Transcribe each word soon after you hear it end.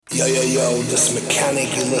Yo, this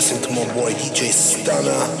mechanic, you listen to my boy DJ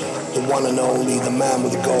Stunna, the one and only, the man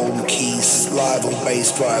with the golden keys, live on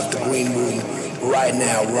Bass Drive, the Green Room, right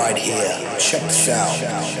now, right here. Check this out.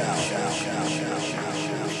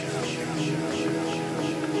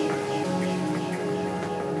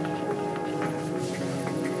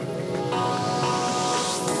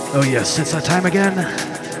 Oh yes, it's that time again.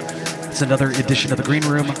 It's another edition of the Green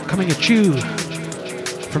Room, coming at you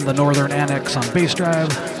from the Northern Annex on Bass Drive.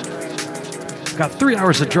 Got 3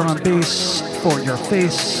 hours of drum and bass for your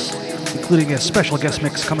face, including a special guest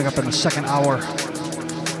mix coming up in the second hour.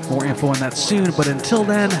 More info on that soon, but until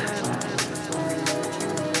then,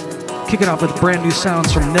 kick it off with brand new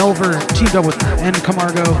sounds from NELVER, teamed up with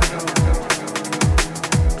nCAMARGO,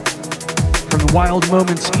 from the Wild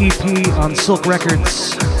Moments EP on Silk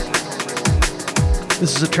Records.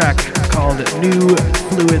 This is a track called New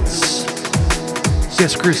Fluids. So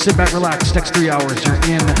yes, crew, sit back, relax. Next 3 hours, you're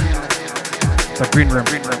in the Green Room.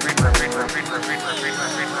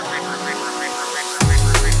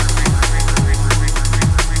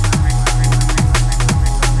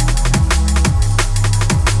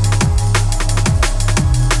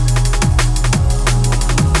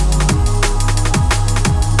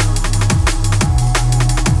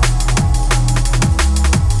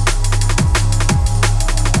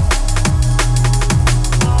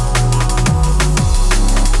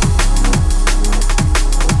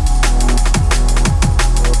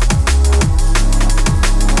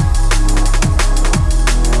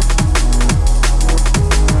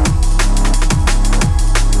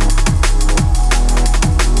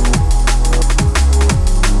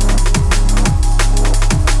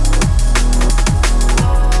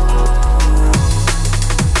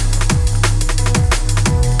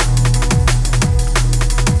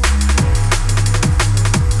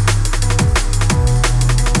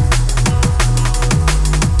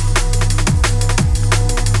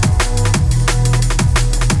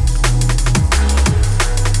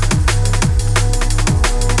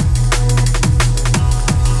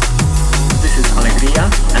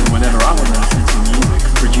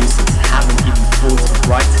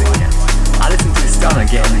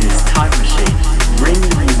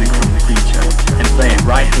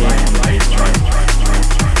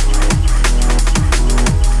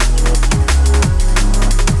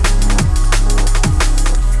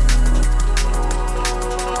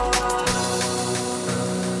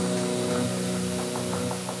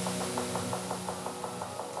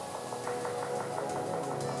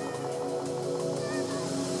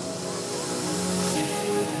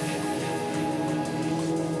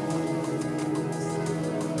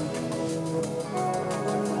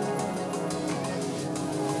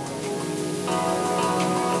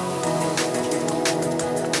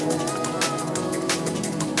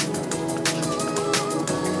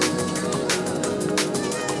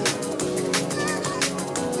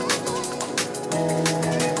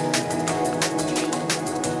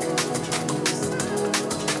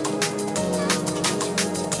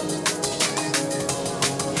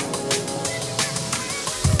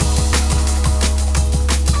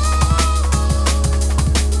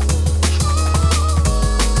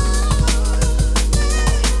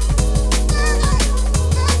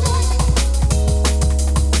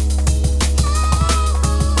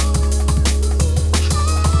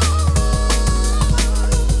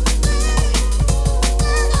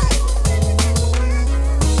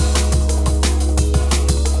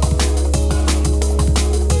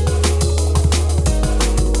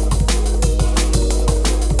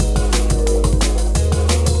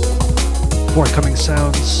 Forthcoming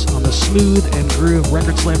sounds on the Smooth and Groove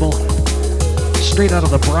Records label. Straight out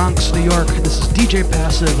of the Bronx, New York, this is DJ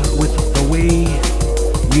Passive with The Way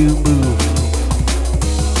You Move.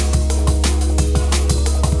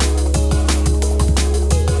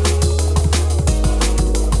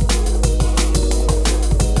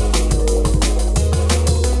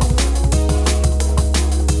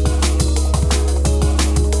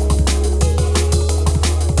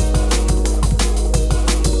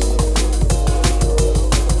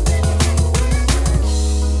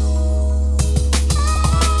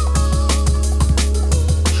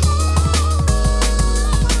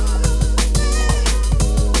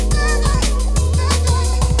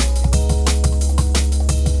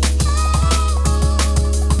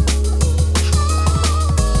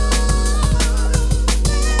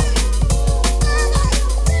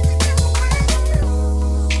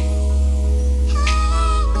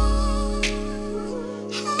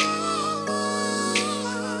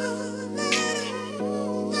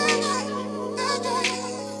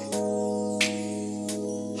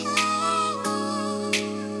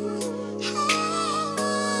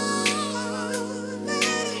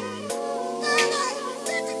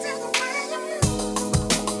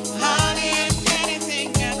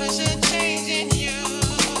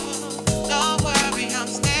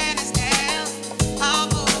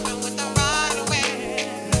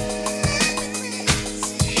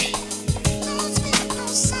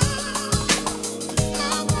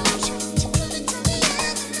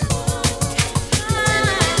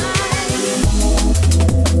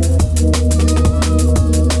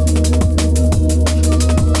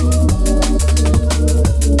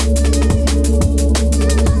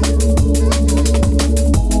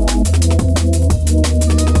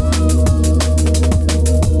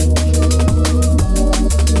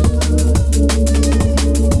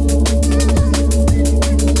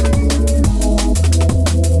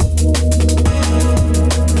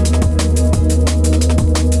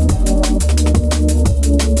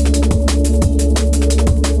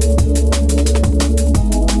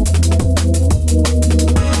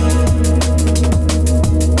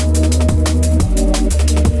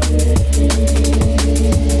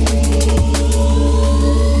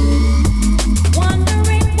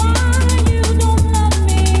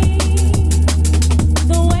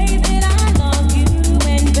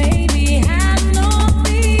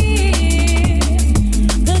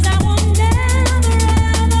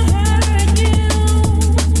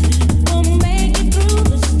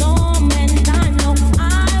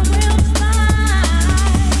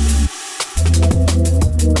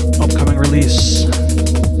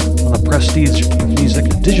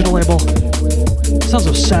 digital label. Sounds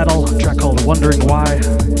of SATL, a track called Wondering Why.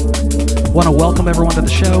 Want to welcome everyone to the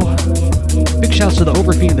show. Big shouts to the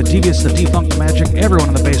Overfiend, the Devious, the Defunk, the Magic, everyone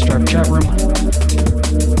in the Bass Drive chat room.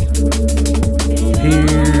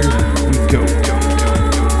 Here we go.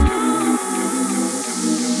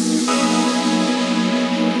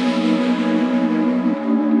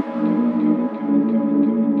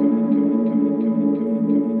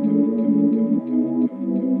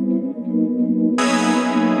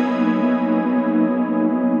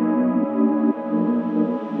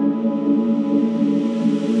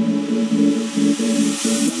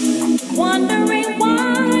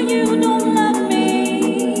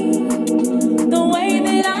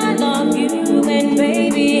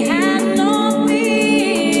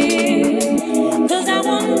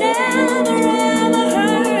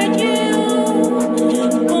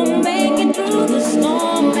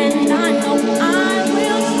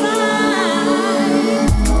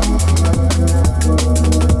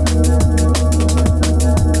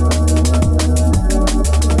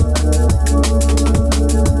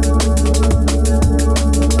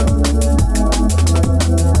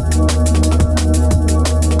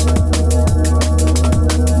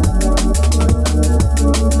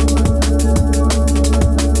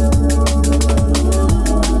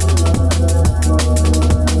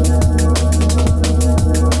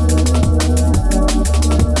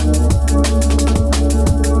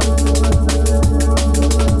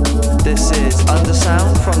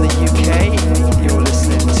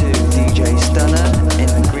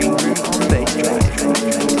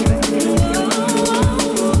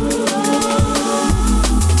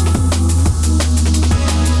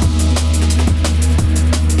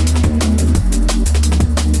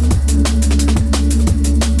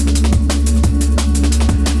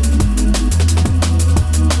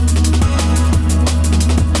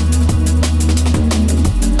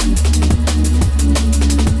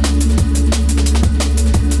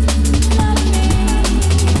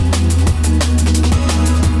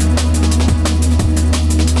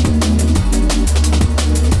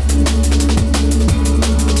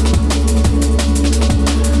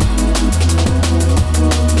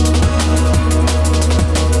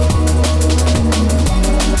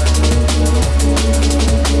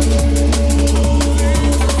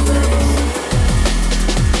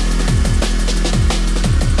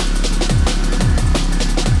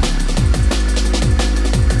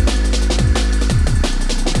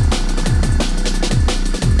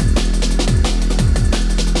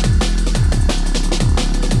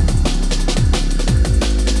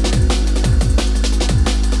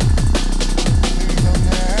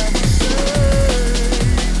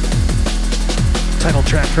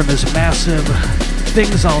 From his massive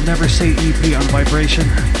Things I'll Never Say EP on Vibration.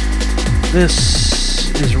 This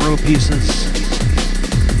is ROWPIECES.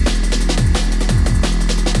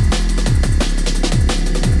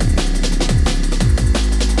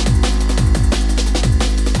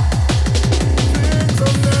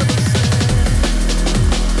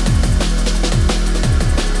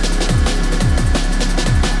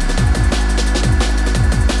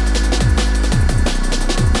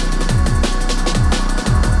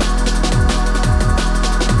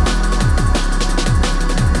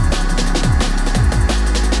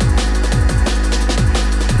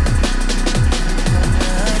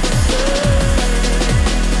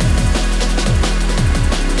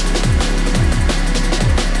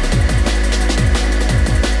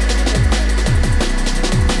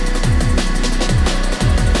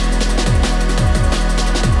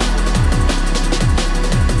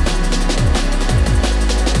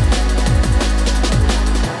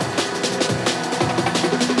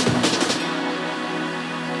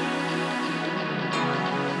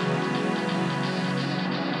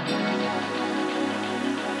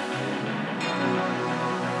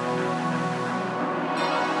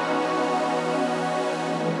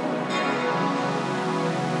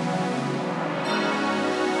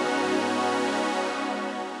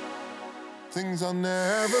 Things I'll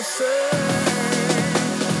never say.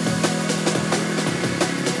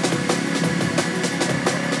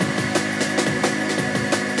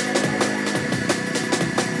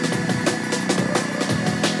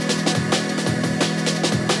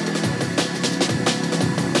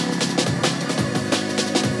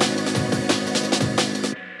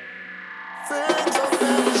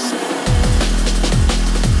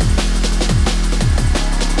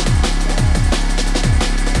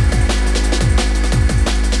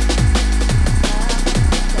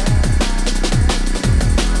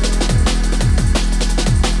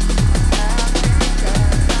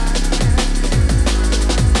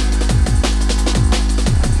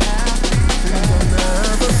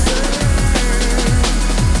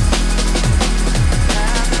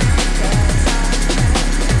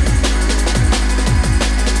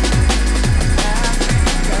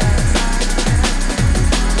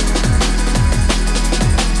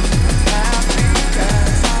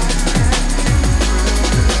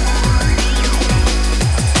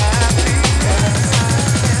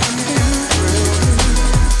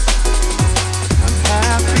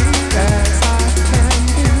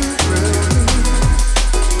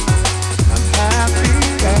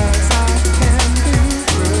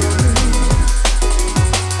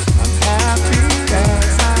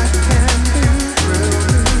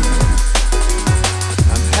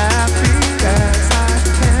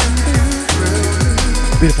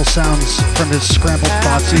 Beautiful sounds from his Scrambled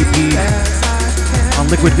Thoughts EP. On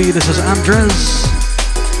Liquid V, this is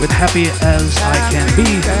ANDREZZ with Happy As I Can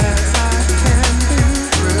Be.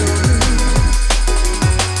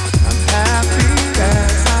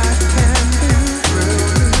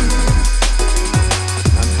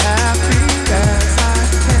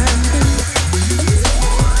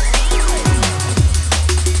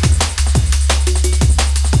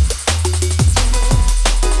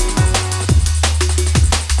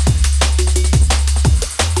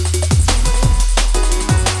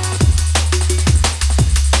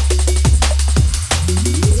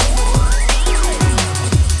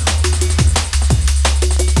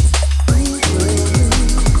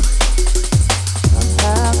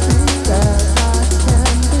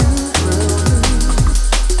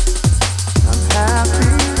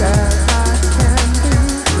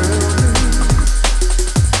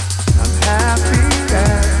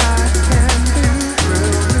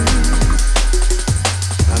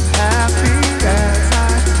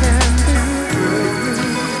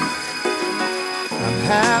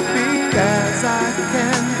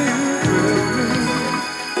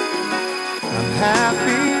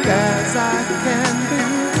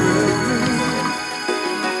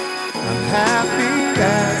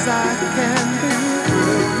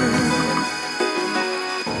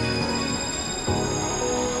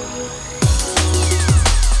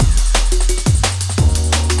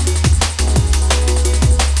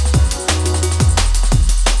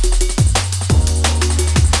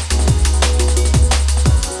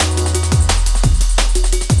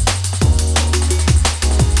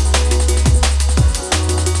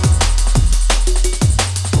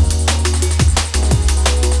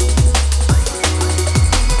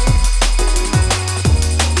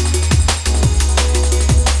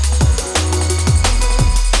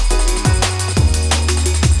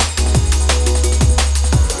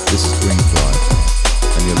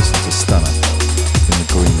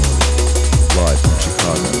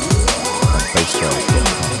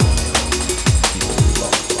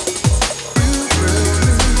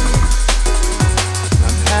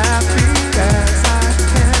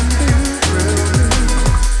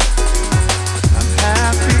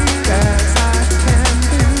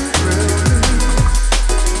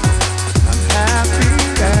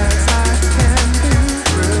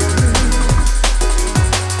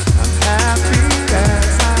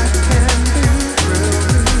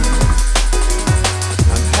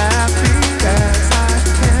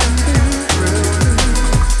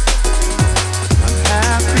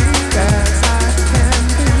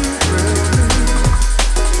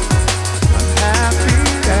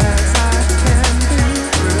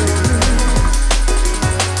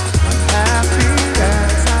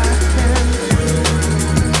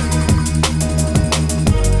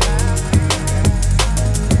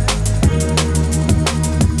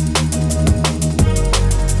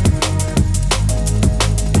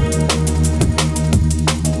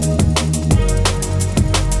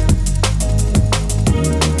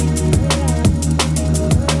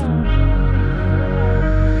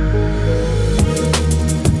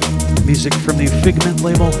 Figment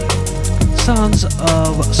label. Sounds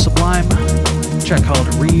of Sublime. Track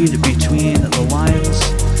called Read Between the Lines.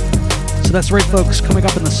 So that's right, folks. Coming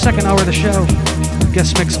up in the second hour of the show,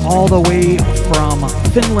 guest mix all the way from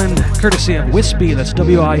Finland, courtesy of WISPY. That's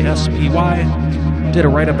WISPY. Did a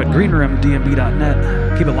write up at Greenroom,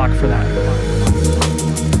 dmb.net. Keep it locked for that.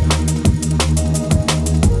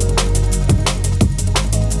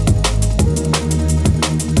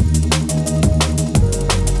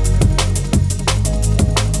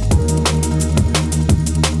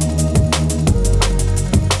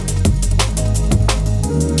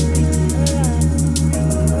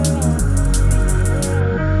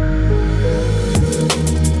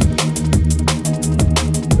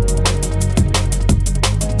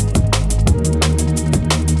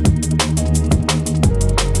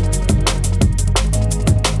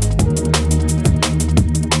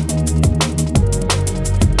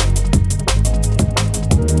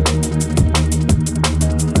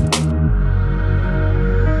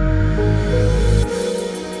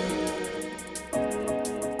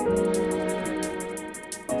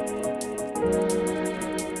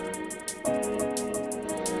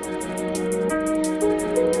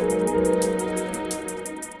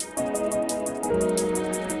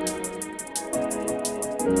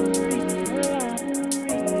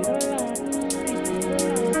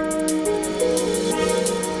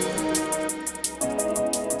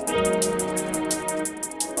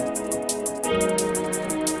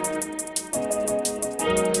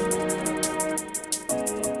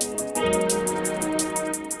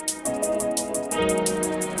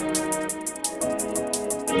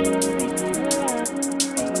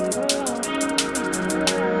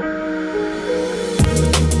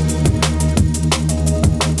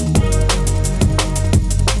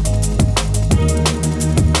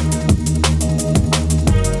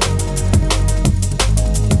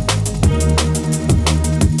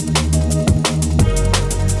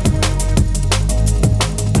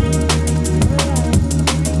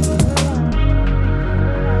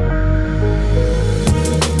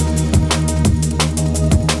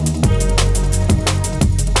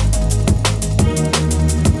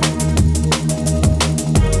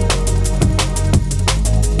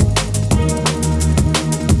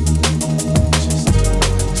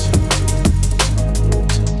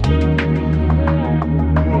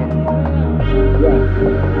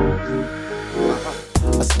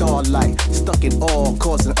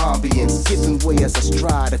 causing ambience, giving way as I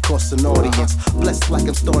stride across an audience. Blessed like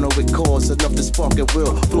I'm STUNNA with cause, enough to spark at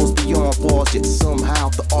will. Flows beyond bars, yet somehow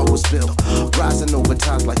the arc was built. Rising over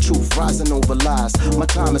times like truth, rising over lies. My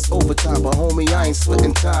time is overtime, but homie, I ain't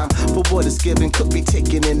sweating time. For what is given could be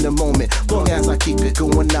taken in the moment. Long as I keep it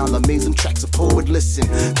going out, amazing tracks a poet listen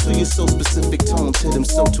to your so specific tones, hit them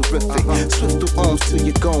so terrific. Swift through arms till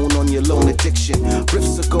you're gone on your lone addiction.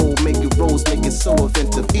 Riffs of gold, make it rose, make it so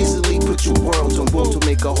inventive. Easily put your worlds on world to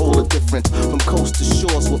make a whole of difference. From coast to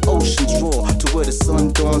shores where oceans roar, to where the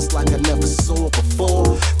sun dawns like I never saw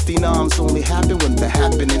before. Phenoms only happen when the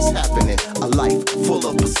happening's happening. A life full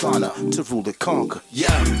of persona to rule and conquer.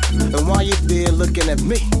 Yeah. And while you're there looking at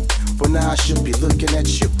me, well now I should be looking at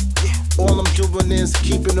you. All I'm doing is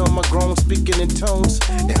keeping on my grown, speaking in tones,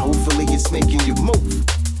 and hopefully it's making you move.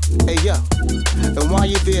 Hey yo, and while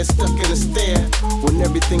you're there stuck in a stare, when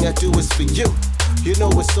everything I do is for you, you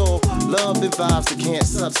know it's all love and vibes I can't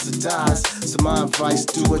subsidize. So my advice,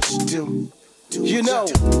 do what you do. You know,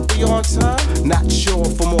 we on time? Not sure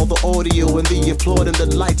from all the audio and the applaud and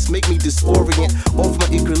the lights make me disorient. Off my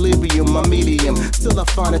equilibrium, my medium. Still I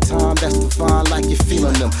find a time that's divine like you're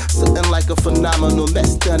feeling them. Something like a phenomenal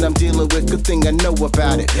mess that I'm dealing with. Good thing I know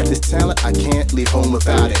about it. This talent, I can't leave home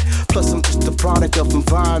without it. Plus I'm just a product of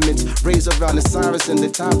environments raised around the sirens and the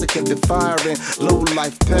times that kept it firing. Low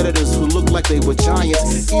life predators who look like they were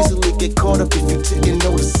giants easily get caught up if you didn't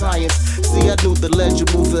know the science. See, I knew the ledger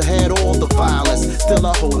moves ahead all the violence. Still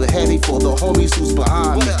I hold a headache for the homies who's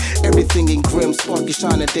behind me. Everything ain't grim, sparky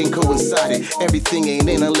shining, then coincided. Everything ain't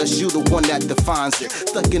in unless you the one that defines it.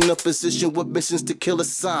 Stuck in a position with missions to kill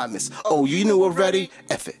assignments. Oh, you knew already?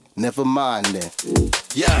 F it, never mind then.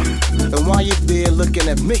 Yeah, and while you're there looking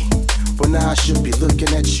at me, well now I should be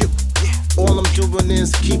looking at you. All I'm doing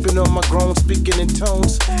is keeping on my grown, speaking in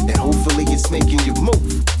tones, and hopefully it's making you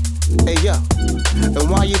move. Hey yo, and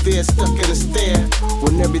while you're there stuck in a stare,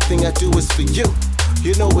 when everything I do is for you,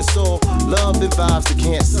 you know it's all love and vibes I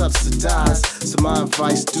can't subsidize. So my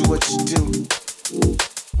advice, do what you do.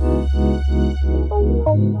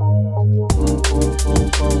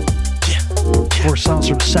 More sounds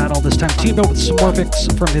from SATL, this time teamed up with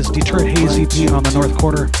SUBMORPHICS from his Detroit Haze EP on the North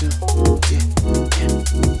Quarter.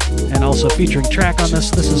 And also featuring TRAC on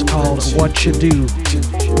this is called WATCHUDO.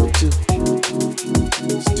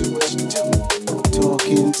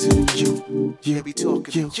 Talking to you, yeah, be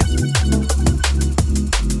talking to you.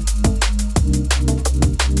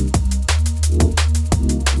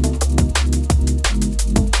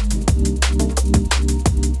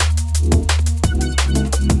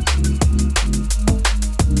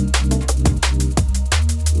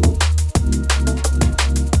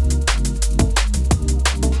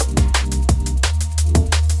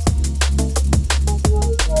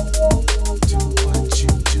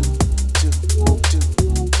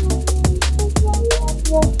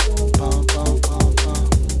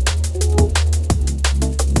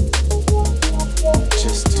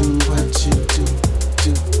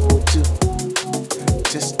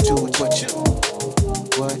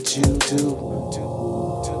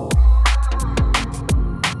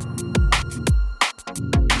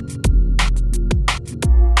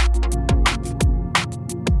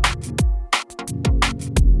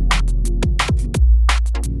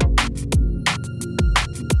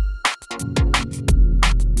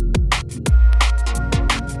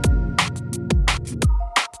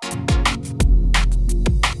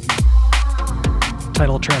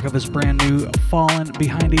 Title track of his brand new Fallen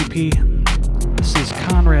Behind EP. This is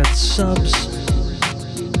CONRAD Subs.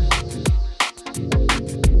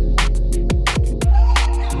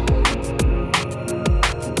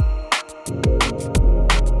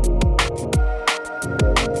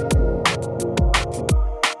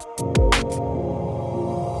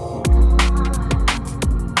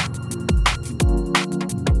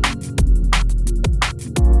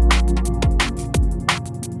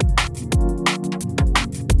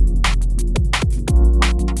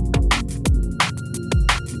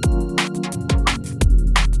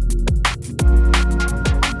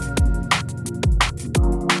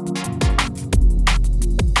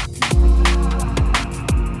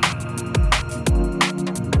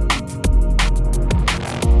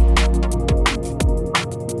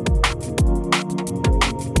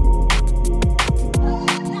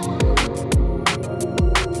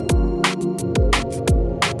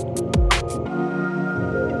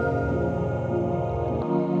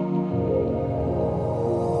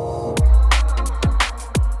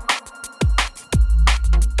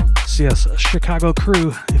 Yes, Chicago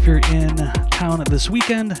crew, if you're in town this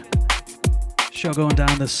weekend, show going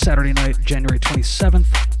down this Saturday night, January 27th.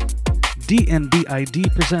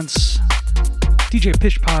 DNBID presents DJ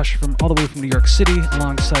Pish Posh from all the way from New York City,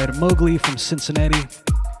 alongside Mowgli from Cincinnati.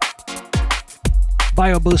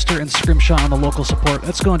 Bio Booster and Scrimshaw on the local support.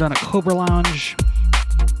 That's going down at Cobra Lounge.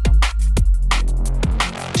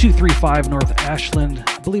 235 North Ashland.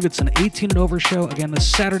 I believe it's an 18 and over show. Again, this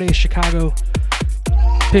Saturday, Chicago.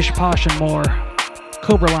 Pish Posh and more.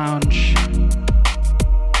 Cobra Lounge.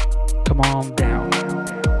 Come on down.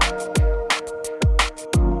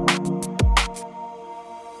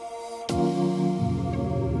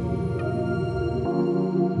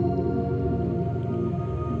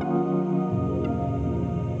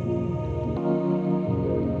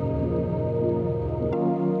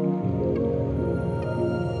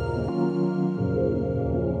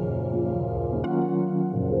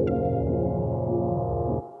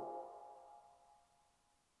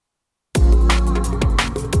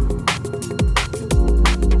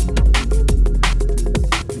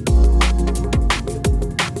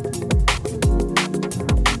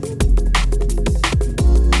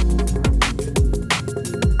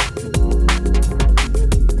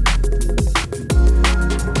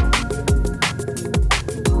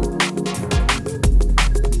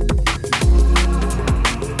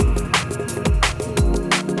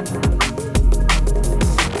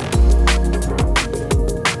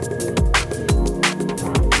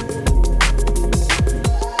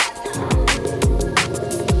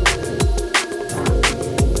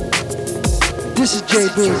 This is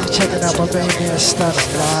JAYBEE, checking out my main man STUNNA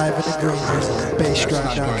live in the Greenroom,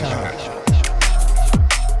 bassdrive.com.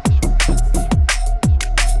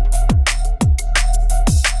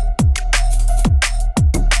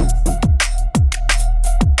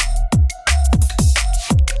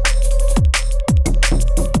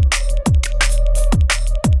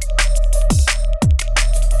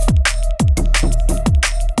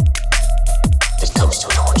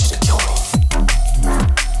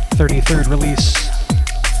 Release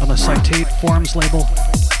on the Citate Forums label.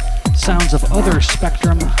 Sounds of Other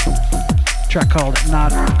Spectrum. Track called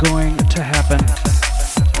Not Going to Happen.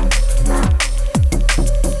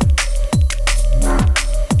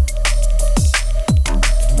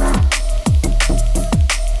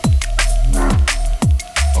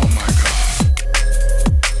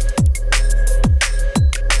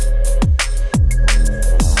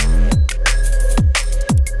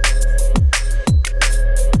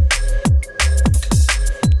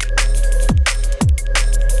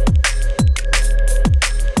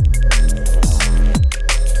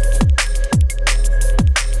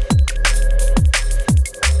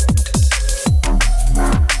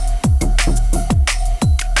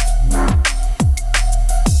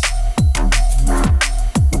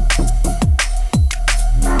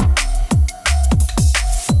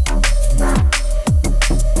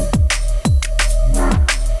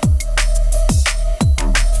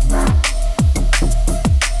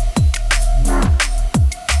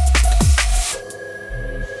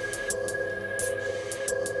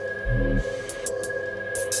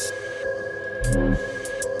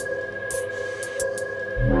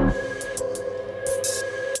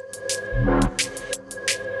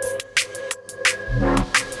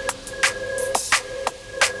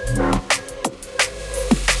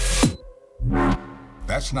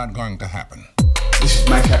 That's not going to happen. This is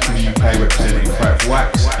Mac from the UK representing Craft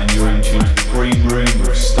Wax, and you're in tune to the Green Room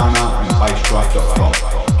with STUNNA and BassDrive.com.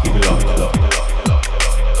 Keep it locked.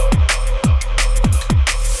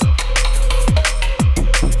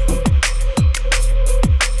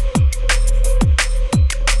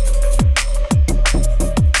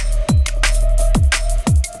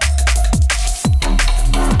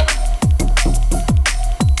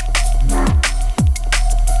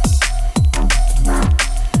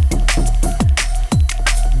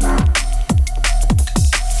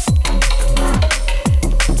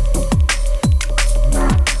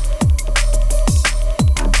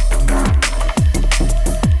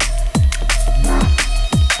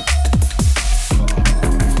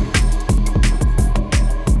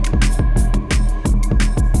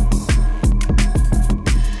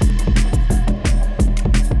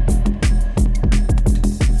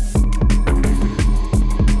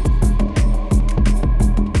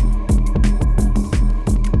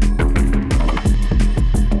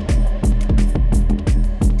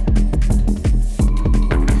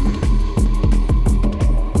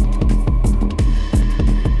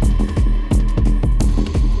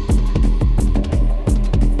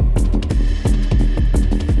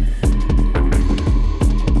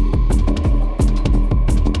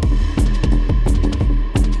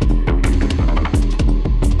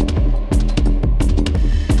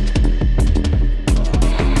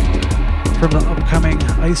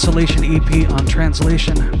 Isolation EP on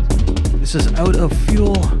Translation. This is Out of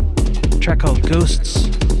Fuel, a track called Ghosts.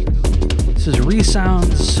 This is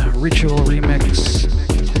RESOUND's Ritual Remix.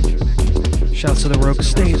 Shouts to the Rogue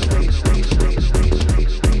State.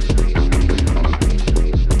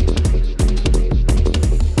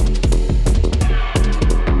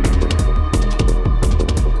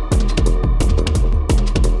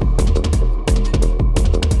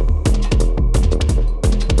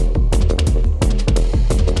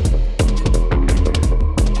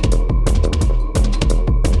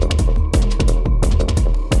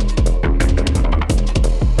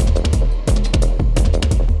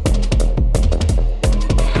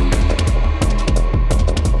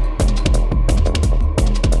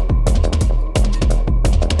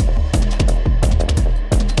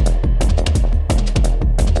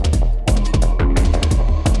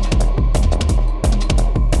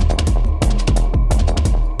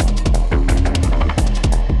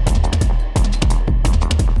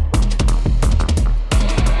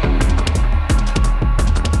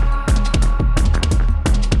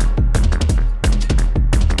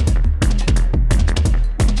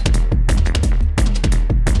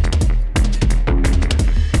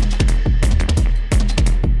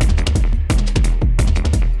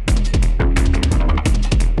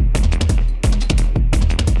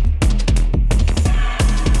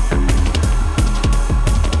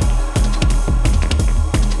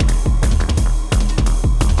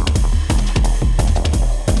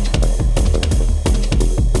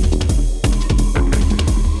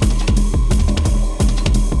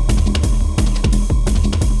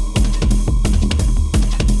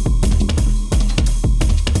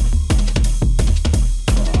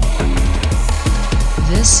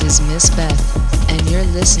 This is Miss Beth, and you're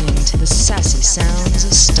listening to the sassy sounds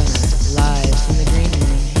of Stunna, live from the Green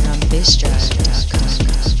Room here on BassDrive.com.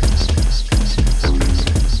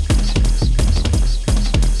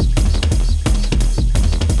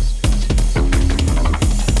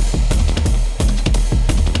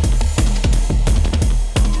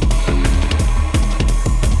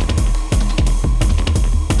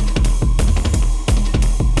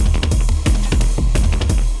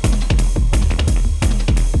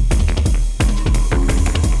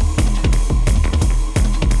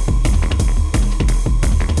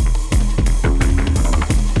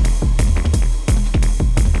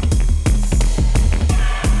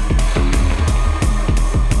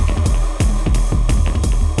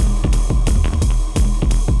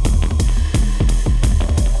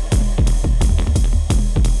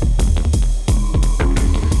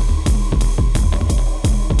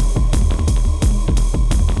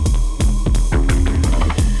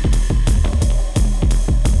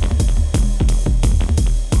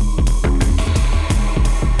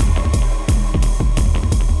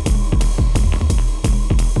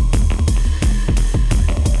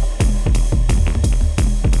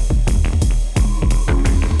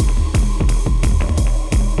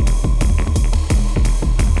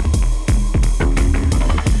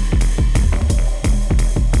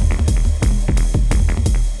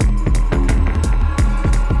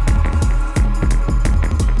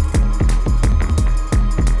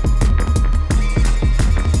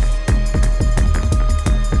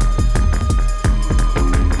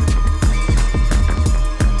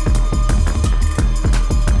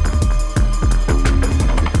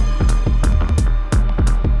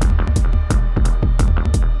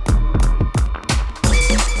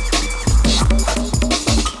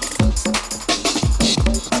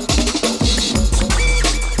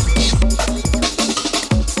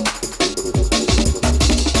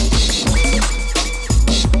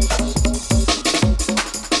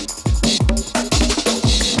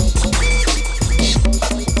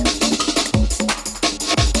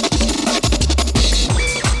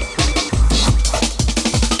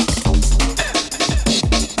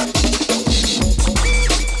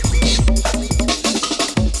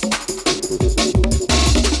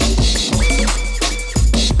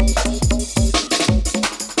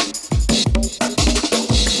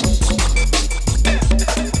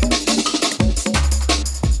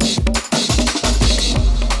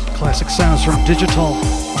 From Digital.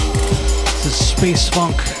 This is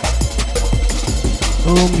SPACEFUNK.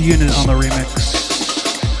 Boom Unit on the remix.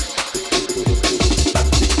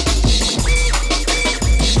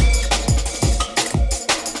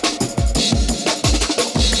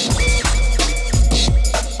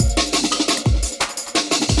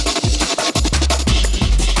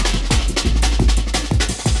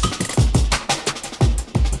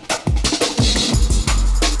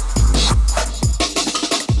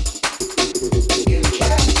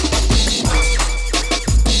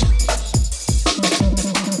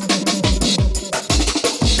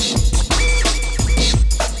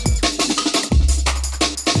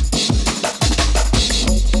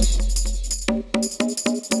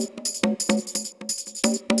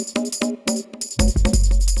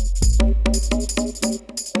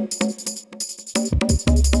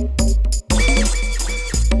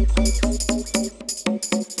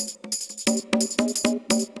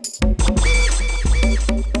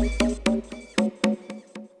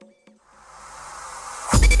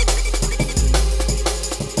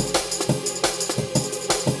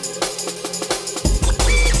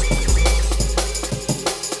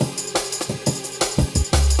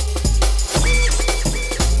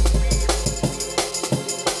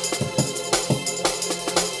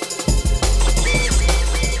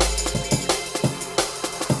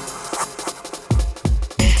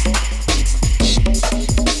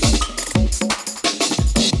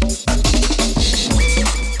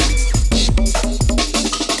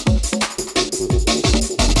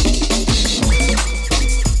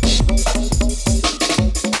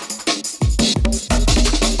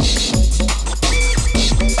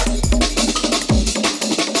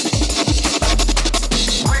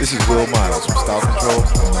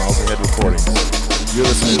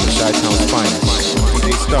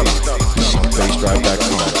 Stunna on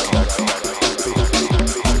BassDrive.com.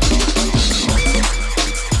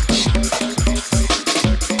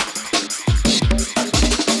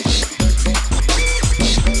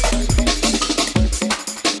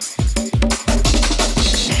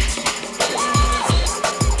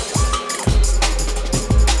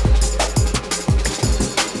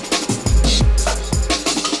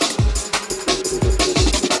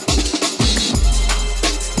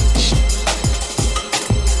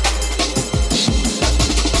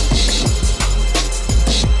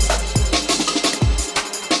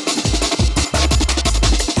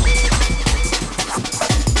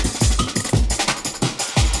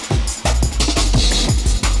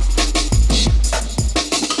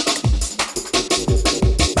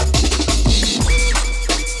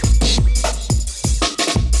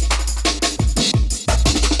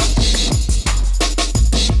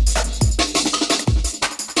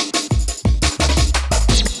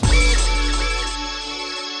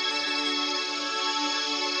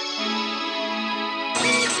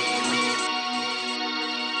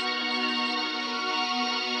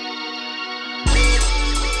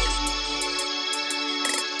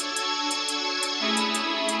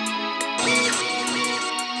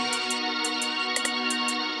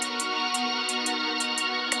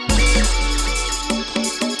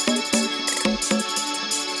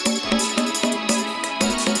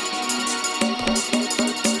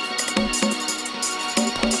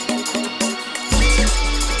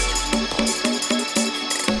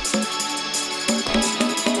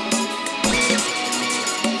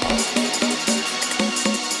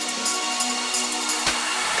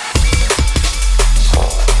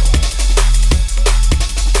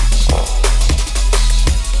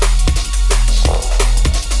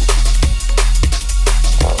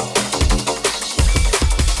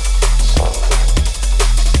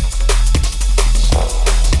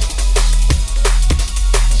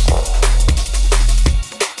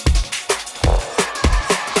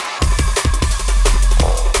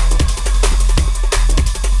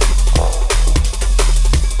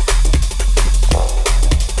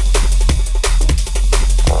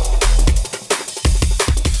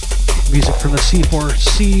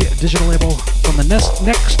 C4C digital label from the Nest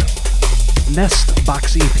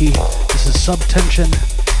Box EP. This is Subtension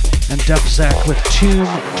and DEPHZAC with Tomb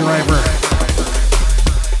Driver.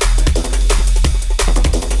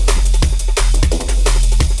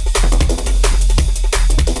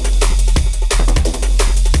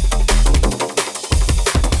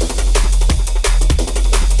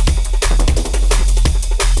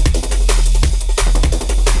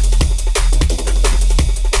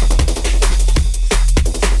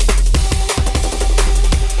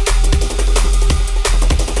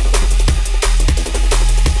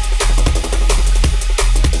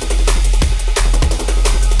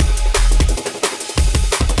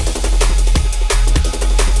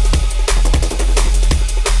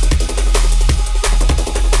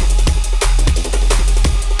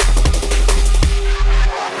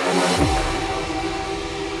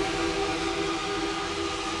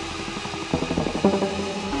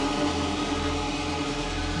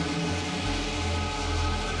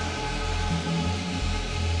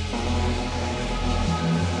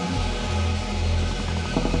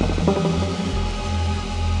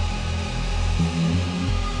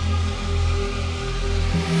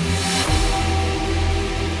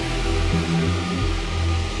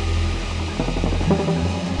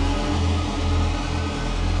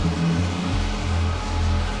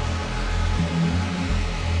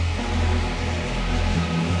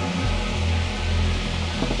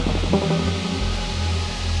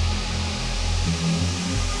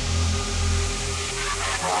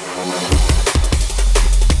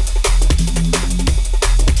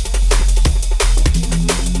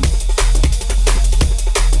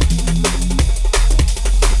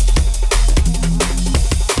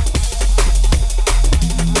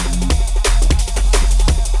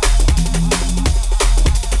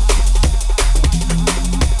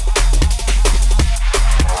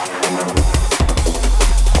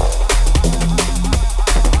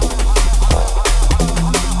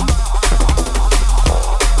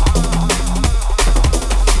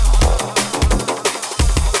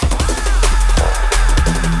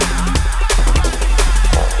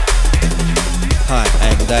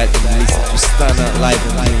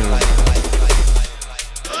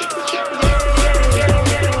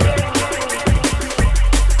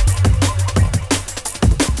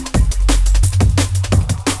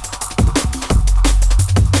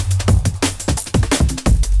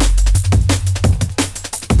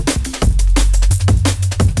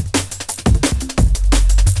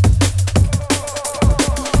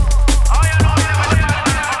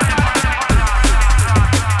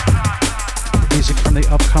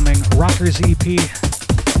 Hackers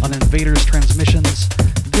EP on INVADERZ Transmissions.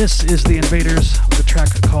 This is the INVADERZ with a track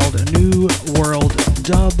called New World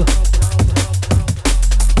Dub.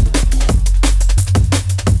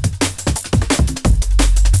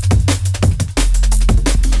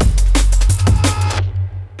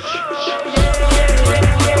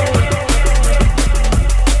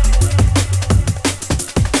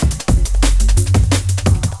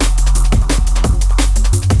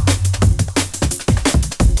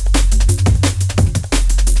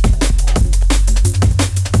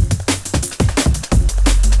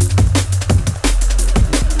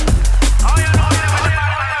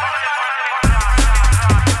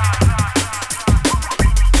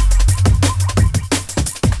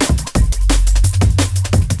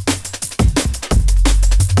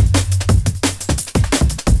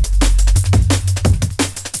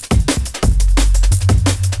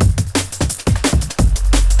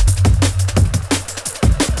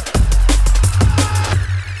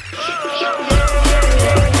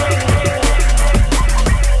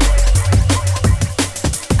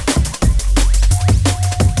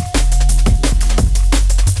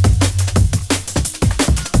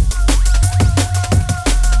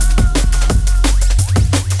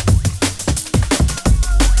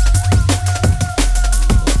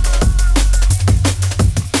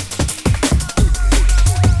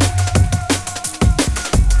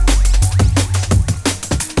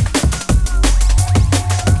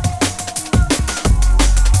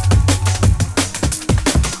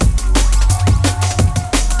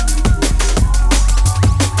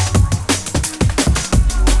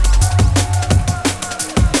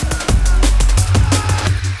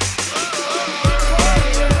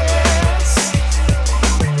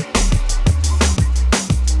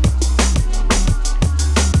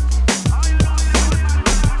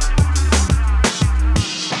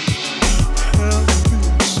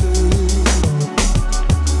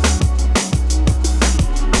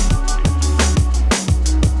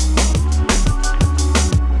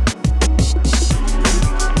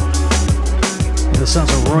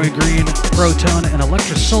 PROTONE and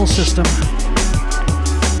ELECTROSOUL system.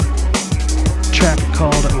 Track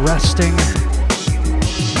called Resting.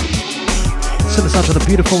 Send this out to the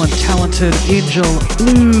beautiful and talented Angel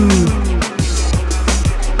Blue.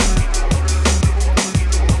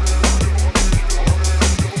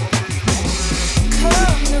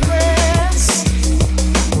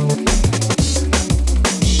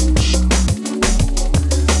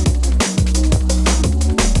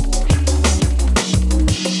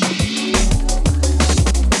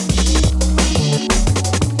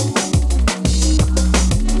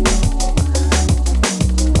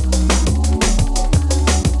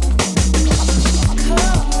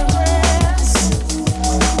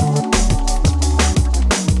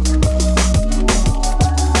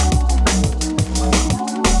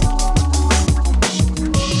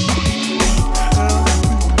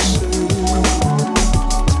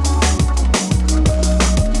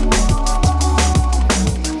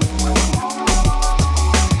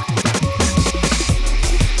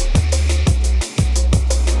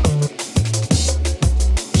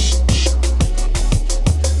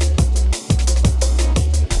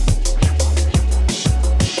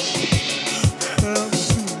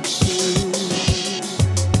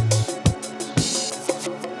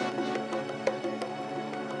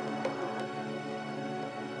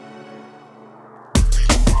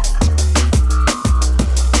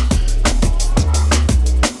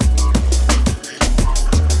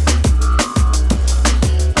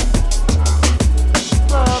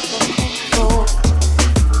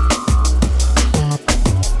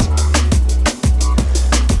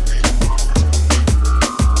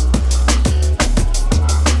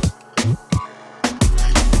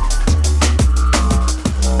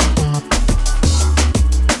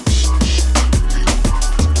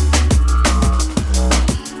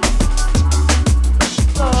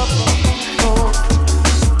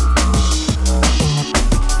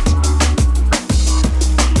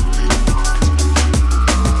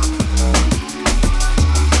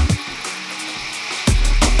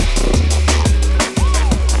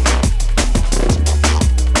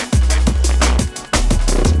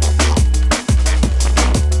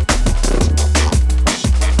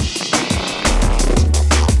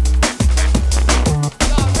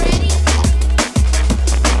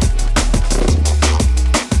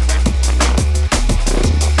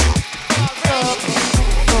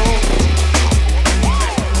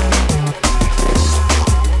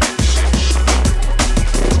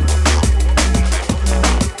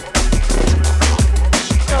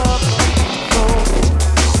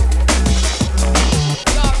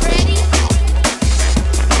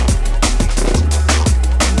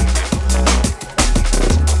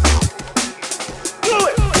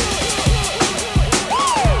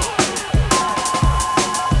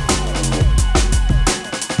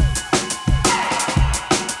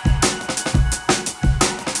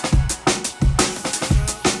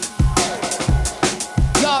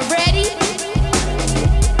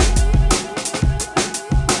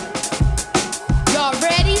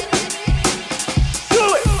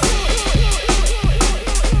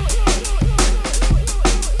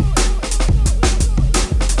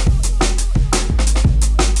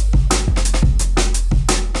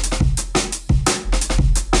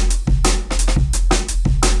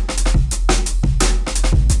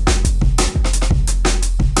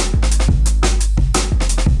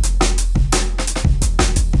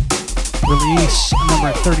 release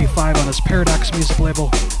number 35 on his Paradox music label.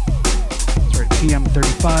 That's right,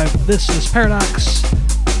 PM35. This is Paradox,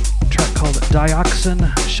 a track called Dioxan.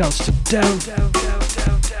 Shouts to Dev.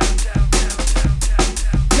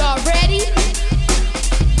 Y'all ready?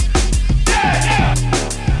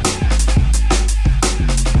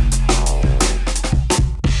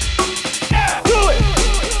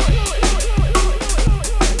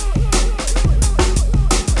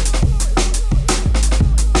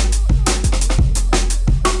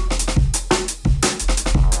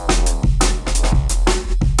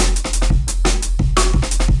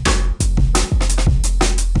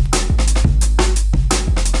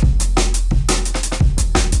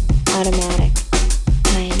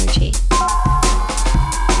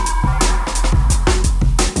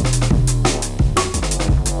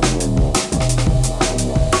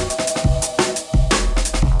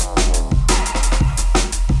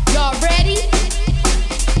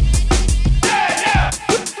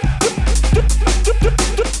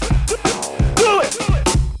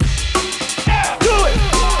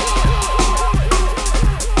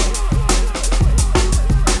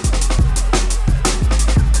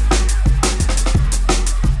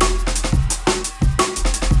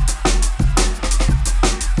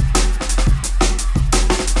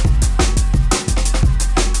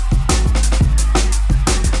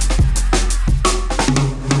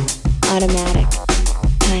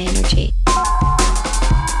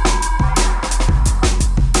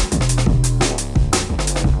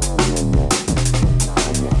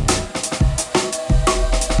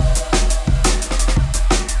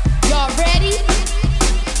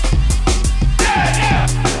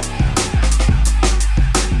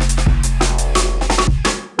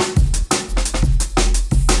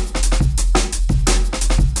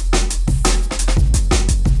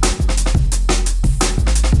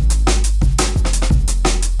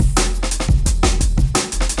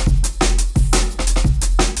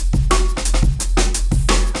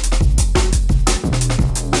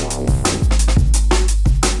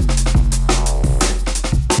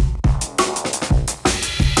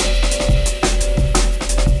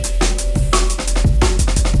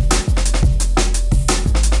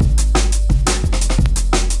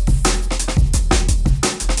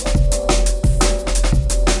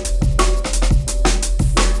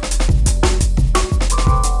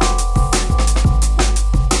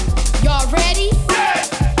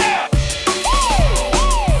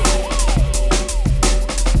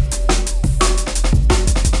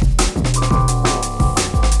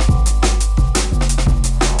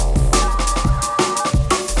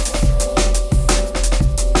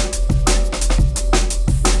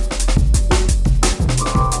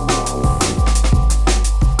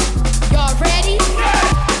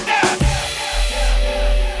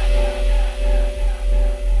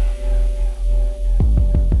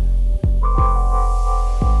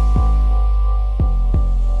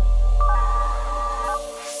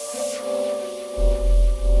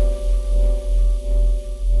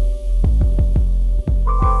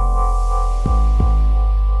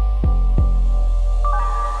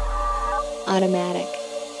 Automatic,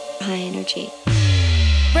 high energy.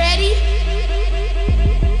 Ready?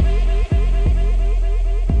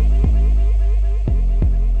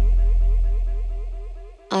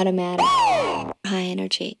 Automatic, high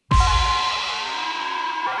energy.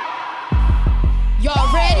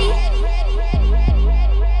 Y'all ready?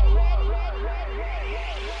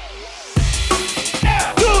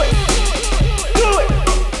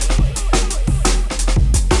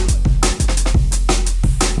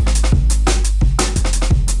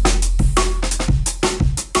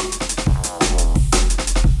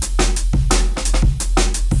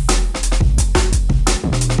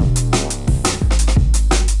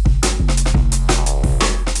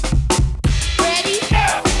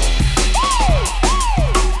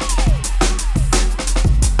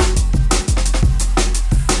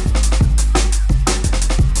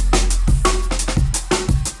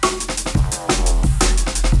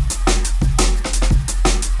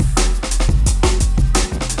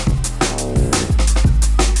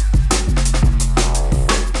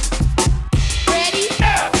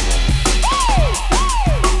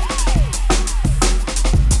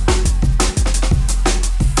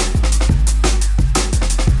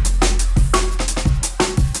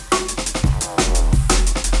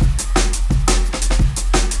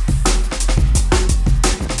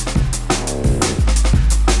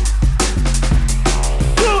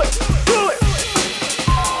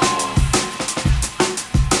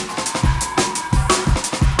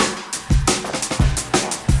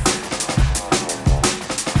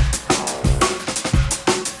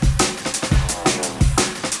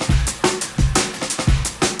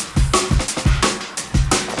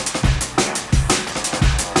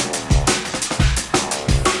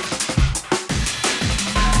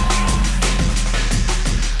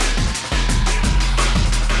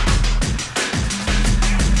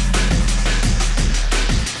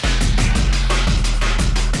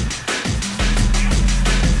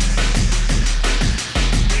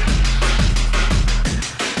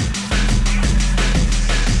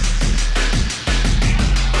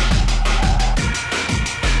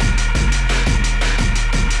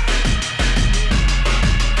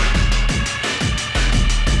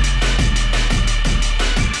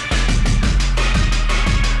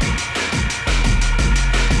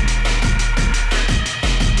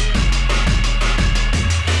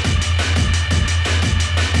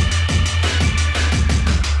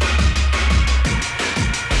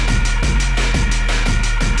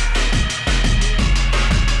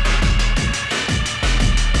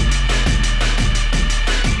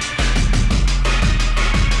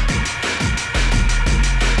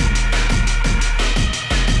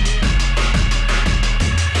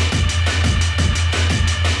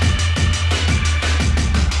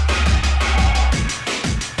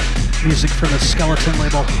 Music from the Skeleton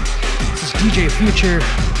label. This is DJ Future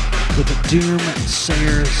with the Doom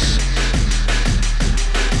Sayers.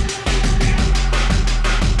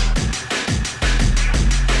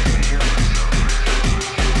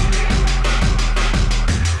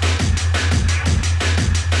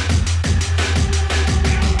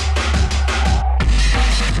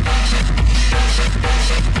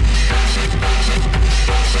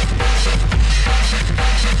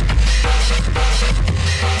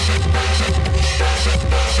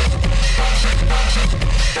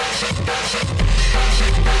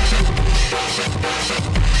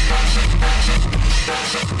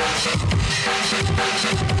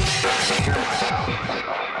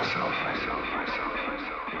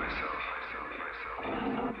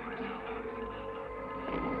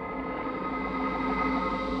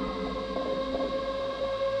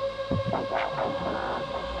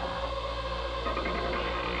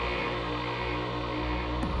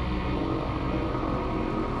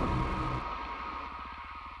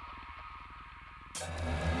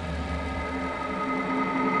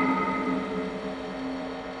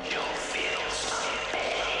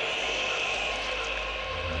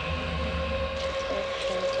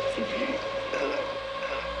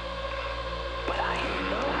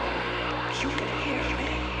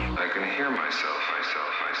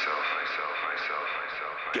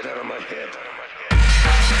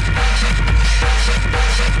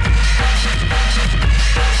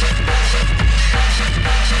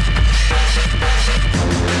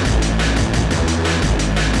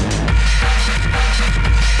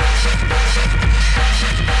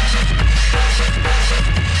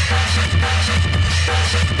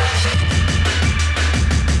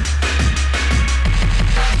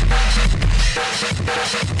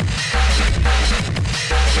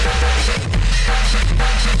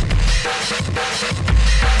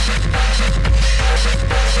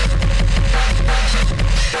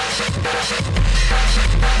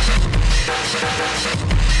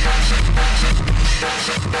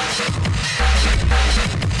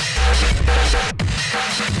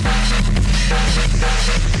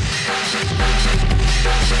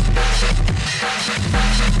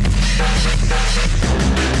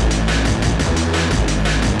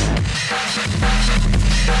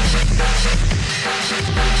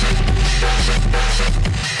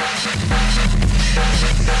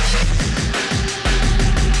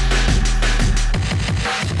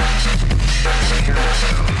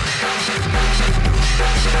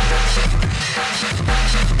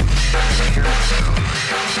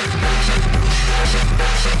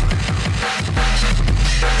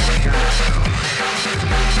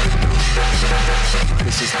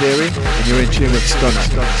 This is Theory, and you're in tune with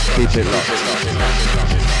Stunna. Keep it locked.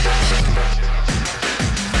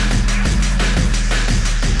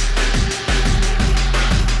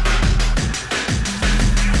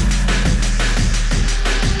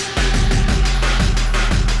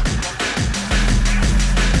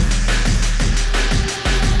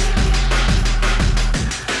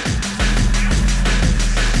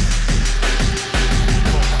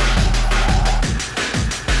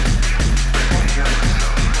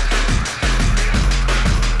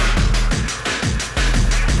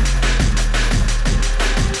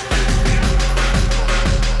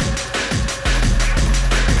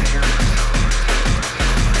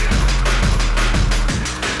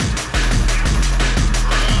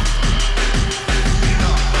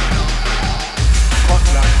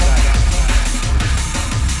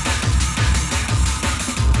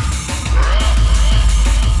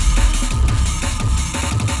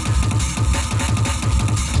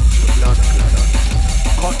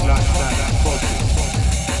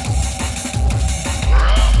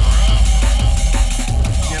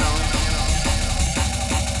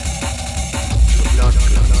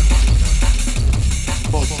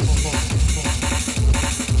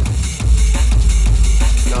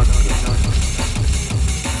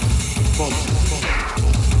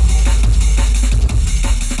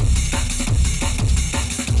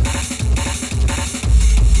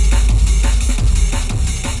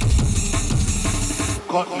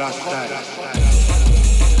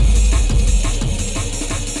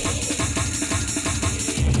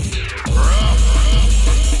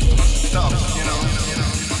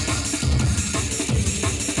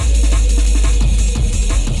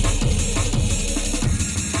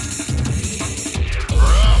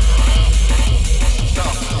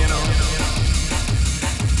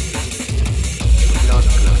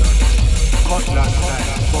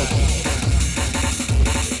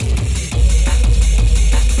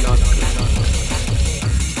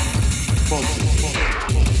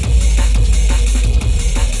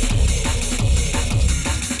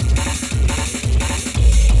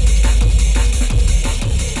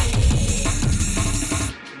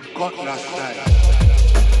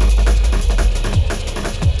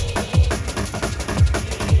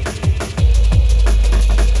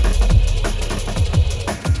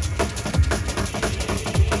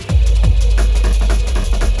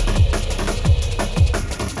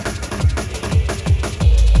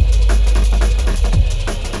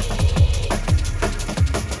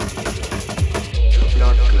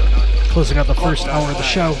 Closing out the first hour of the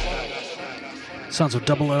show. Sounds of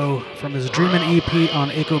Double O from his Dreamin' EP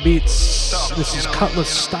on Echo Beats. This is Cutlass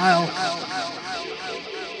Style.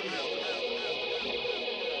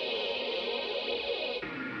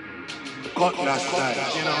 Cutlass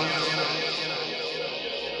Style, you know.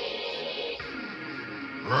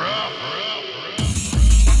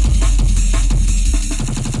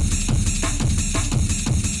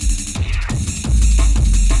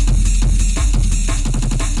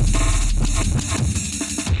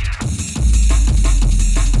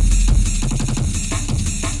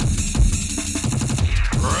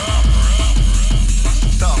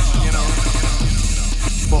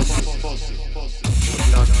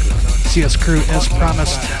 CS Crew, as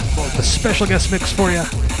promised, a special guest mix for you.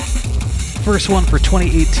 First one for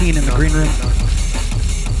 2018 in the Green Room.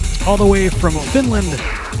 All the way from Finland,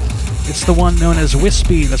 it's the one known as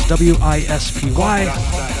WISPY, that's W-I-S-P-Y.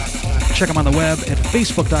 Check them on the web at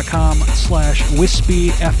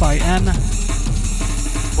facebook.com/WISPYFIN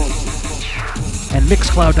and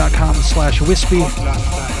mixcloud.com/WISPY.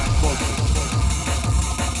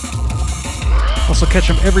 Also catch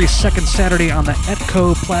him every second Saturday on the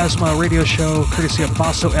Etko Plasma radio show, courtesy of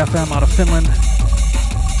Basso FM out of Finland.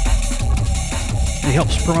 He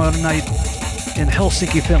helps promote a night in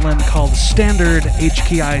Helsinki, Finland called Standard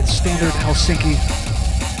HKI, Standard Helsinki.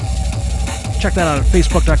 Check that out at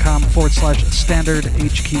facebook.com/Standard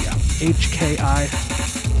HKI.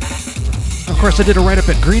 Of course, I did a write-up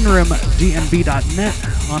at greenroomdnb.net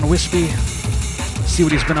on WISPY. See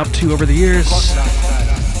what he's been up to over the years.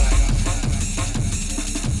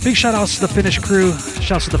 Big shout outs to the Finnish crew,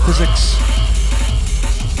 shouts to the Physics.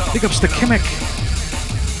 Big ups to Kimmick.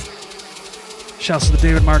 Shouts to the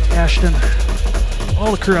David Mark Ashton.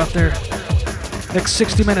 All the crew out there. Next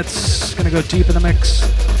 60 minutes, gonna go deep in the mix.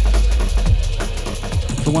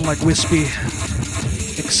 The one like WISPY,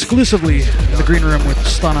 exclusively in the Green Room with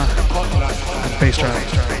STUNNA and Bass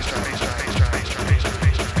Drive.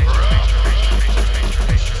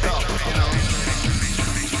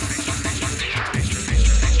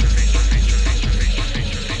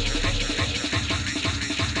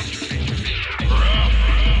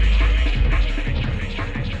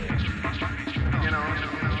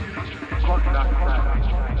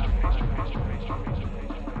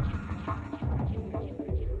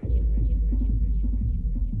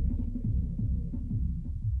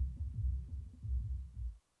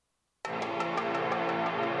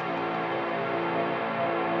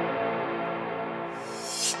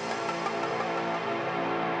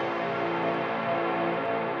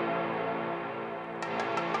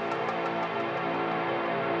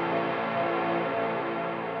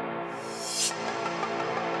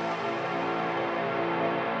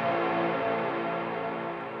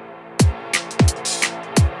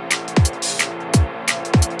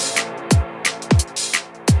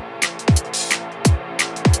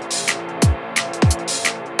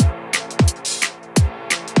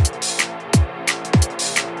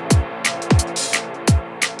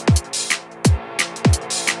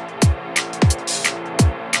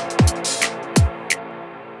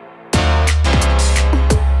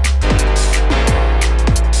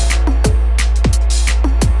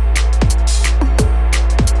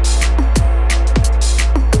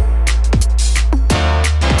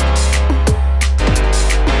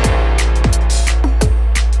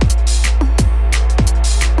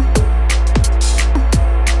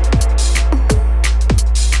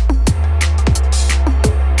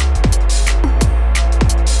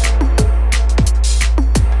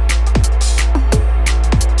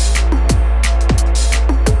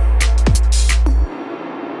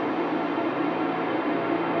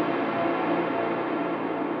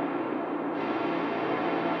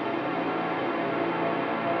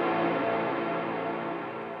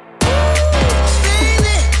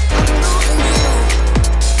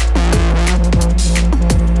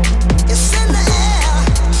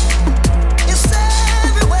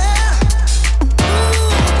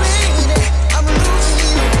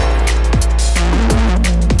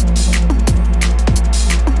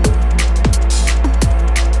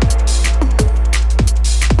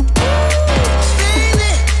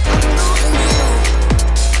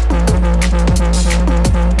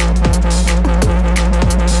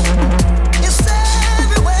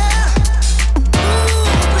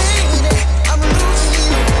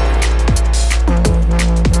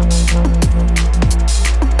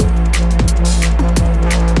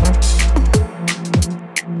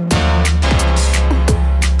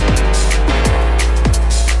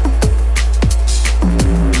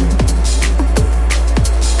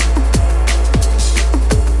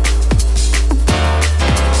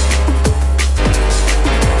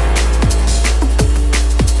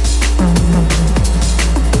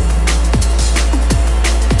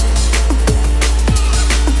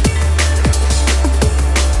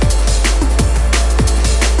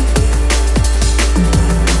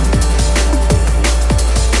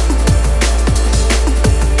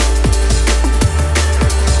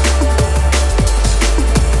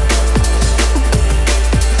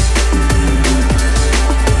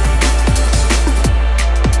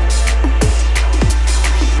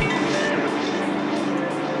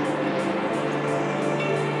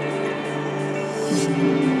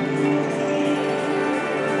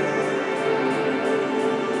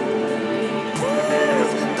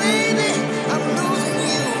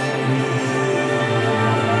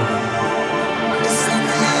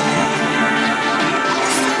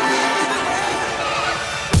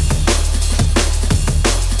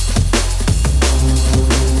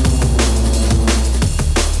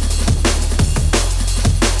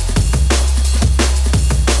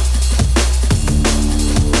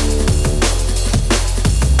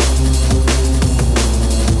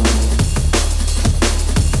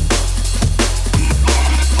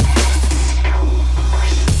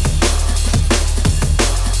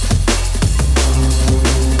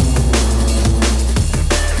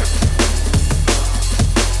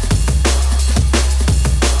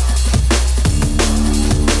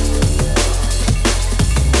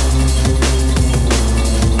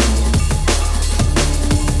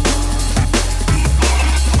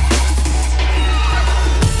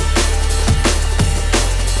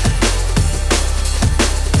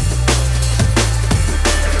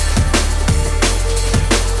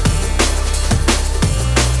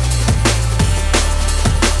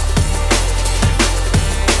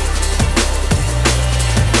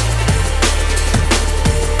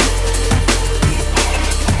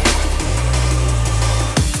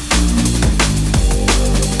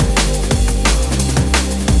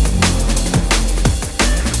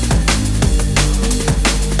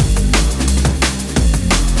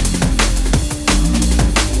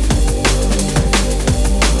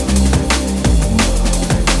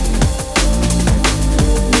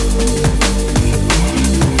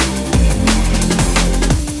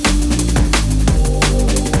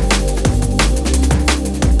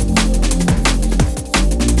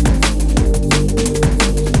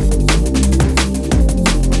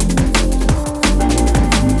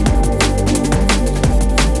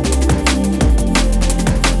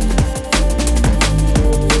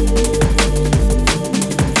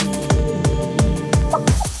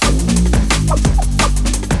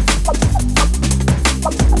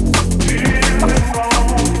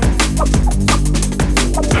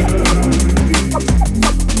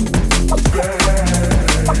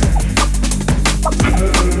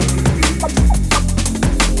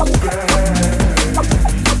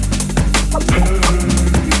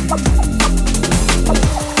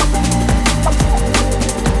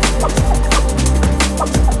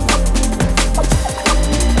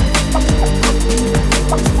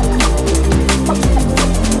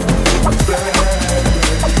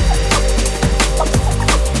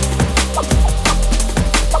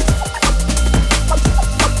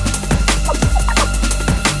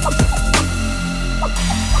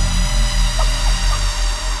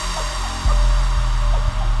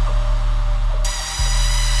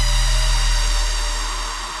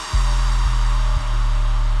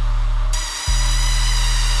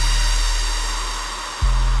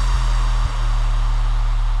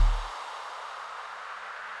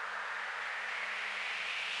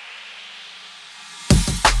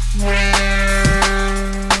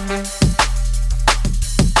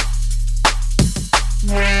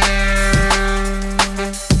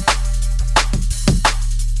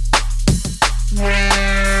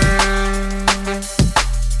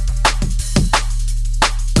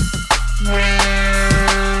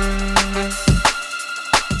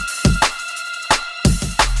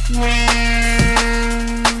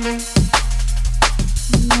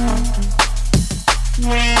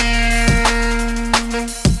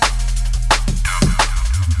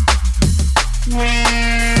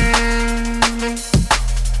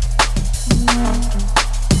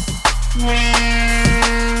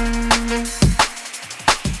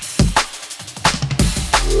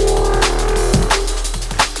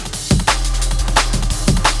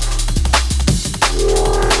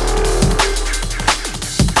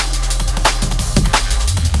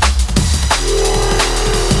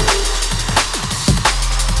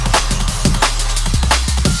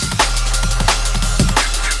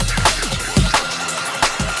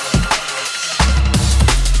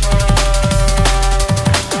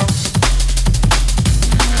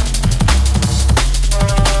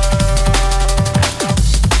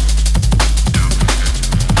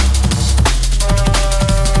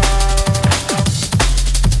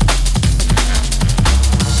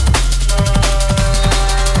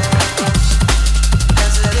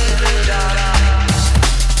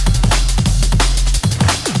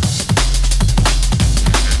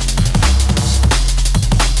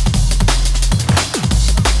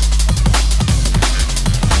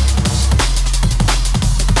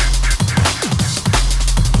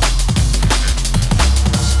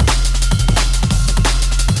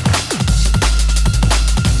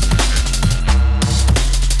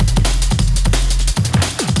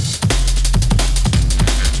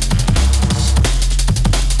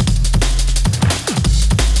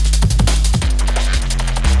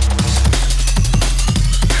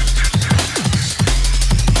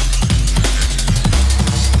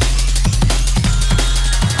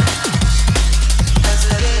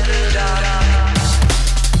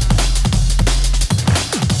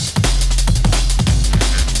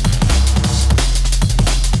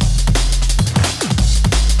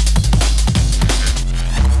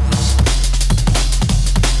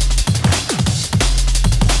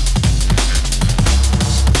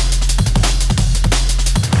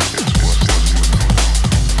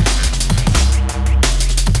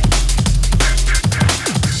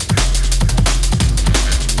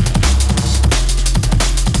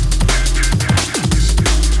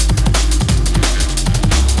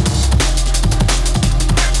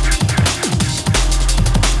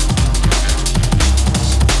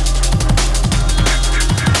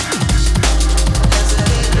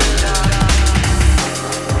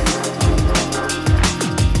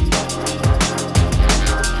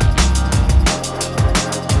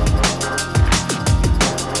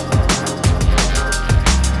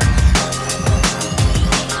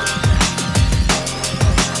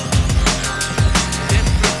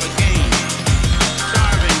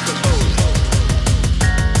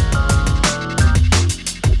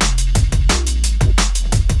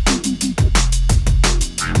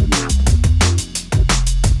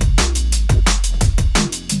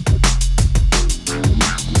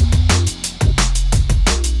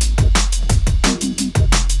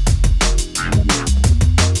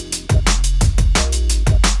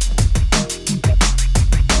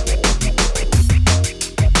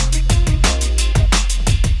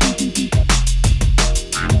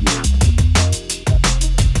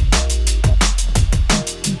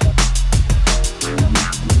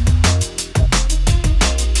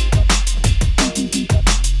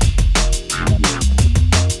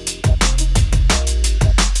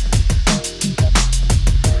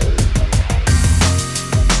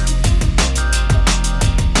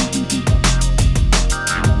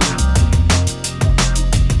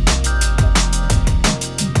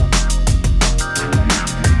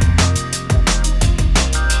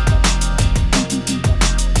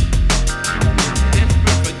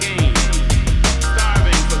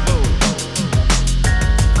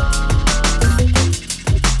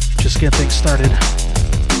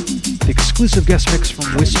 The exclusive guest mix from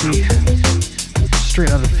WISPY, straight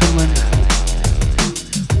out of Finland.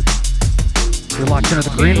 You're locked into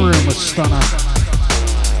the Green Room with STUNNA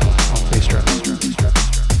on Bass Drive.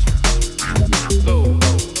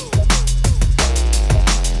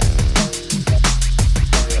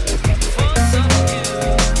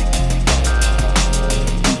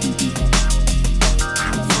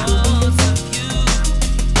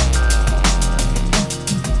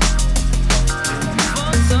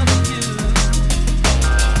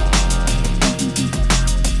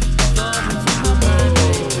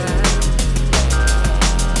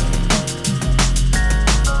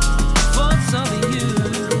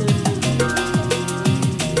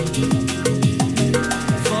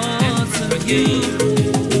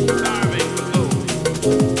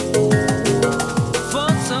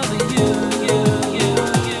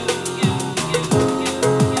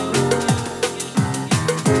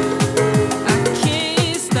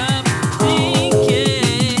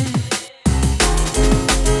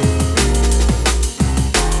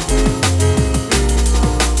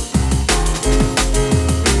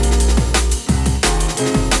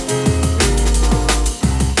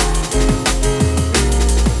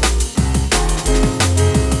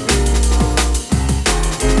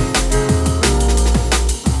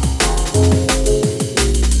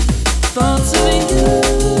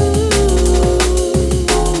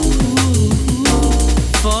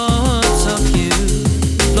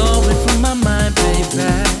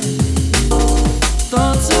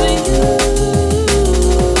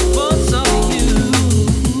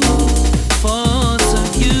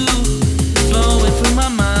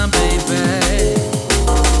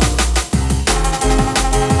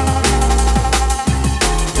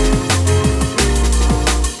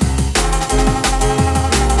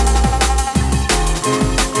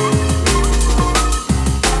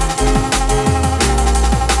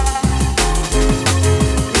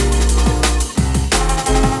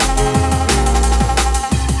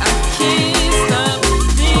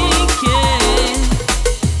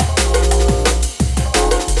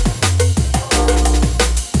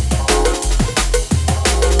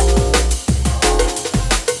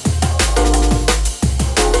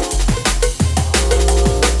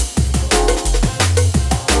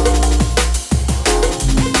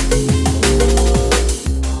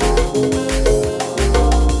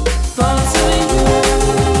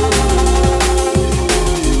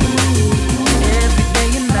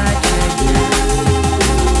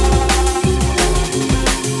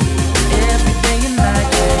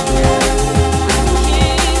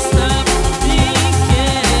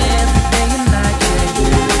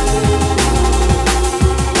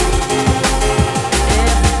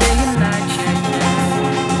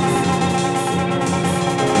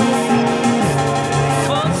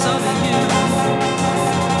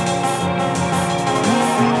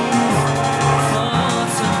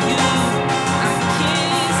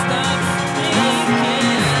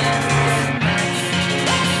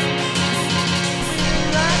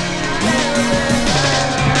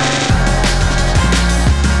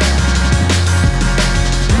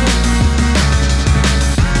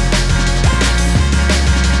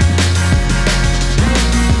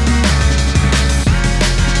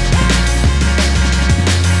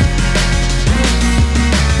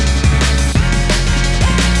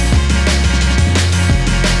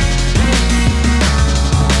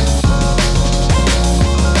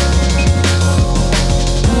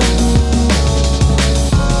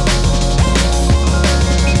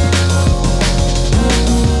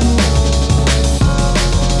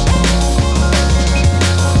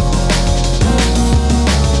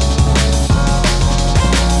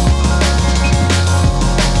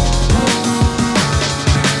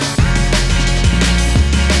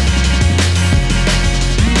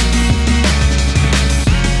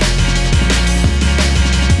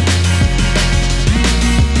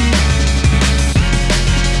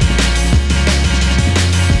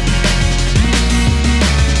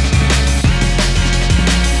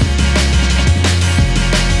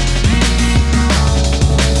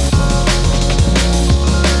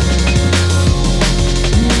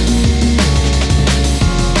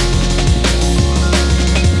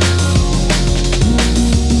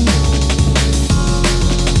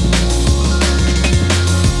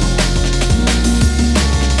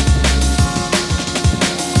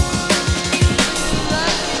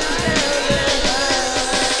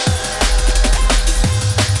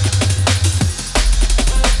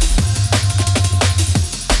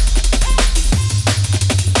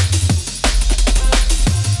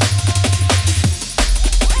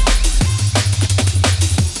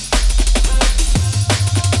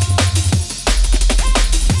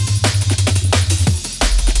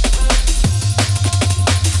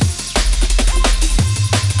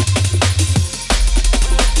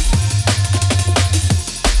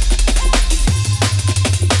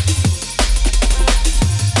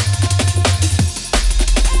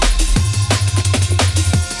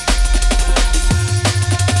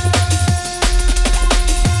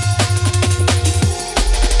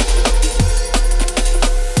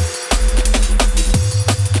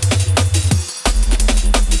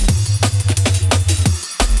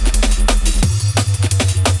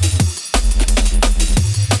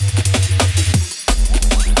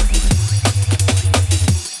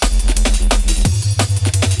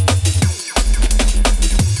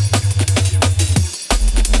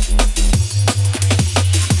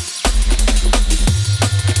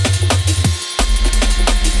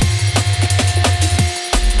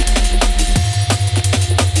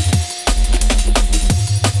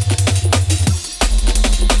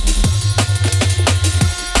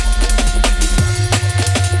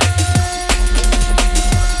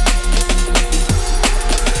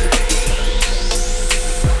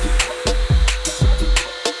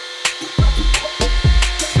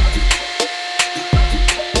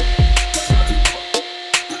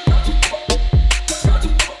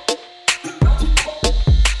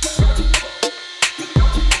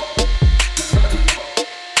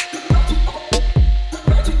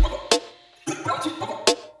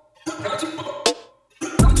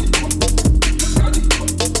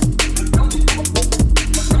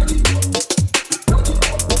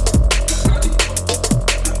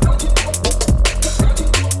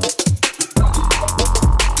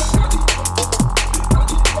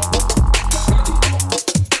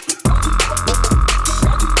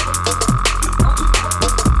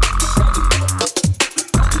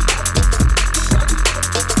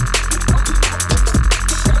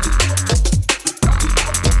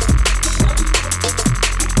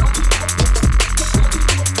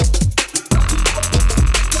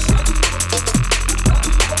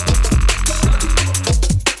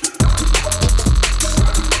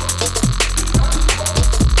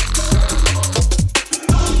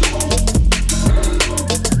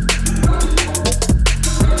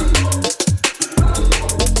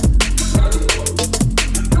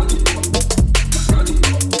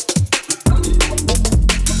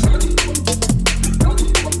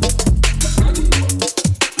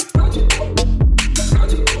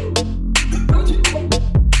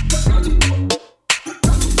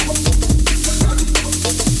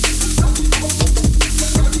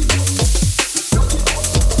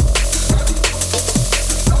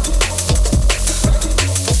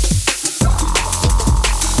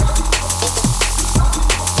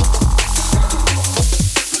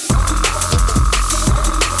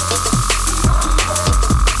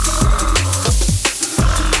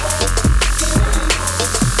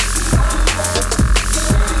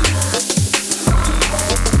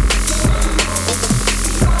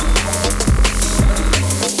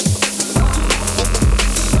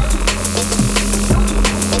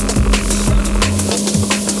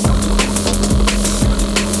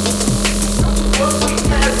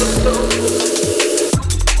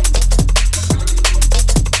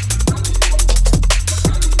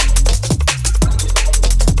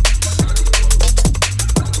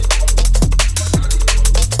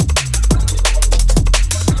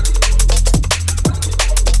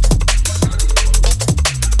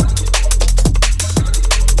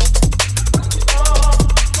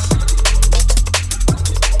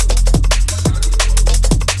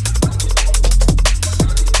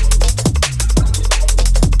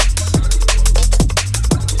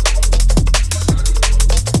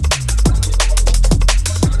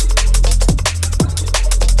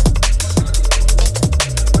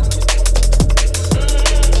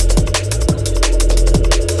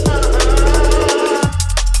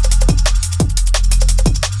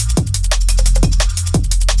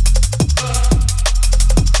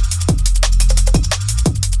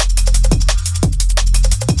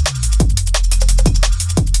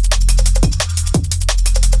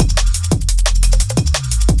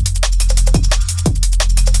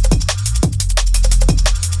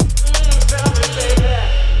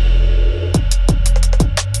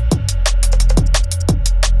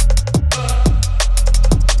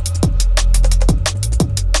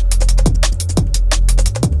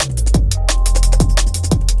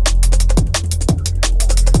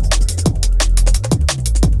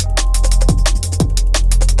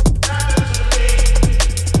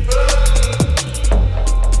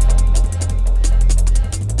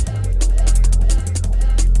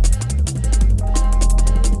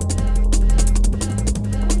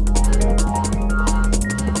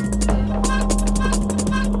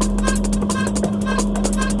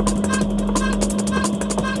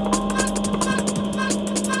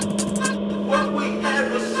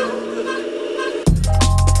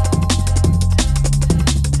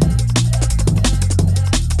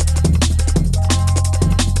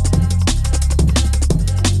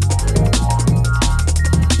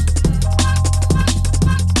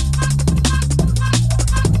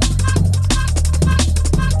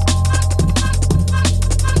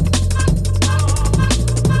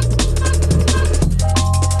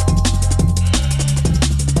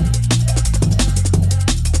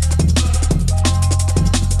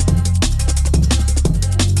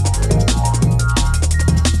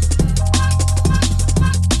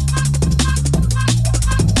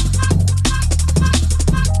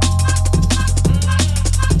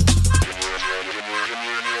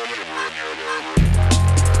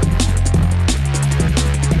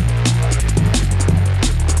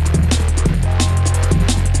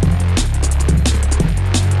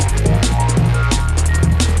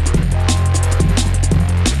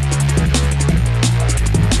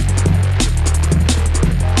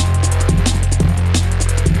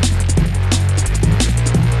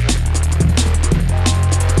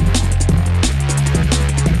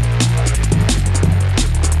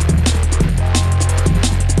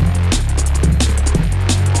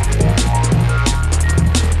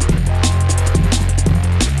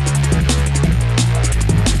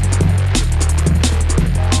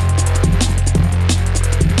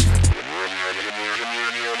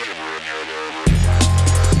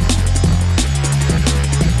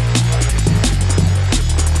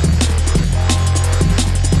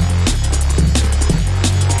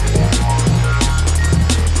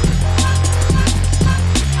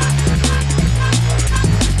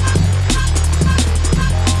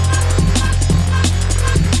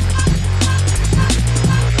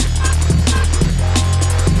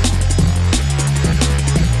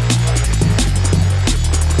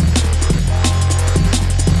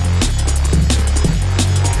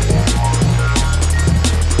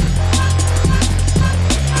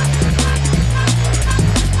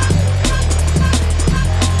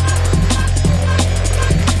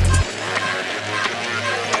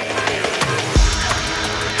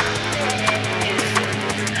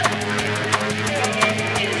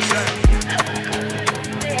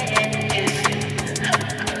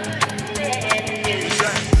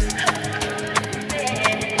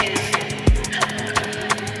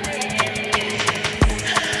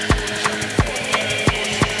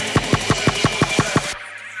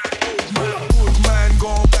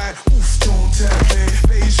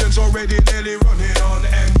 already nearly running on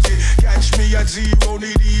empty. Catch me at zero,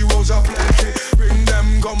 need heroes aplenty. Bring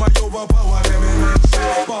them, come and overpower them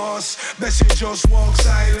immensely. Boss, best you just walk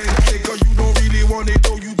silently, cause you don't really want it,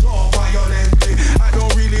 though you talk violently. I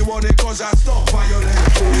don't really want it, cause I stop violently.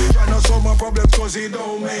 Tryna solve my problems, cause it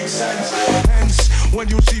don't make sense. Hence, when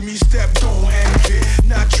you see me step, don't envy.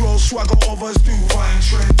 Natural swagger others do find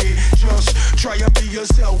trendy. Just try and be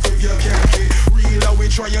yourself if you can be. Real how we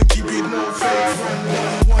try and keep it no fake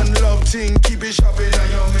friendly. One love thing, keep it sharp in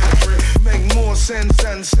your memory. Make more sense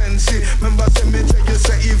than sensey. Remember, me tell you,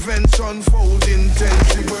 say events unfold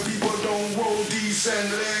intensely, where people don't roll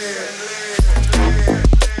decently.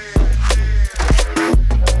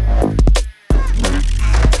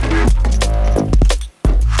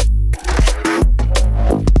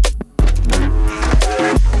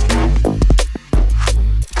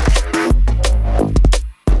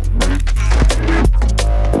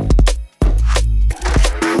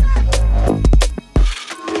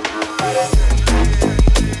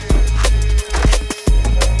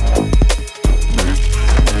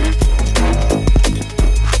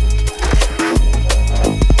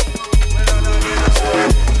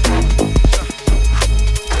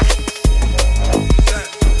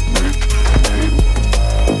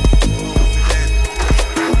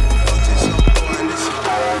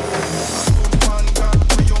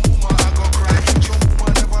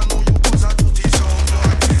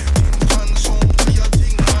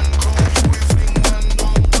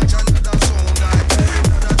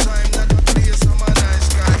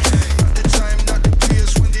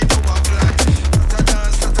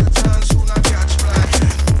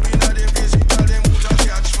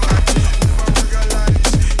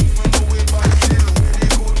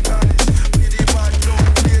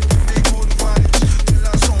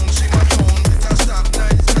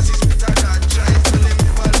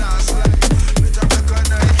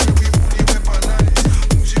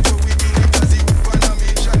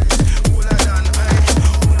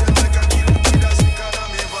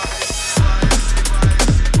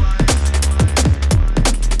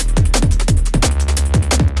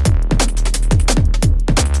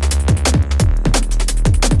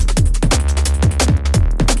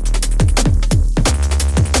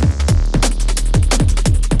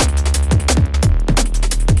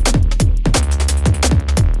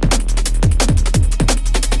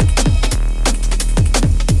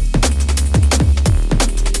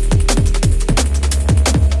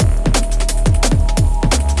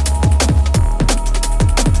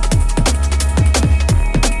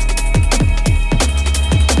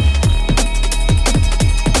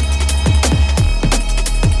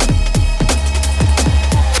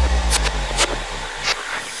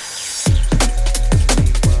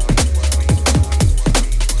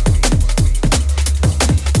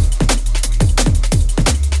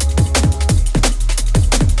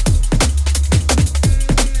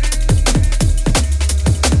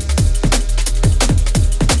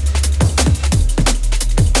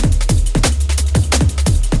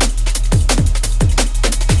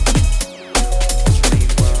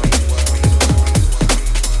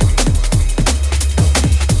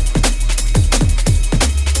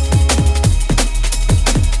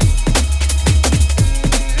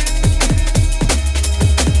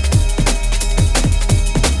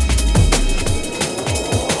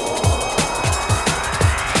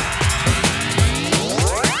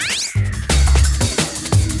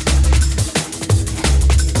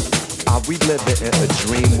 living in a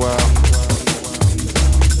dream world.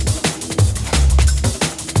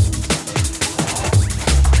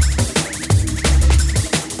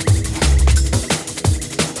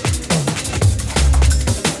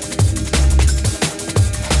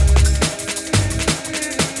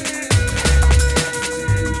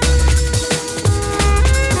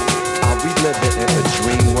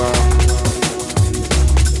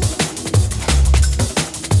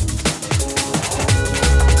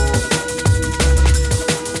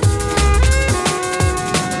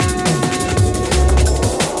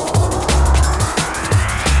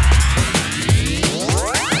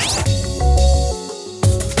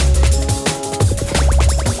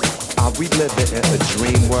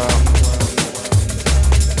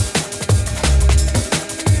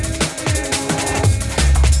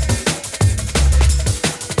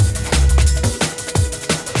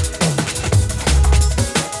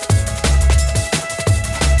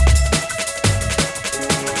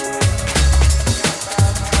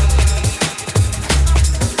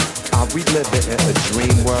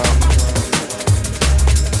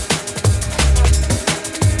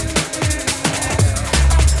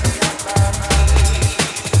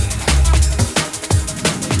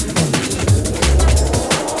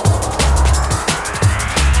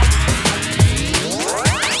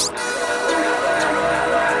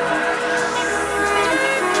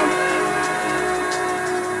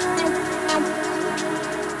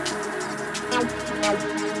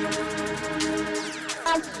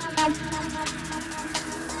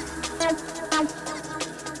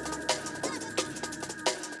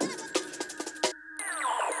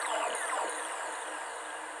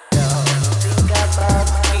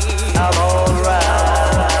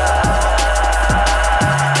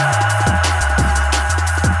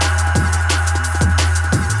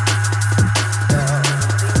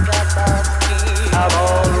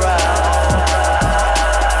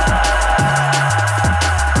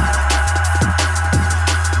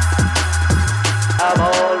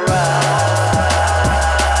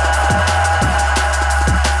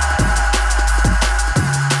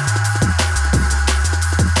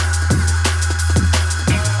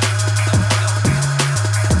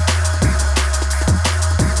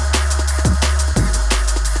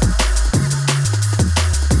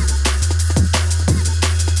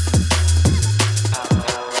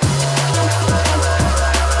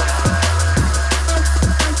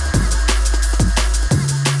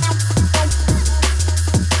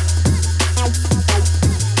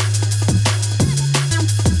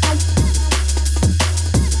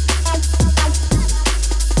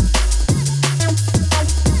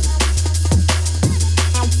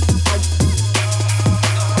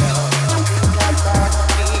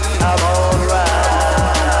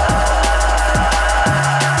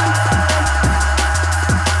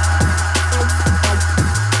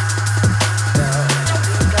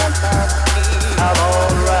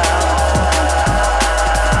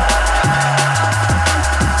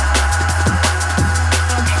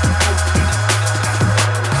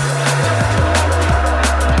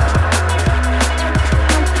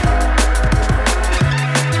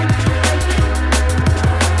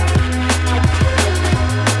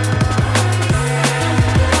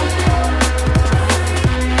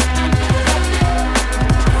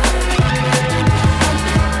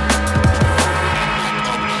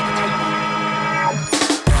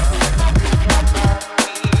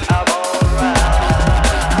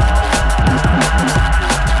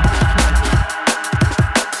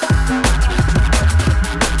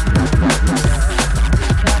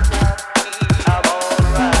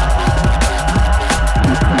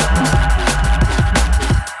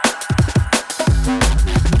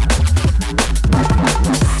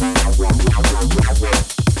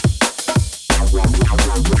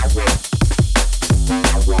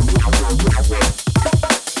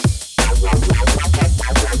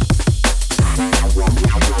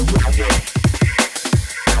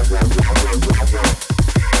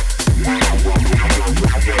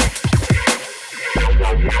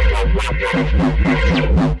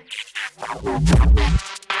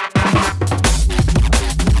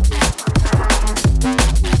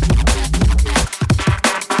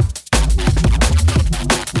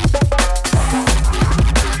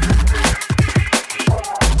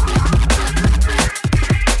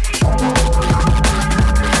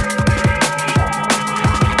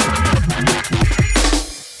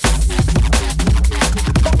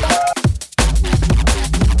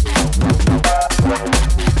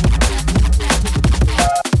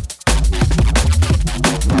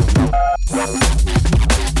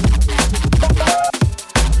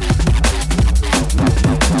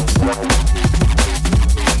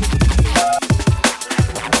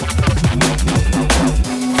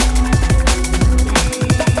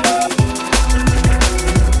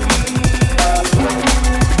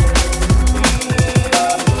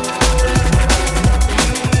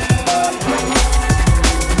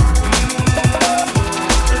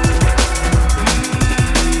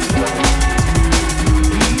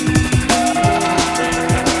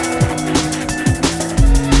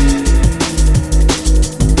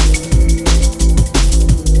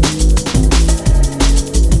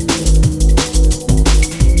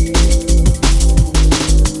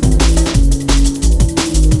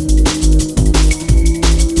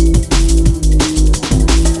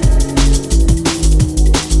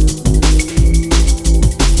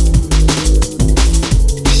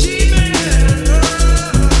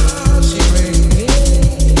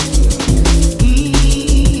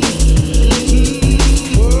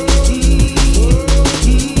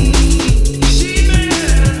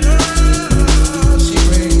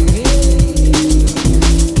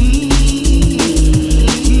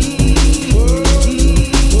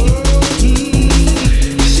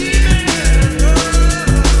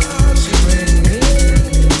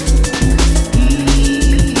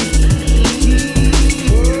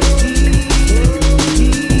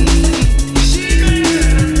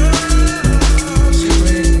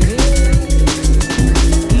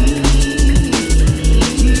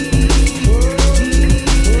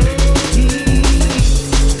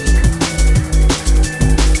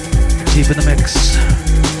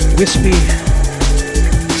 WISPY,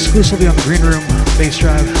 exclusively on the Greenroom bass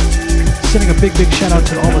drive. Sending a big shout out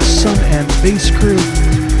to all the Sun and Bass crew.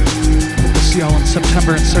 Hope to see y'all in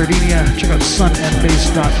September in Sardinia. Check out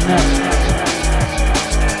sunandbass.net.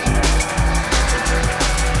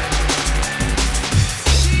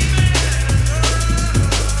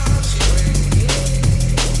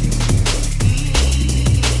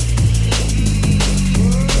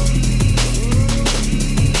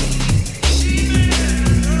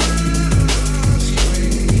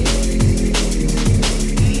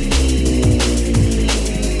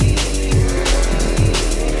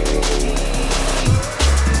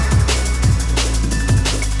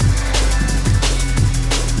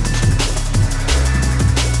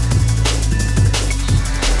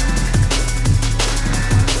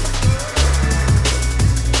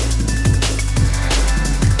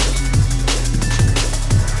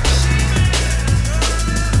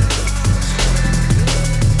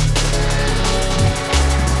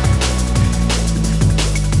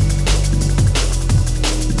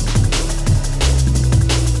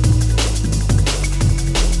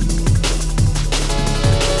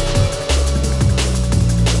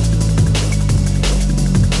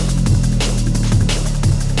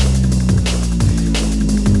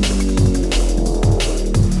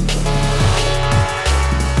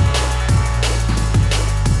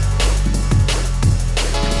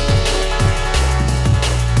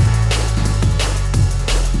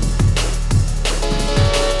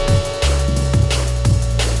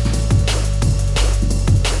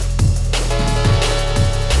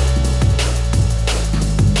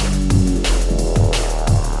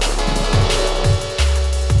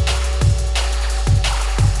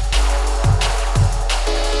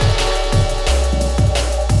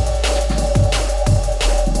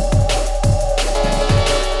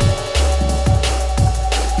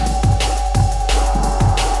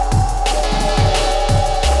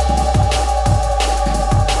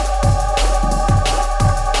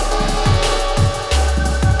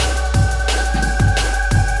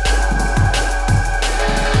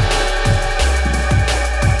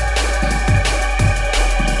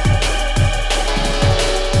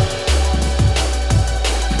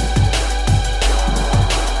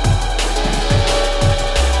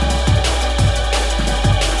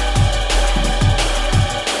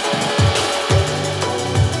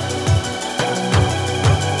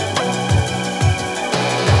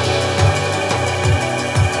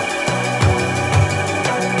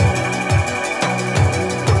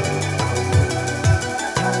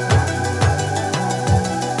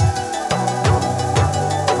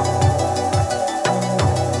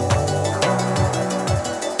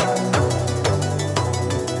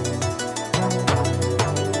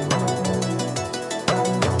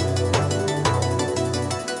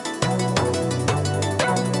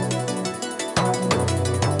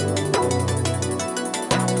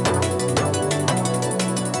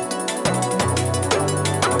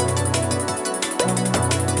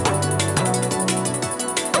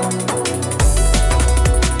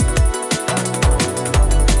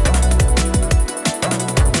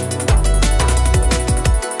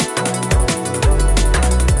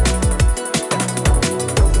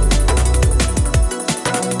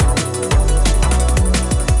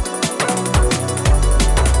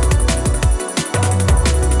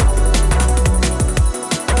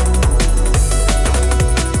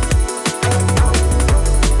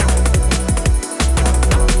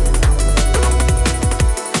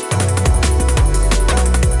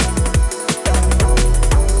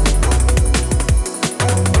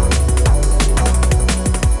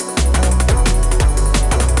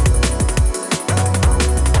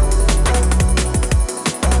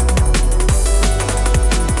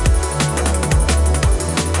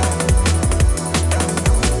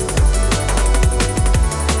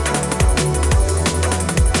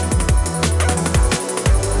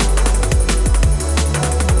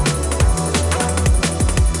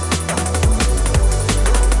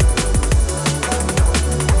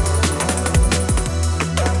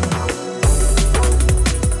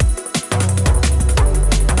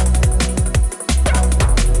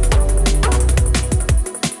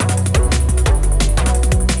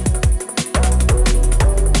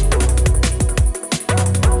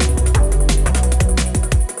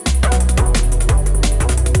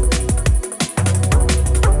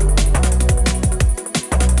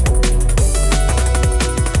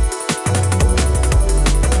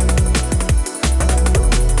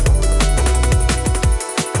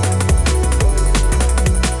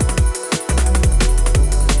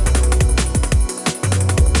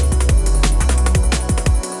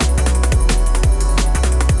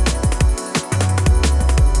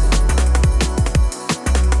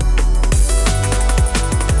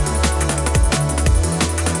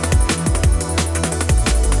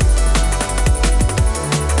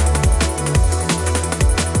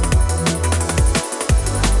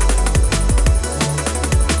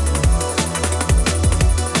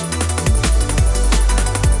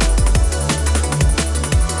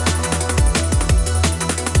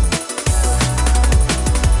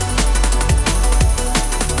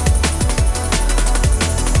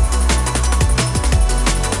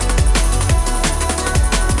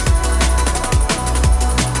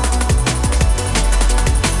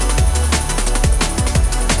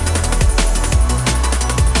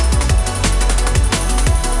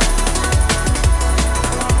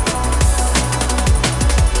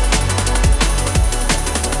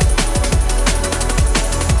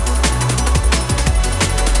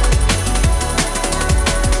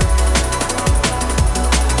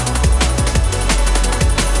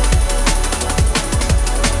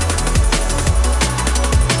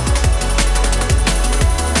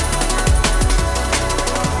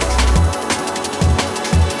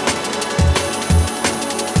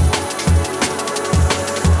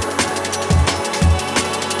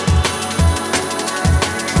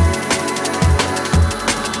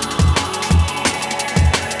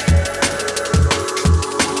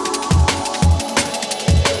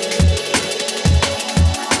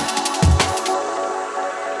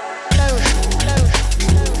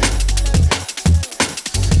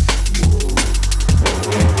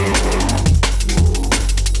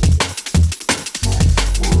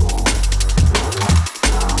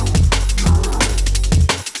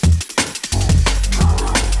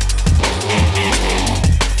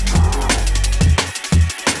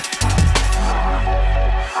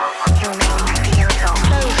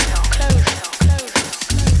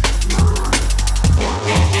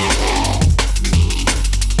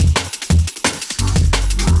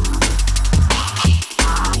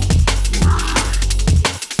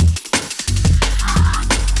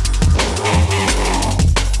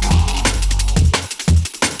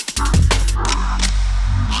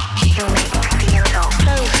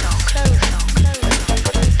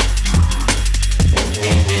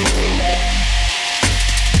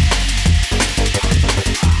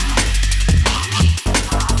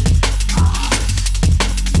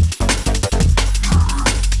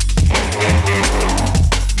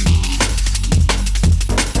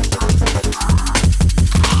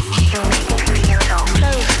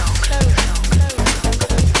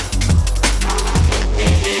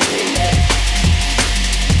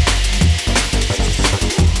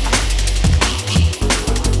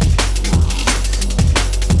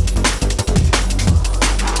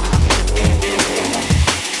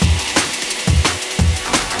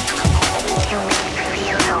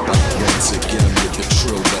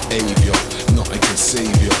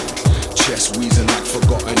 West wheezing like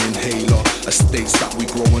forgotten inhaler. Estates that we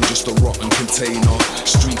grow in just a rotten container.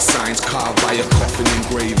 Street signs carved by a coffin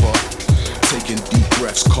engraver. Taking deep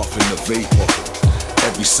breaths, coughing the vapor.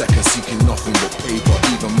 Every second seeking nothing but paper.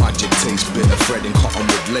 Even magic tastes bitter. Threading cotton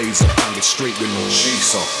with laser. Bang it straight with no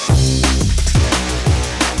chaser.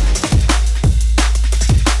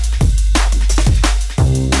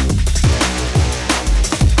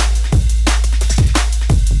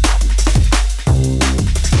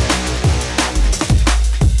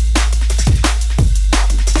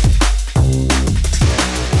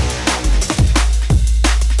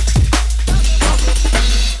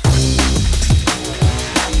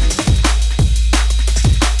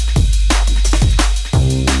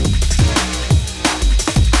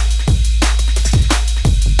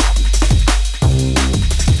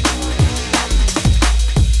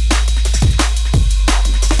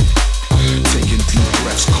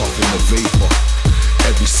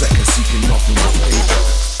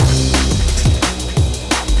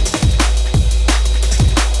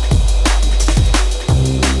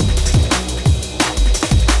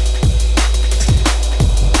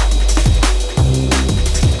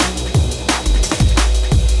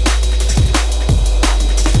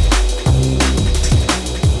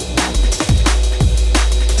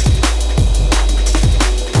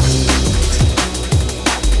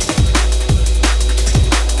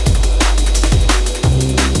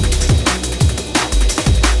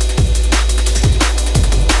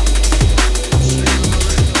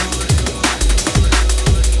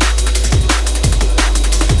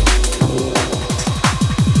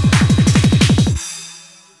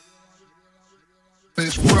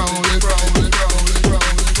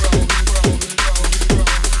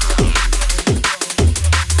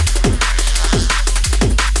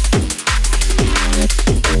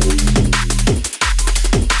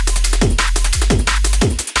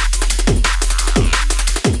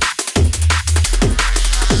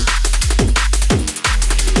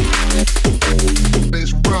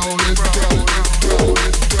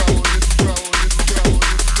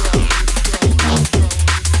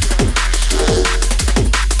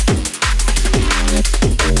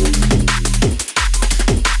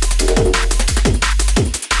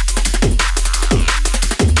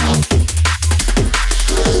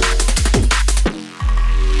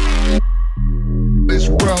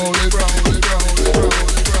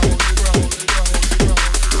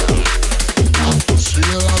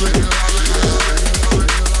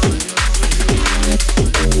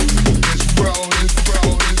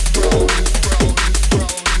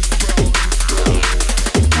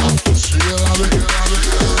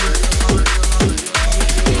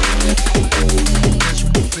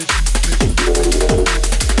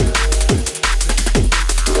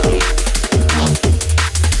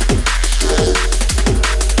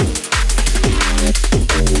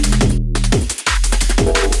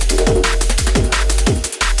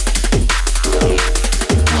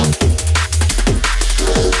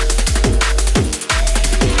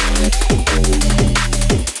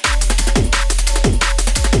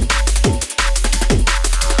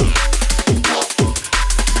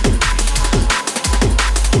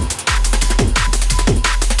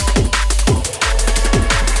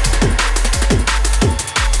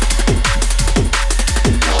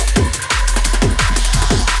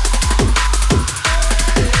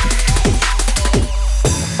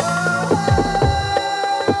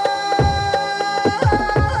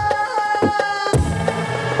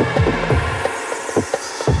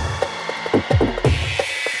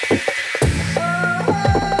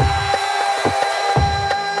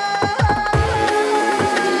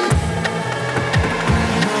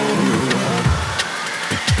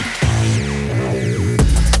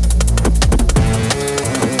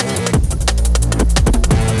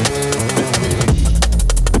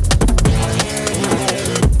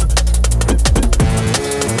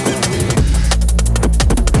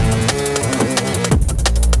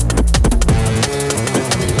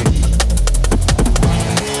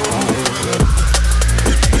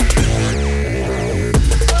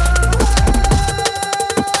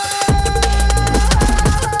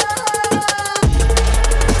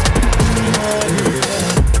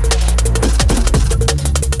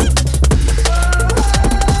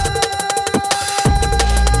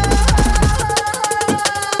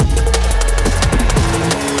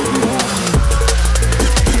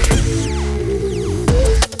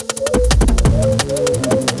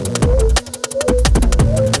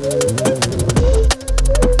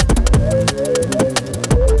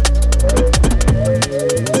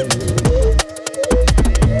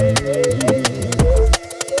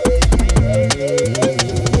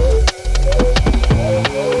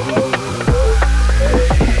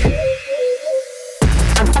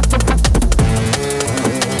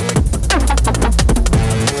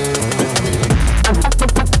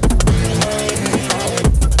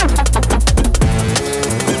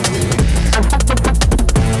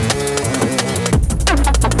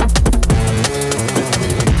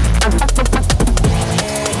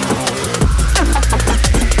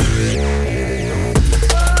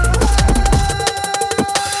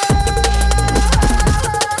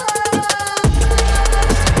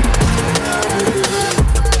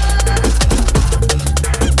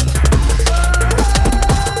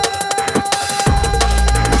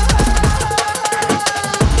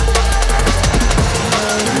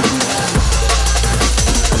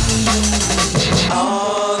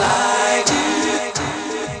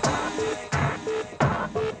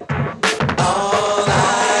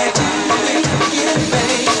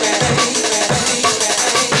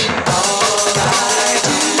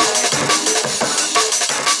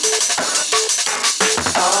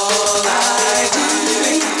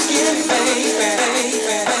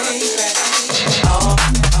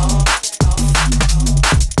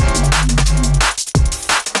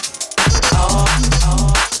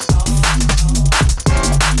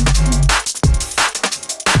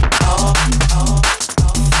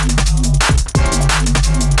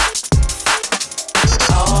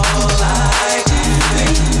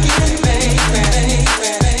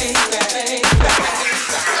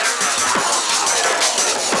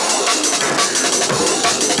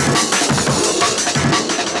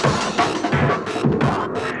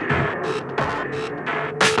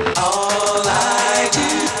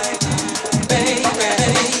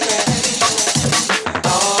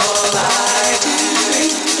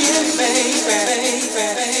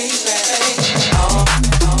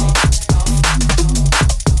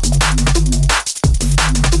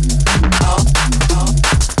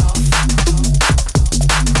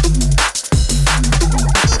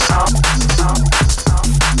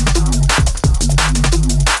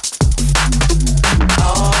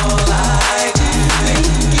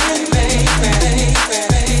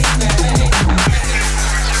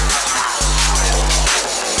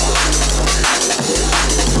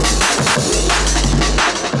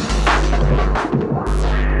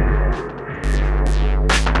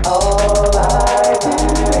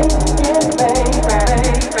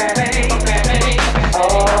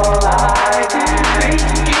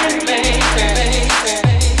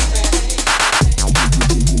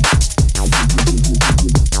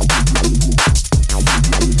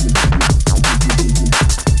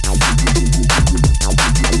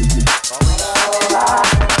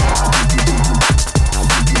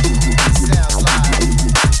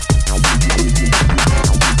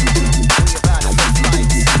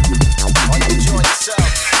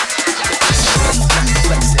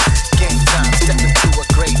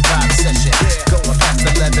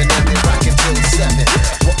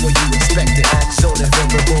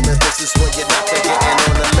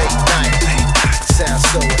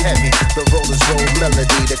 the rollers roll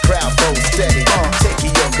melody, the crowd goes steady.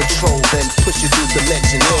 Taking your control, then push you through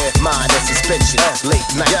dimension. Mind and suspension, late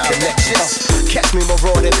night connections. Catch me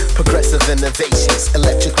marauding, progressive innovations.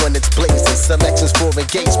 Electric when it's blazing, selections for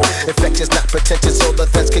engagement. Infectious, not pretentious, all the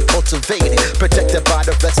things get cultivated. Protected by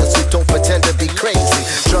the vessels who don't pretend to be crazy.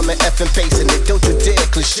 Drumming, effing, pacing it, don't you dare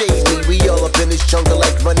cliche me. We all up in this jungle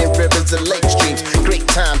like running rivers and lake streams. Great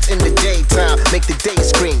times in the daytime, make the day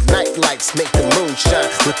scream. Night lights make the moon shine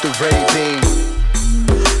with the ray beam.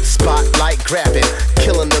 Spotlight grabbing,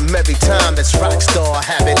 killing them every time. That's rock star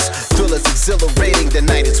habits. Thrillers exhilarating, the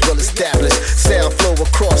night is well established. Sound flow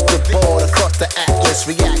across the board, across the atlas.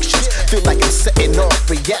 Reactions feel like I'm setting off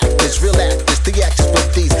reactors. Real actors, the actors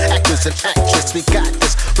with these actors and actresses. We got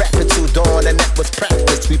this, rapping till dawn, and that was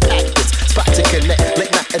practice. We packed this spot to connect,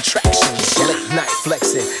 late night attractions. Late night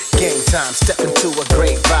flexing, game time, step into a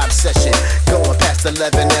great vibe session. Going past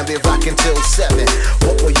 11 and we rocking till 7.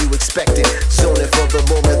 What were you expecting? Zoning for the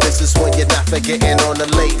moment. This is when you're not forgetting on a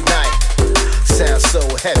late night. Sounds so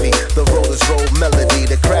heavy, the rollers roll melody,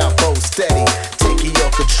 the crowd goes steady. Taking your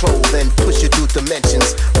control, then push you through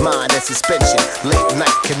dimensions. Mind and suspension, late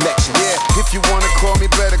night connection. Yeah, if you wanna call me,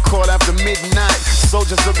 better call after midnight.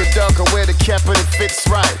 Soldiers of the dark, I wear the cap and it fits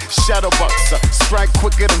right. Shadow boxer, strike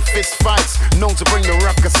quicker than fist fights. Known to bring the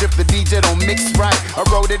ruckus if the DJ don't mix right. I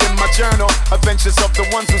wrote it in my journal, adventures of the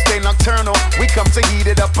ones who stay nocturnal. We come to heat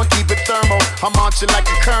it up and keep it thermal. I'm marching like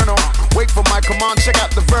a colonel. Wait for my command, check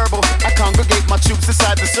out the verbal. I congregate my troops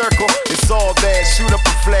inside the circle. It's all there, shoot up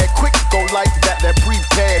a flag, quick, go like that. They're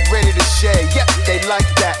prepared, ready to share, yep, they like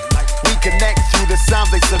that. We connect through the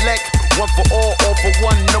sounds they select. One for all for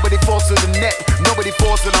one, nobody falls to the net. Nobody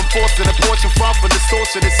falls it, I'm forcing a portion far from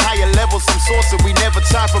distortion. It's higher levels, I'm sourcing, we never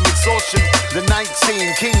time from exhaustion. The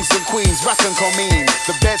 19 kings and queens, rock and call mean.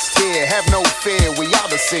 The best here, have no fear, we are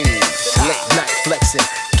the scene. Late night flexing,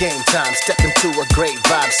 game time, step into a great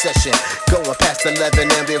vibe session. Going past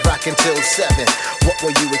 11 and we rocking till 7. What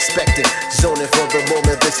were you expecting? Zoning for the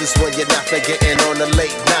moment, this is when you're not forgetting on a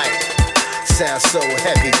late night. Sounds so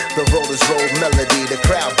heavy, the rollers roll melody, the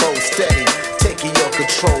crowd goes steady. Taking your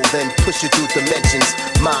control, then push you through dimensions.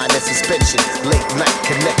 Mind and suspension, late night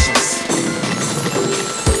connections.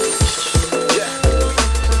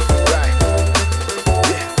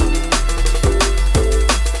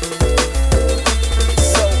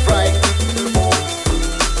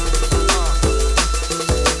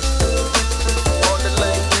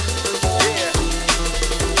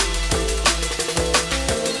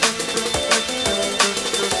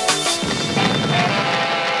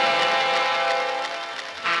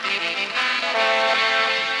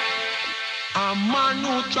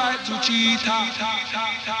 Try to cheat.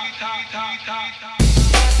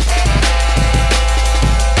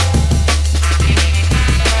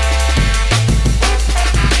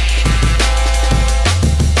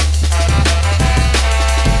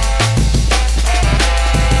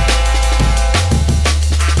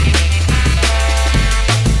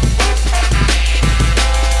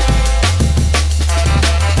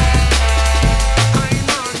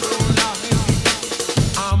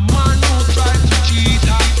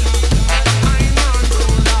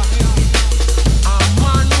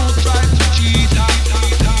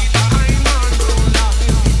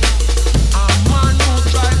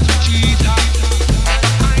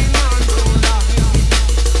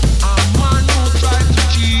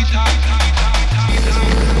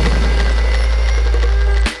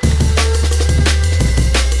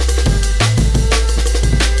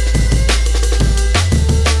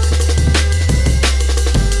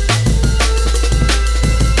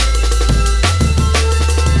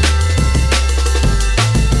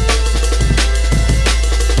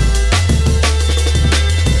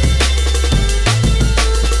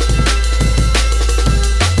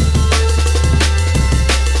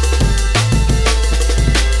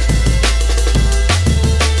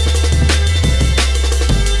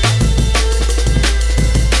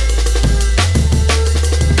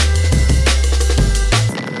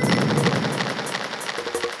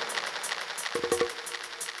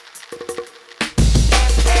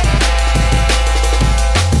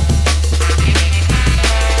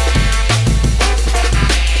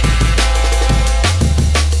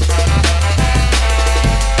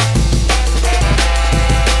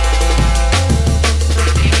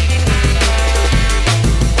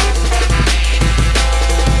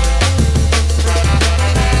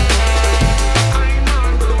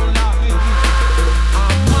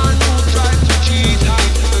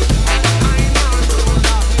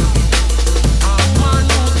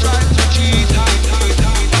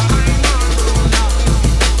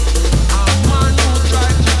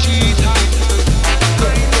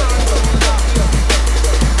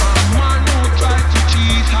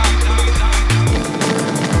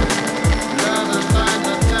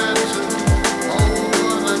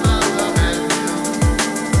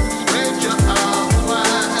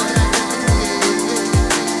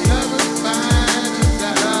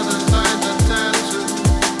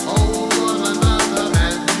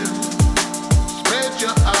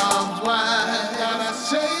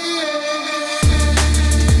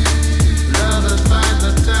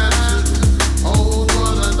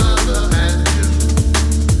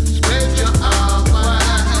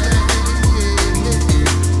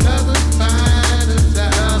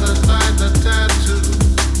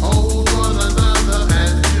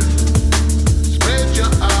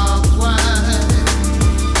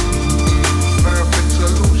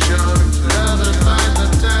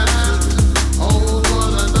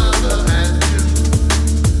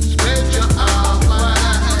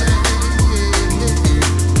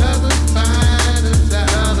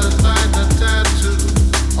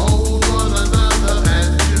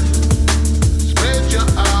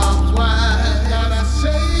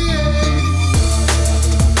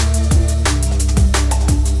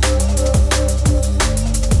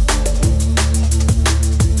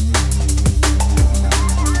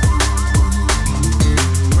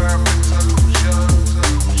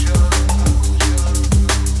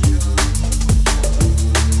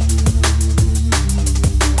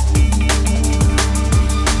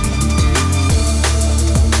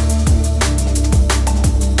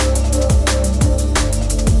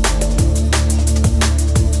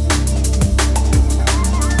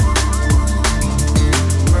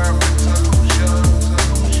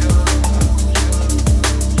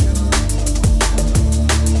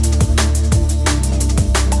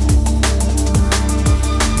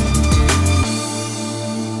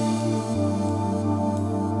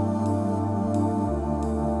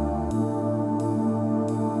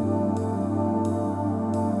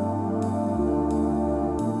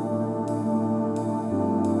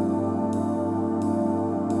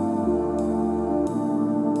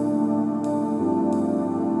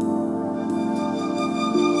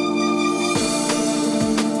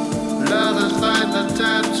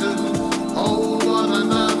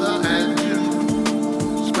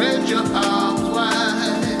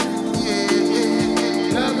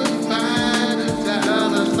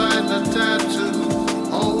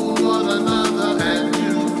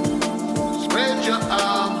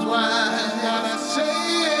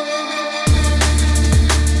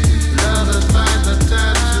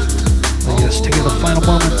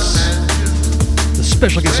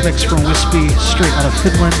 Special guest mix from WISPY, straight out of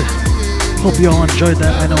Finland. Hope you all enjoyed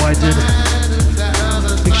that. I know I did.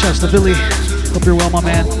 Big shouts to Billy. Hope you're well, my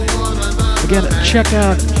man. Again, check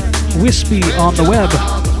out WISPY on the web.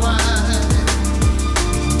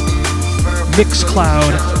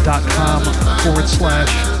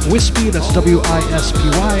 Mixcloud.com/WISPY. That's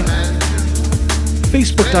WISPY.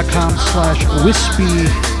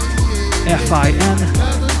 Facebook.com/WISPYFIN.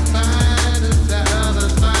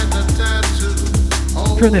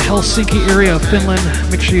 If you're in the Helsinki area of Finland,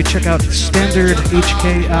 make sure you check out Standard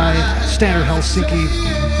HKI, Standard Helsinki.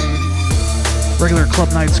 Regular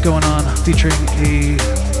club nights going on, featuring a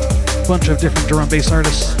bunch of different drum and bass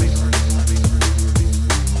artists.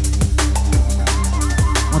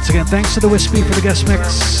 Once again, thanks to the WISPY for the guest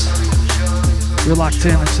mix. You're locked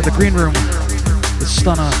in to the Green Room with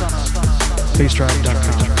STUNNA,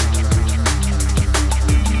 BassDrive.com.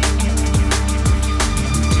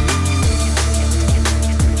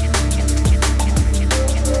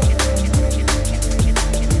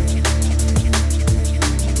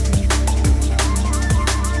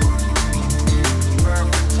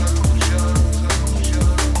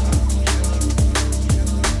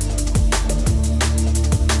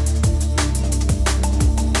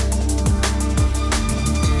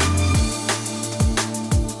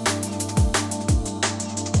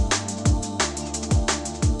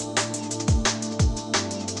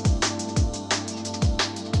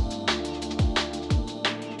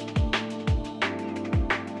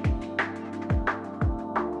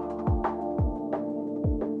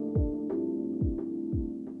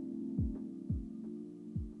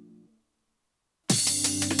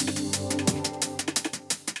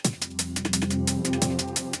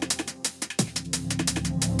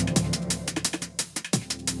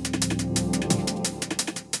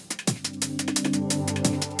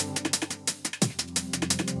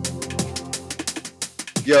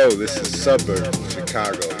 Yo, this is Suburb from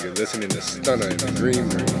Chicago. You're listening to Stunna in the Green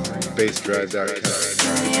Room,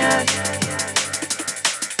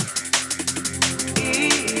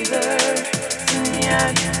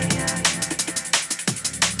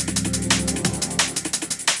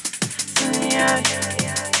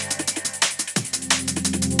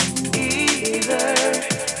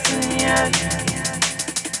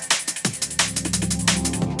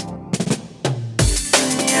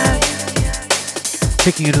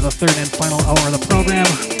 Taking you to the third and final hour of the program.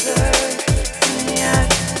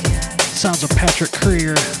 Sounds of Patrick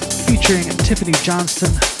Courier featuring Tiffany Johnston.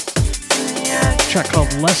 Track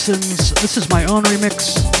called Lessons. This is my own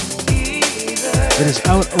remix. It is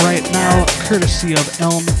out right now, courtesy of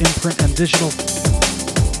Elm Imprint and Digital.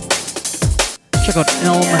 Check out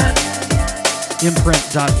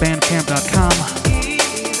elmimprint.bandcamp.com.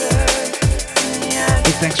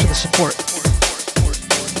 Big thanks for the support.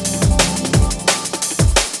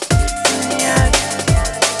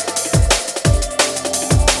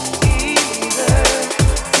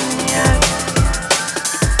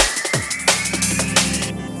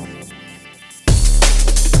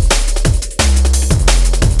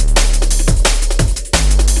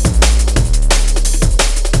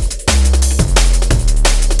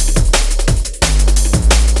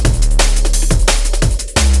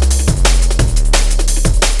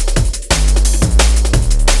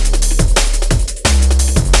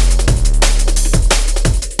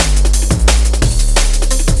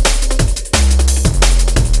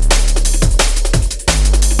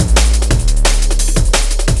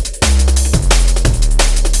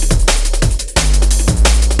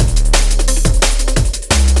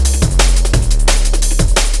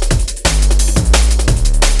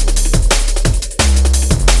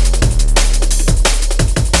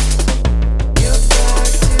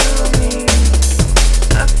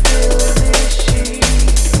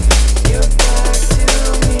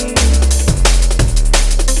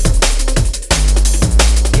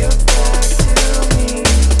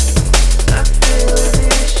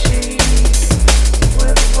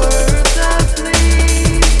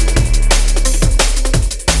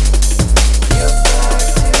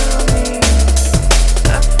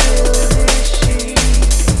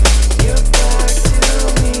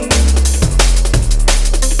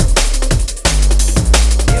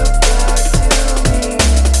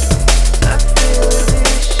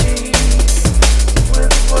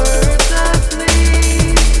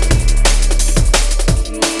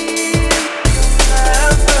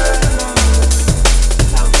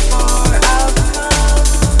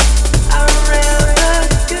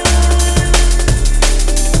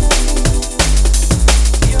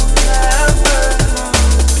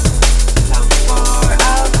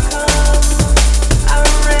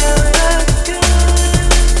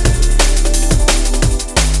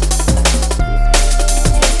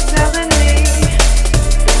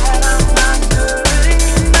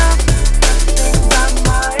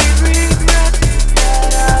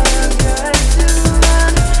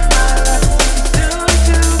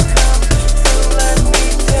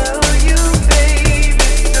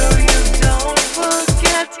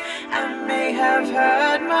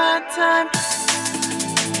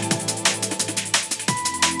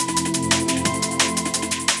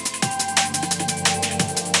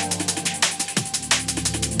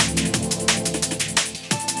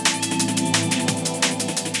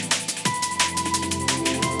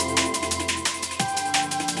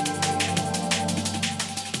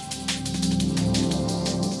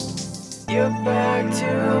 You're back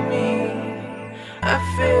to me. I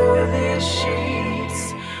feel these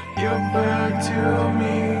sheets. You're back to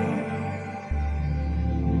me.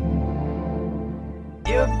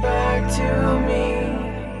 You're back to me.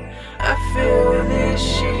 I feel these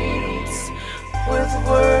sheets. With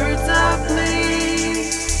words I plead.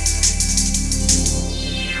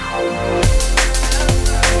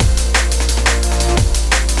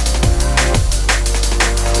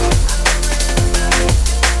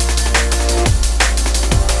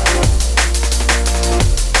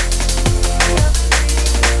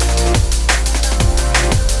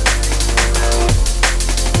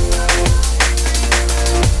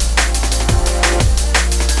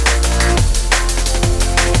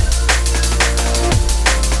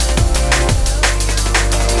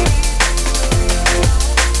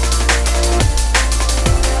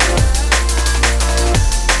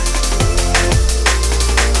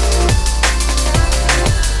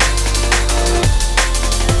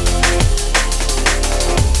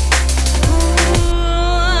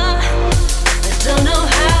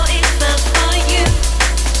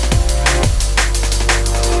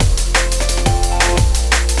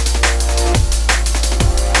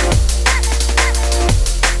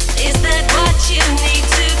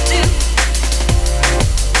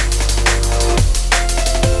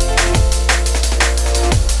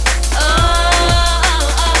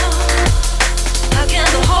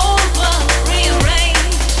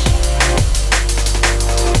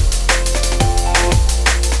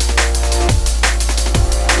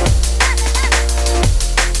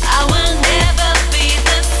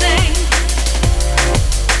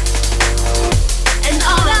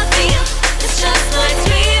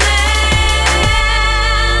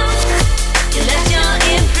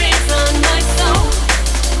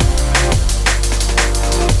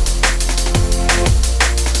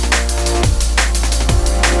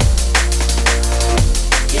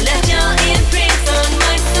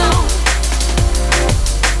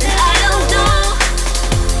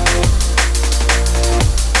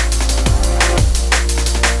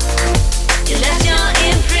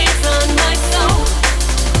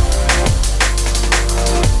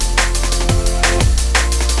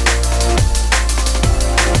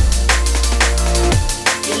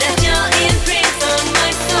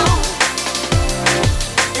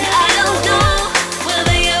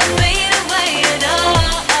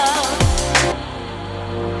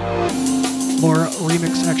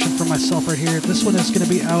 This one is going to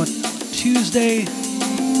be out Tuesday,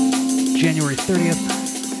 January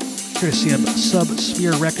 30th, courtesy of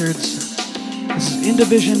Subsphere Records. This is In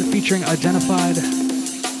Division featuring Identified,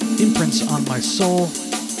 Imprints on My Soul,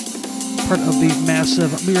 part of the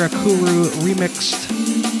massive Mirakuru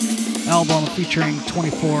remixed album featuring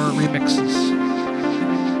 24 remixes.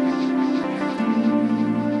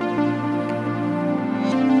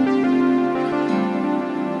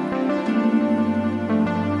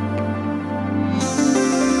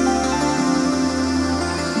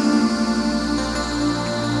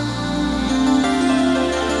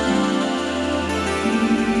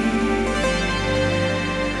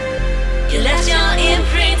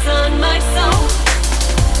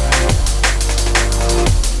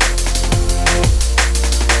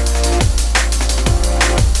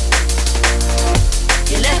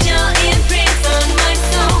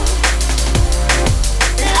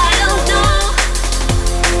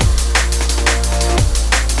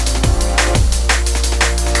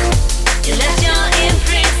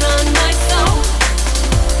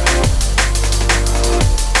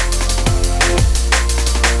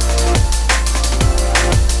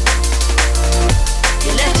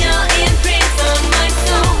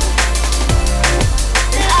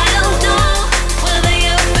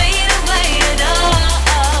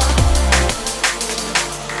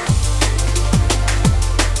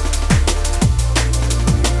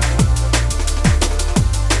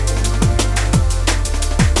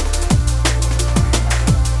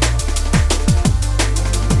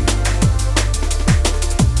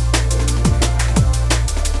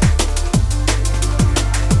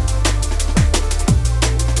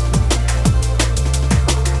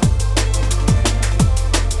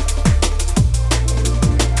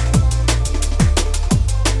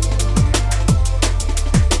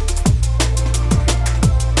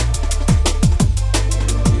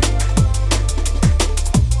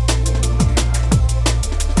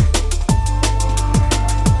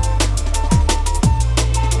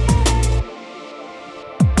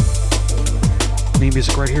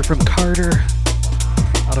 Music right here from Carter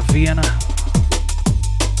out of Vienna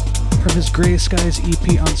from his Grey Skies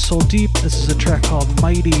EP on Soul Deep. This is a track called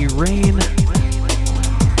Mighty Rain.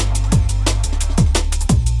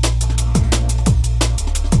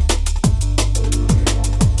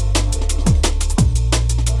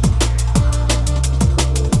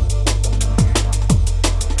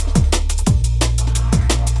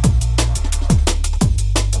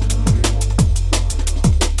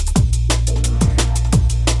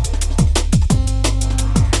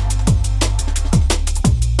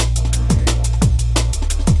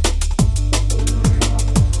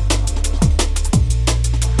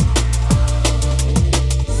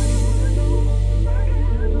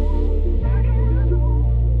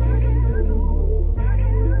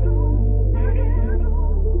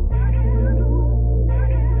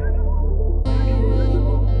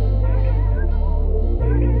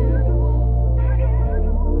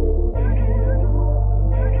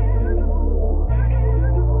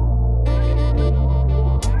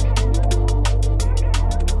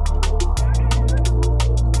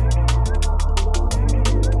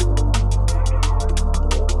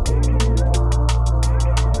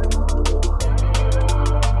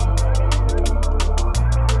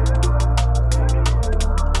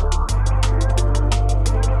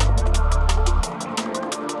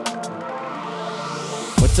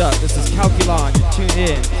 What's up? This is Calculon. You're tuned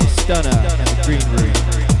in to Stunna and the Green Room.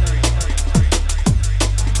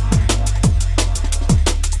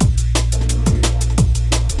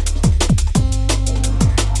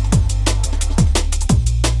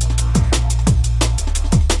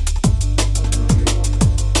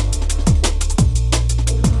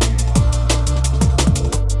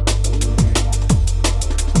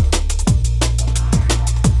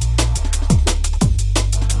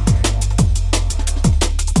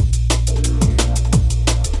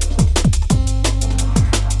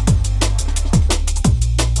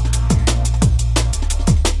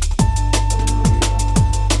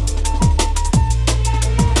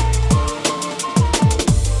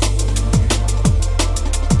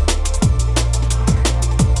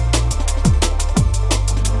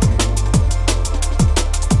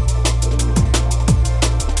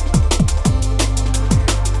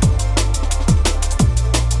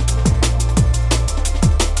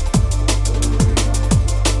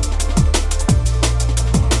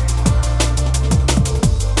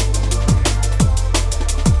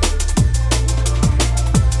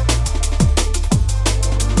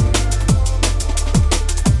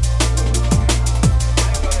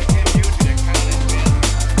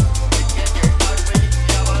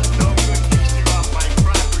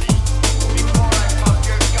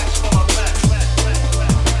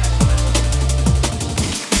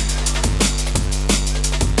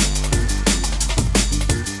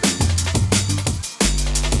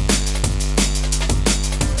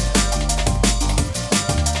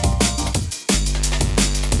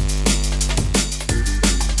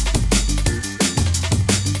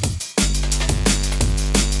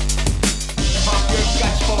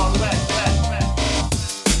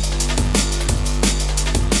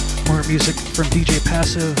 Music from DJ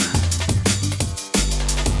Passive.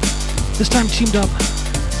 This time teamed up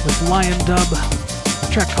with Lion Dub,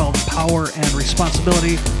 a track called Power and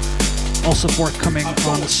Responsibility. Also forthcoming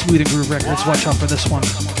on Smooth and Groove Records. Watch out for this one.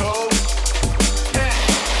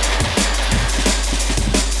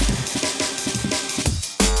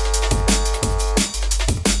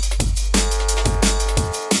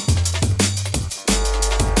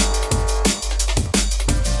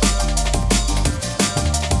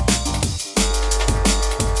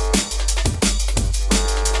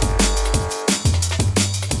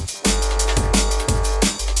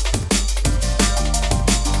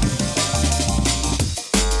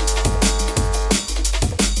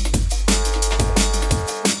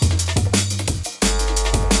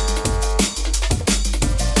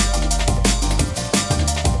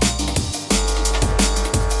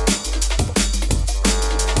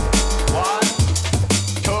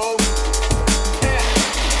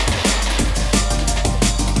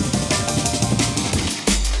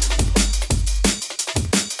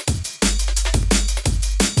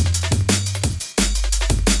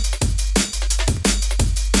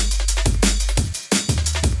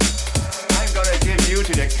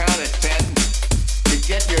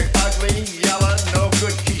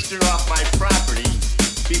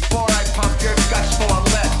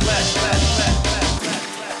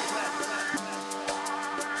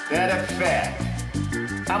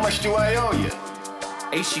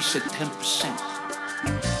 AC said 10%.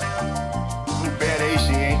 Too bad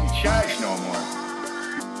AC ain't in charge no more.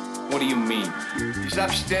 What do you mean? He's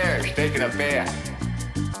upstairs taking a bath.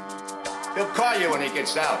 He'll call you when he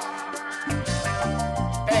gets out.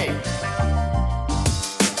 Hey,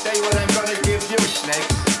 tell you what I'm gonna give you,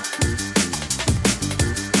 Snake.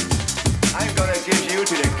 I'm gonna give you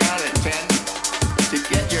to the count of 10 to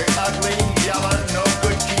get your ugly, yellow, no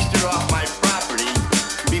good keister off my property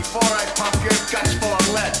before I pump your guts full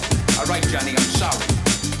of lead. All right, Johnny, I'm sorry.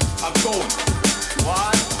 I'm going.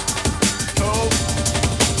 1, 2,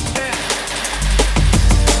 10.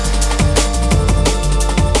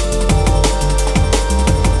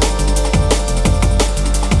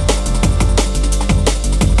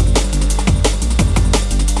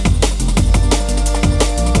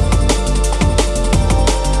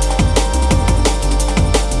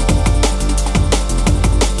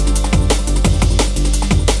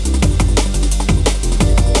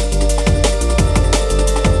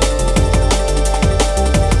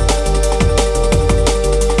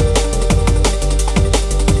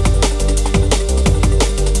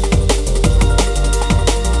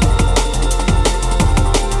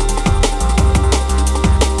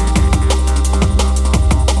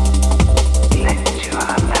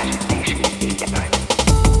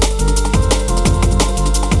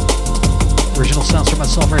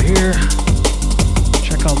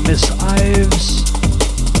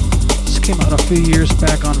 Few years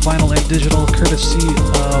back on vinyl and digital, courtesy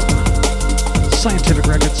of Scientific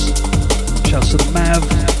Records. Shouts to the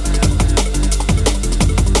Mav.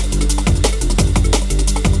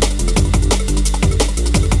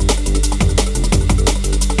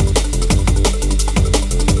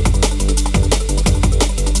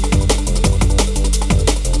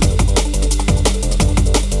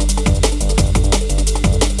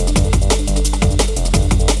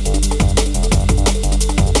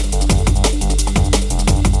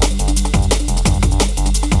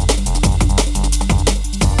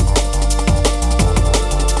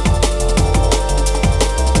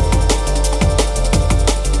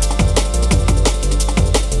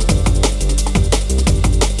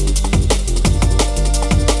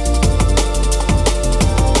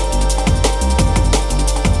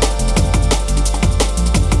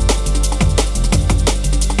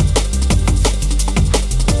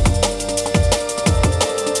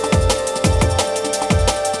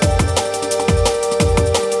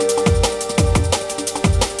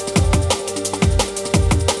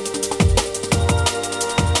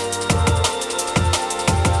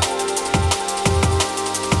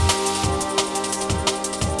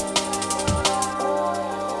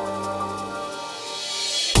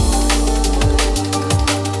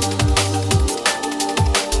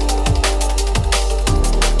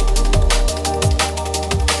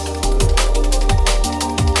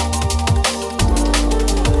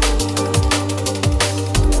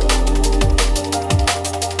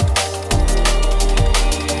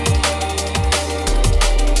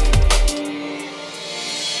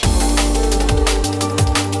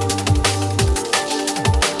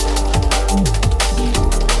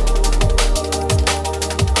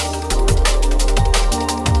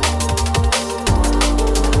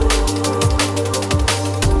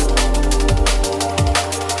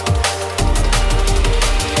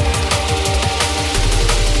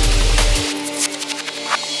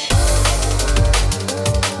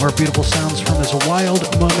 Beautiful sounds from his Wild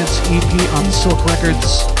Moments EP on Silk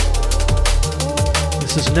Records.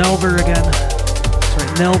 This is NELVER again. That's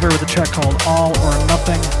right, NELVER with a track called All or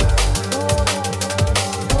Nothing.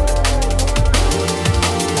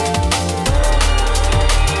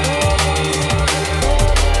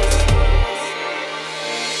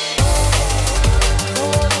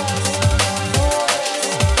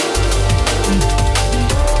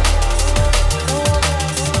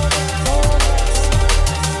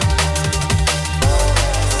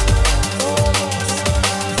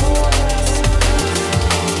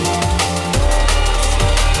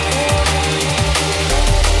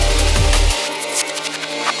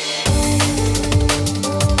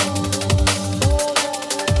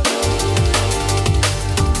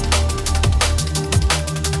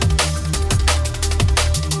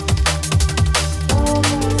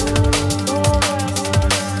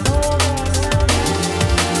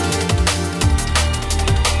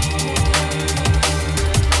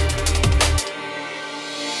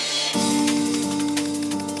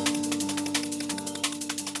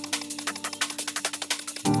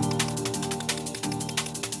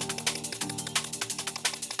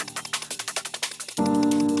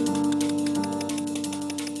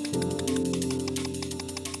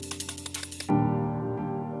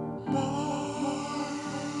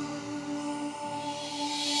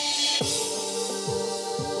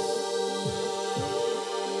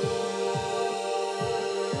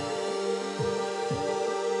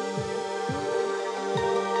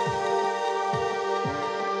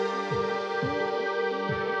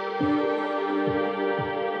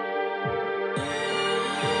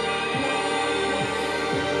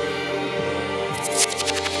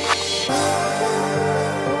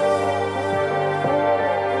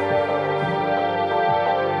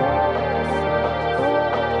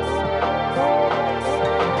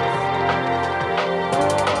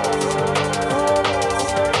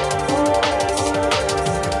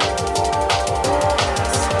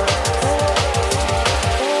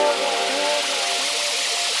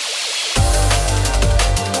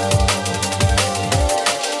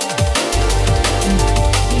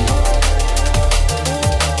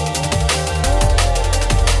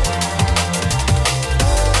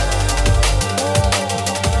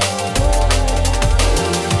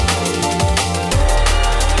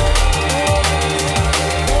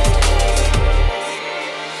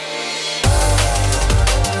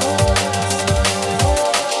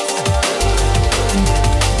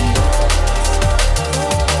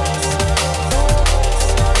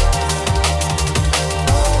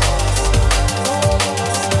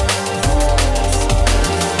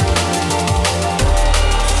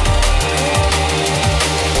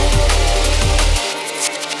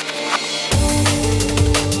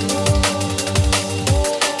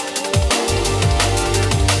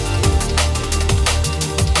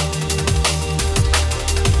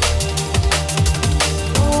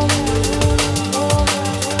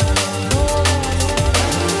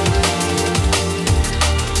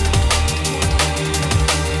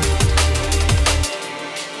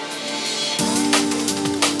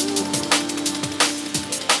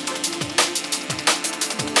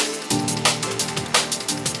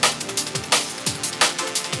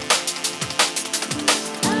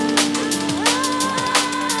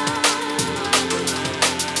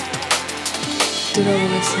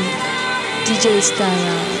 들어보겠습니다. DJ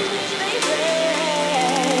STUNNA.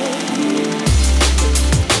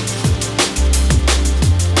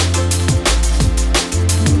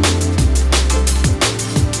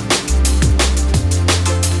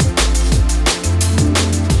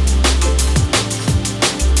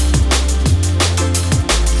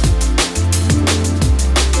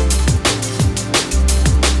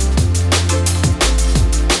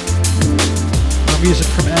 Music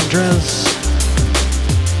from ANDREZZ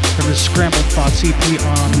from his Scrambled Thoughts EP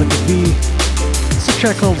on Liquid V. It's a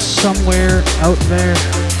track called Somewhere Out There.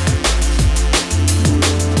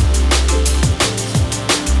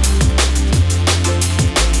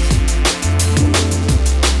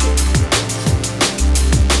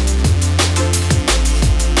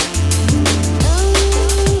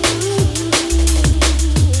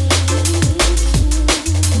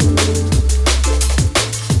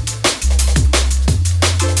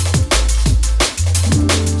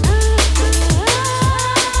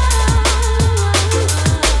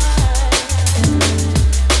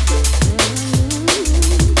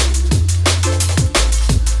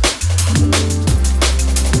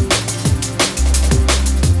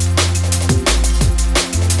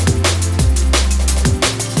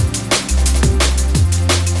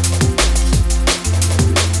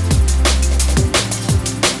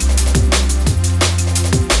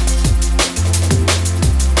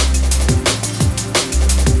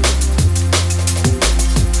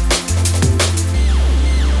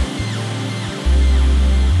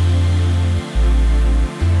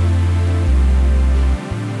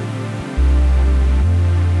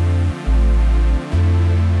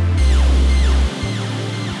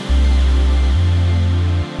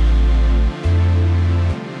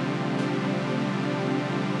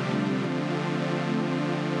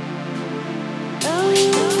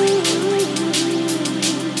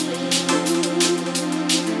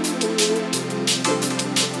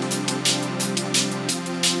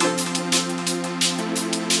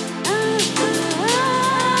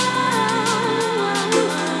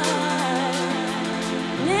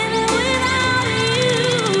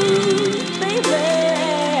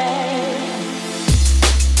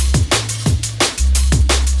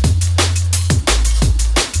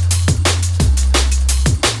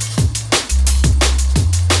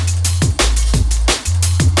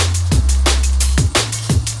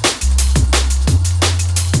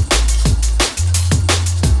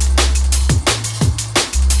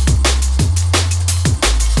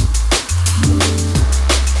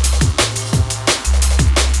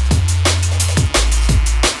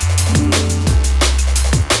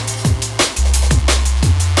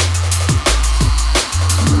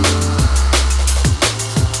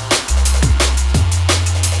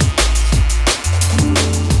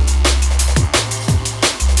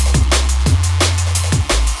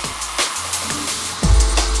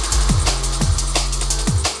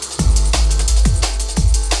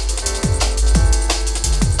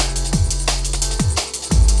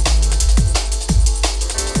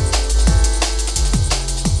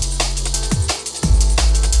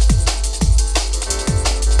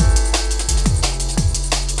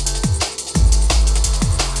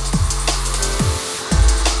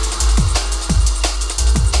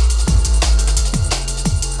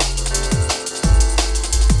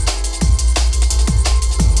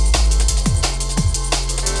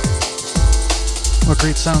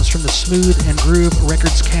 Great sounds from the Smooth and Groove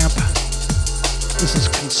Records camp. This is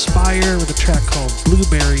Conspire with a track called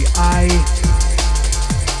Blueberry Eye.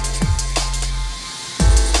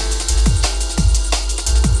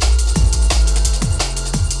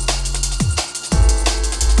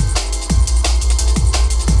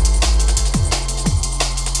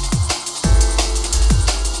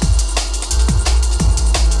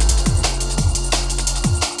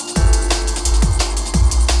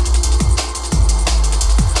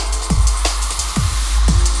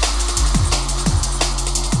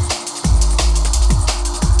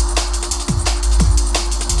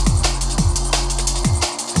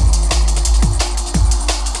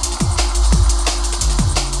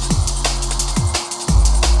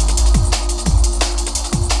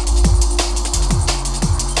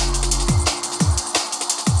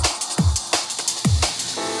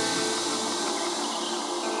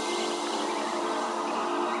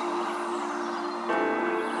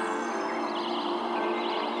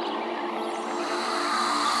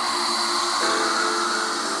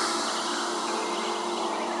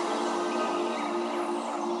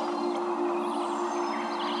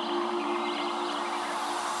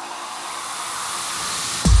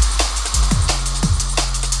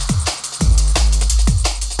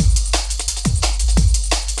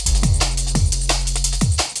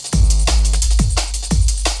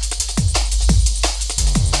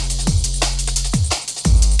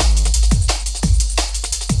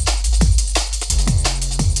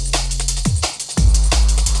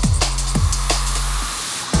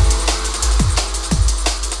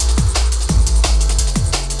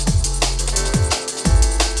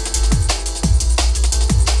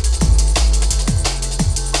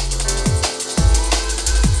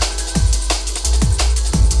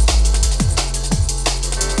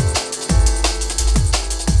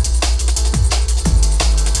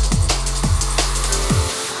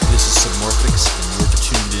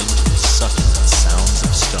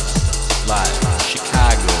 live from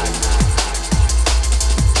Chicago.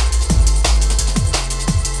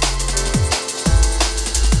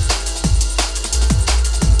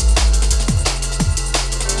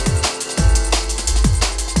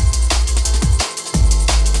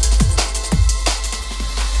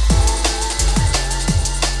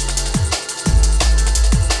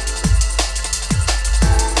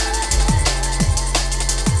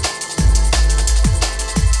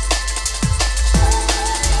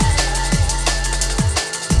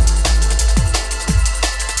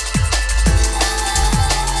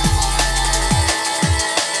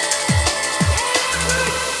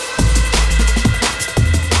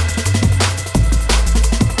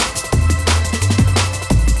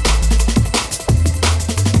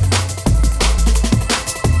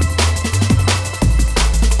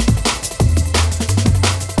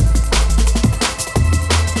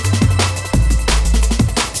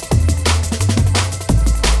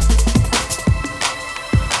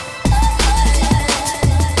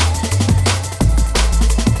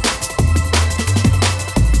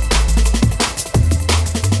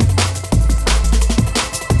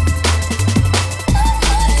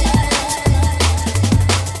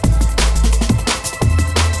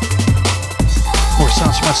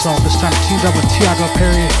 This time teamed up with Tiago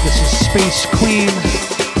Perry. This is Space Queen.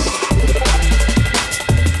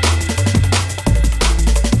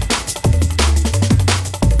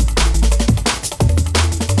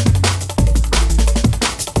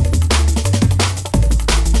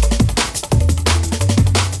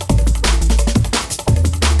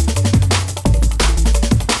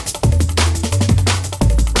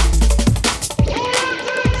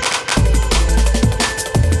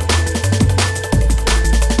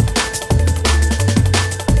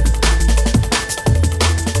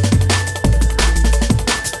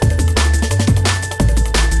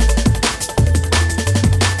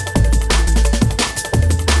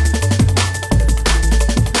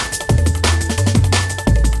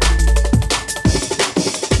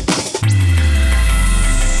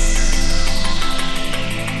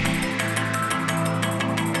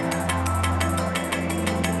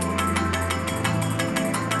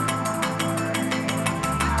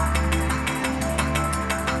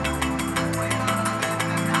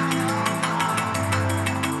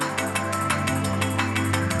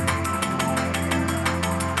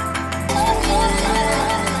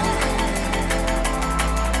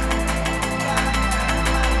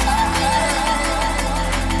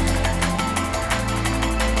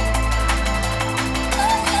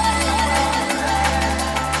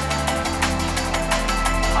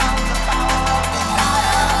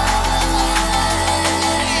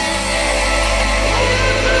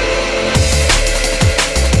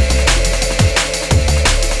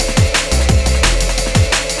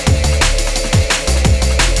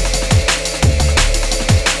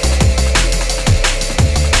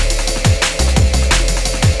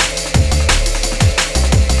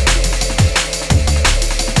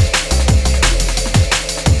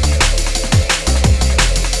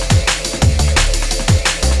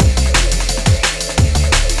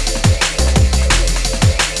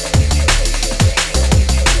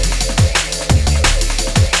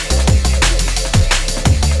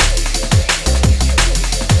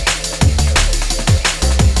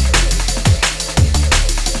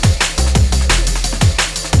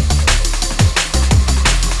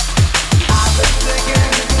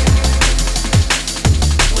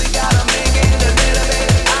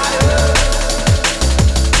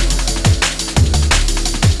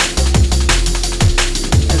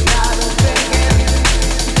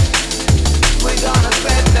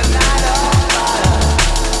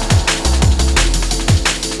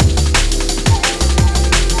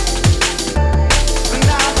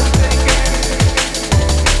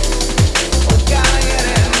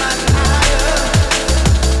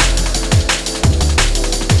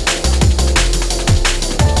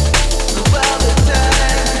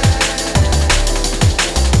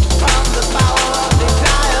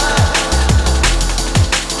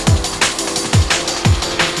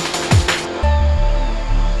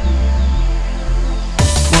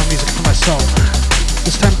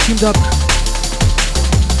 Up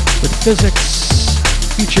with Physics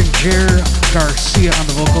featuring Jer Garcia on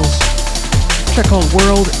the vocals. Track called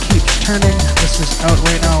World Keeps Turning. This is out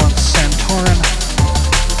right now on Santorin.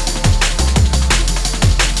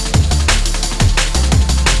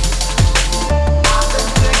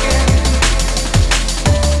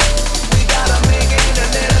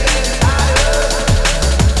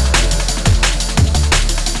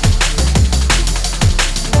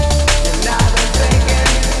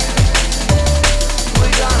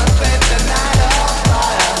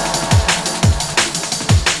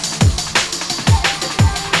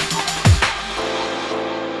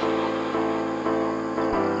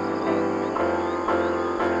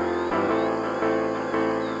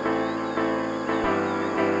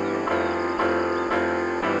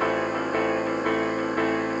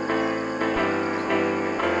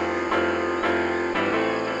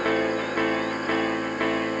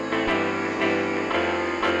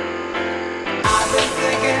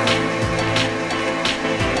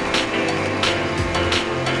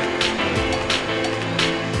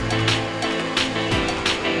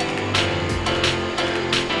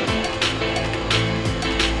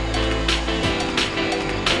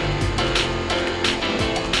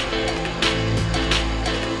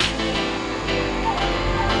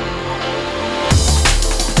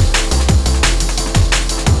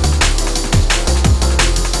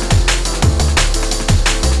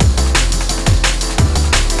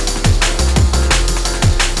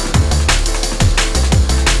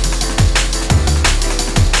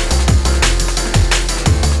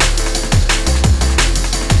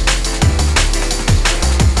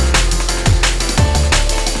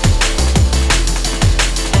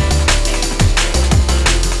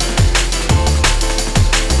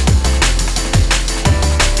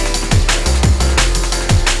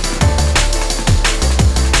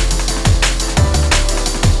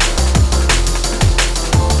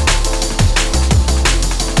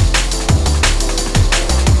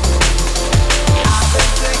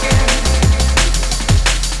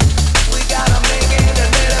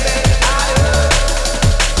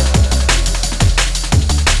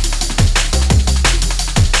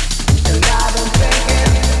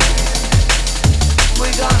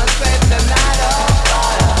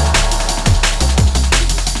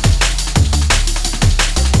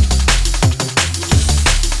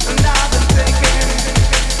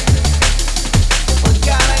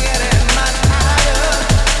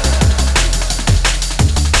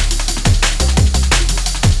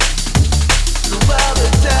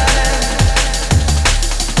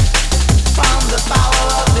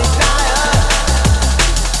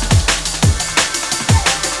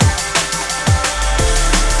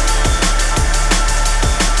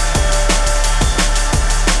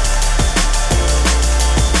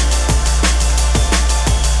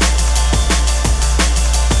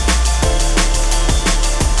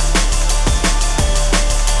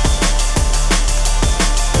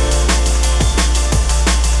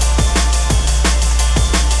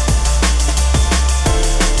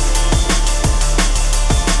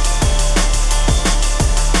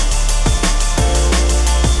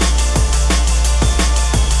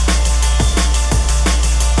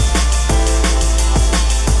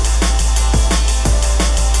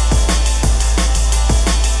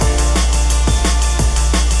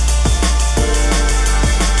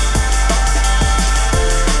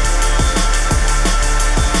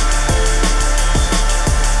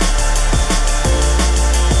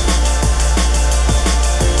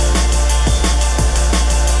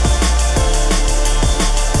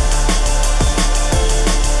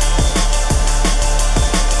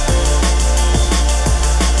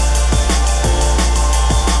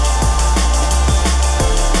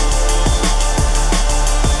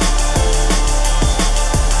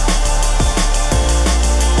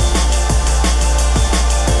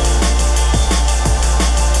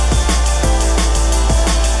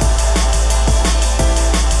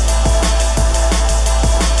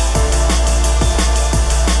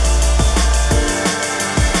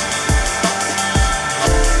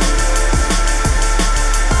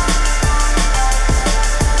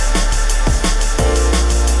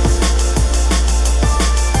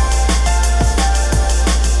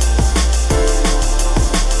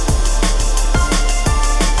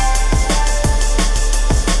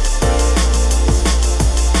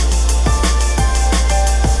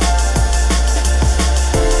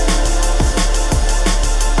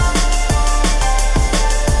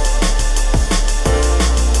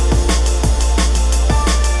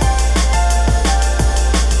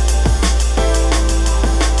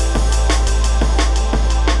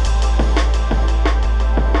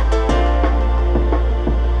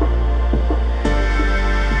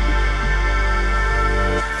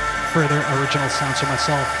 further original sounds for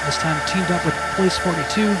myself. This time teamed up with Place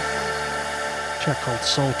 42, a track called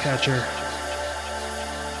Soul Catcher.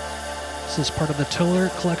 This is part of the Tiller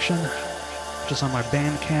collection, which is on my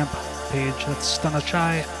Bandcamp page. That's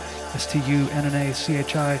STUNNACHI,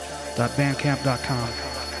 STUNNACHI.bandcamp.com.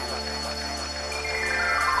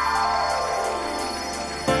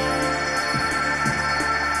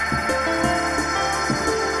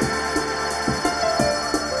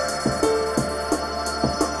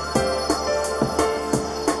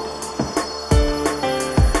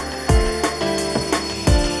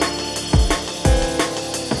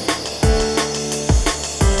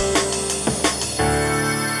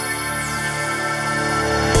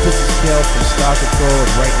 Control,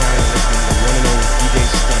 and right now you're listening to the one and only DJ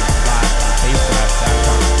Stunna live on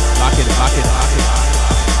BassDrive.com. Lock it, lock it, lock it.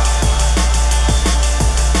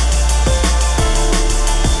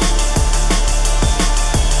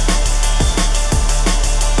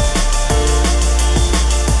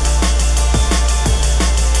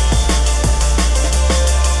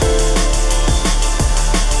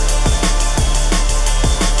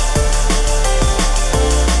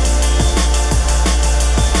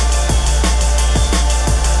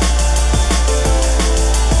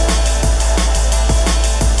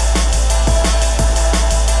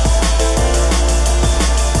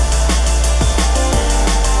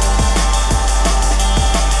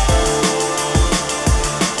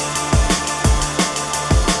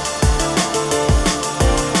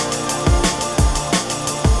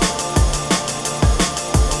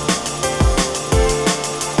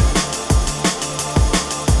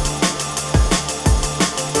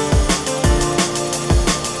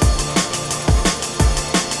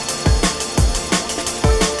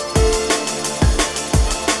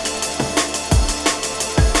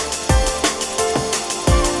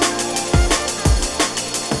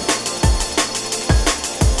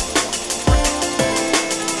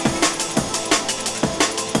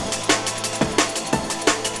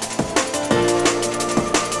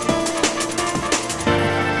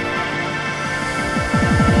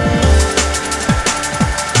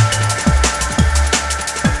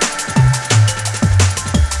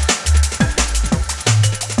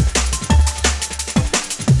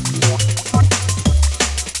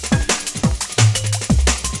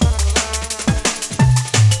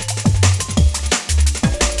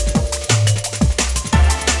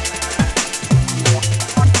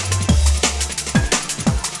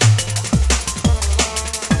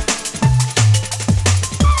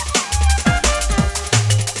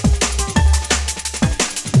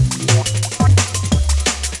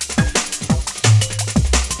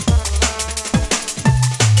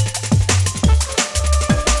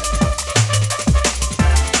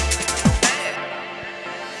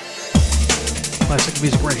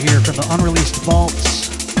 Music right here from the Unreleased Vaults.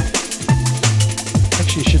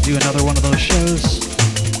 Actually should do another one of those shows.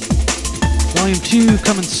 Volume 2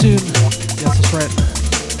 coming soon. Yes, that's right.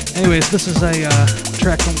 Anyways, this is a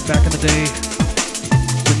track from back in the day.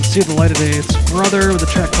 Didn't see the light of day. It's Brother with a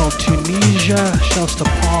track called Tunisia. Shouts to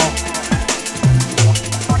Paul.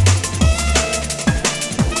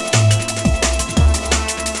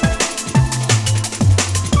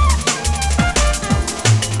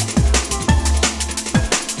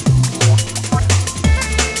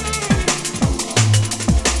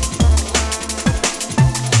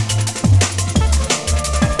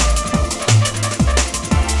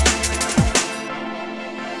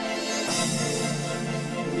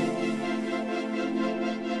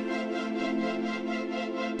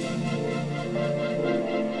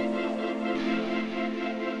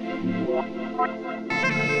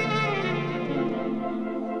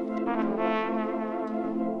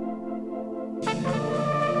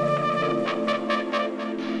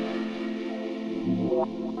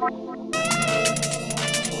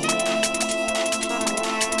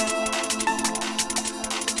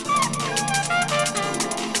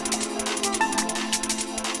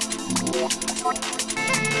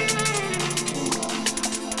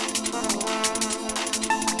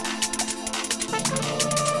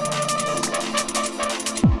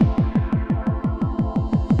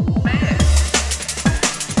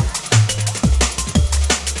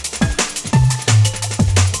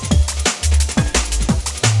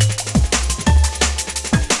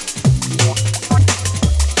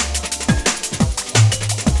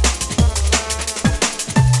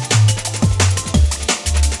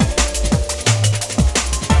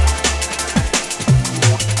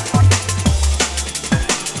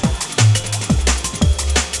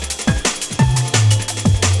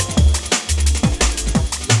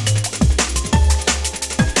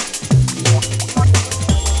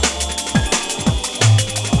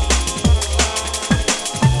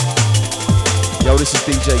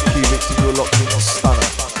 is DJ Q-Mix and you're locked into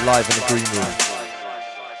Stunna, live in the Green Room.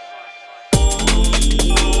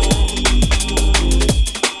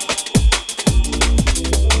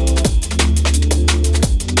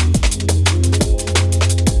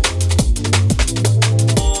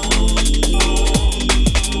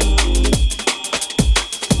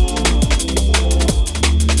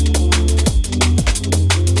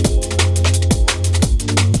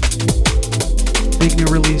 Big new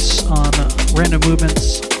release on Random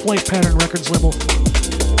Movements, Flight Pattern Records label.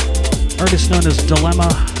 Artist known as Dilemma,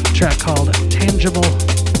 track called Tangible.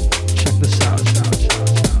 Check this out.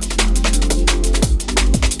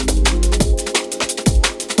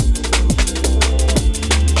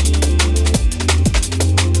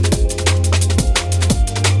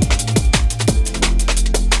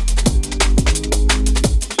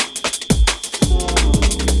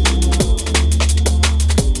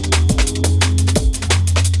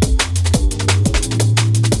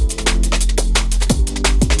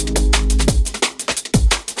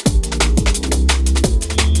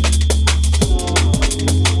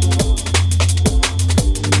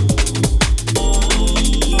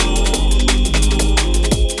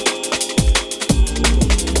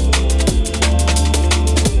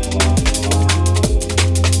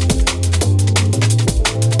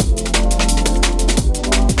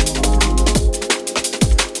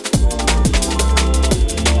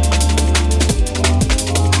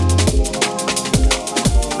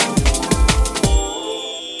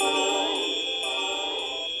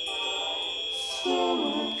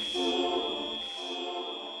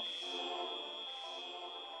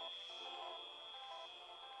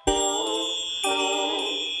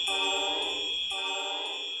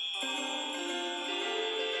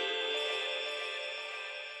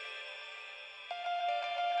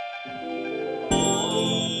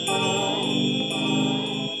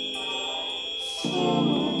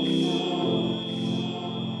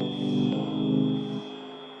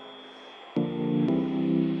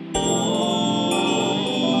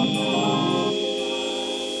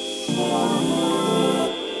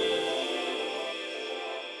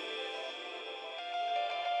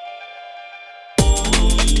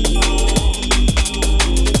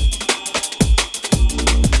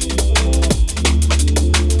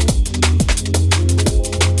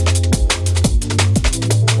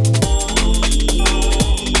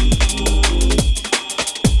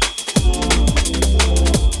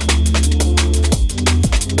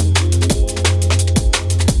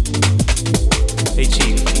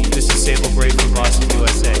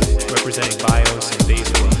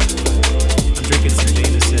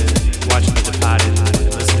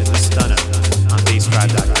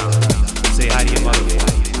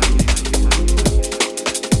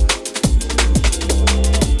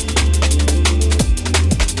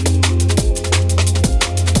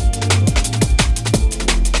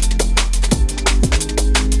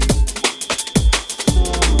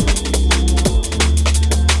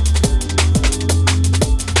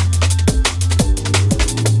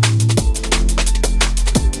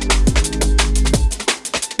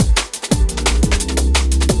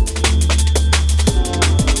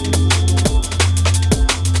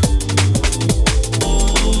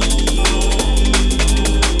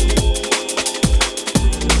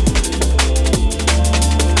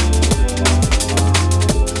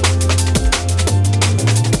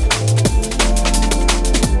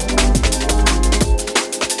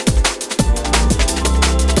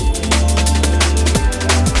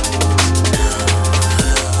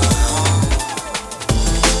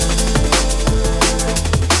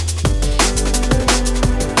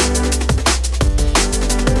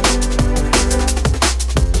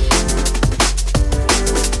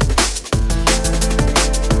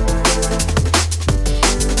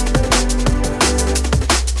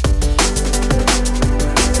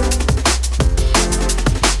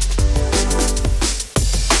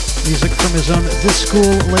 This School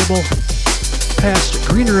label. Past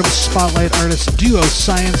Greenroom Spotlight artist Duo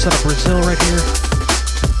Science out of Brazil right here.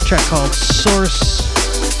 Track called Source.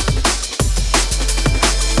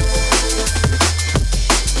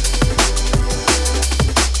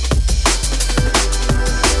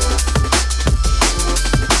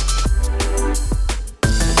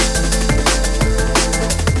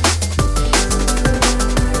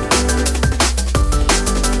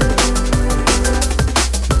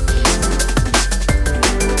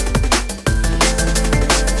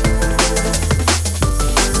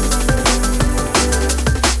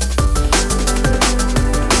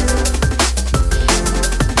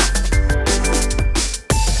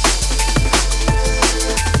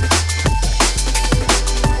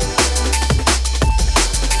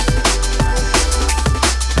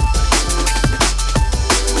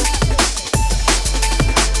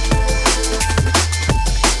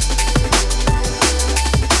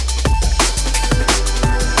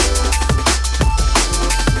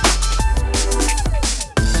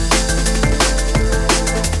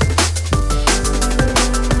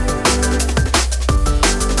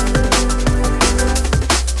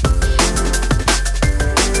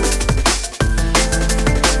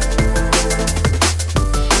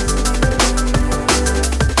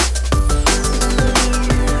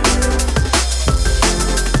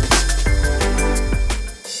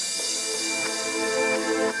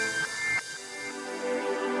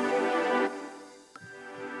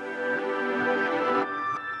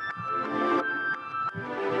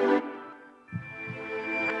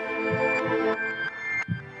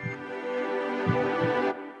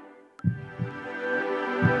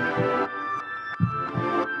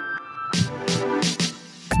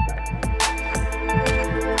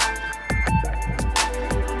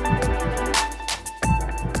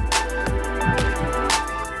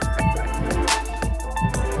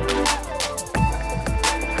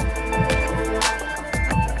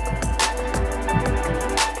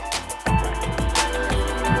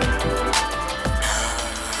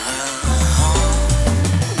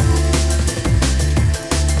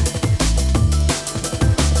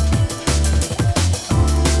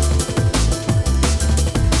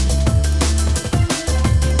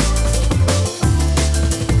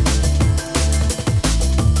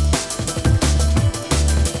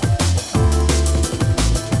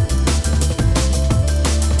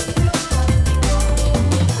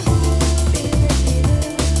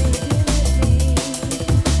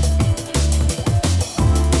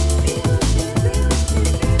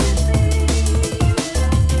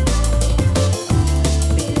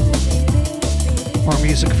 More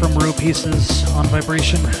music from ROWPIECES on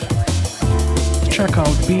Vibration. It's a track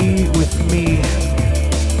called Be With Me.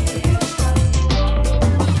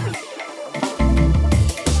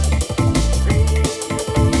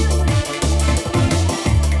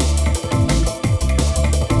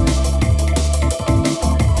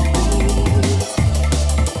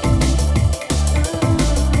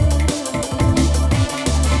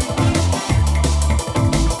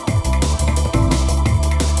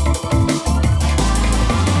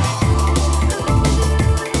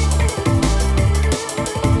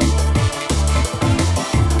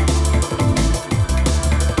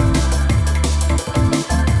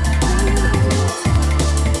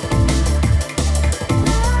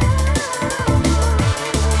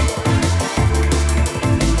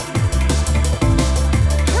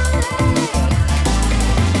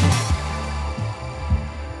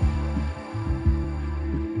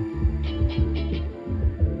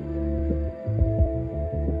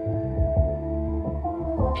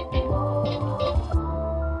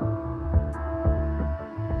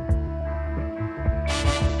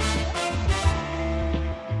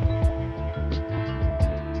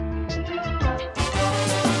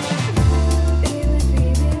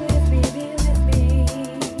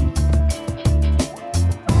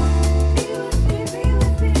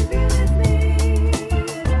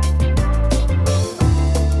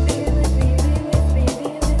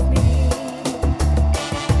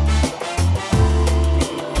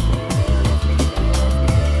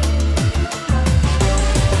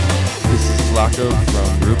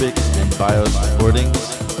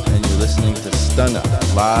 STUNNA,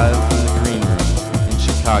 live from the Greenroom in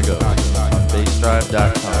Chicago on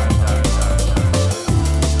BassDrive.com.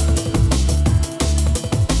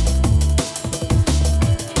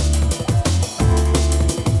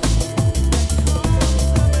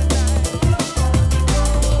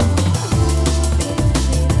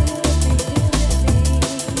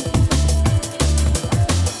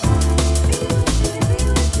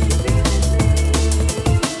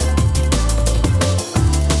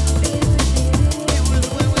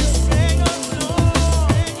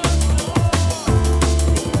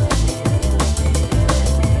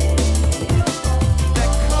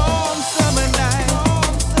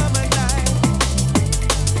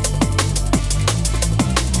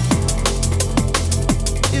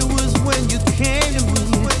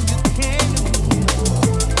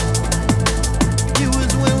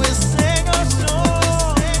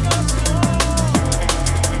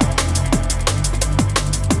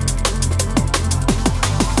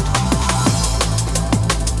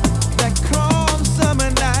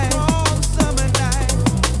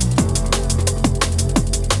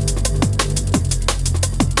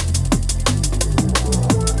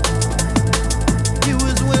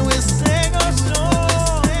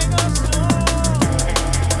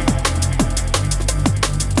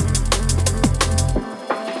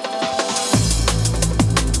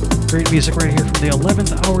 Music right here from the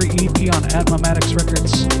 11th Hour EP on ANDREZZ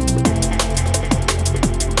Records.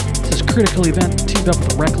 This is Critical Event teamed up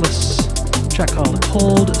with Reckless. Track called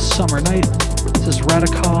Cold Summer Night. This is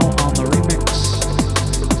RHYTUAL on the remix.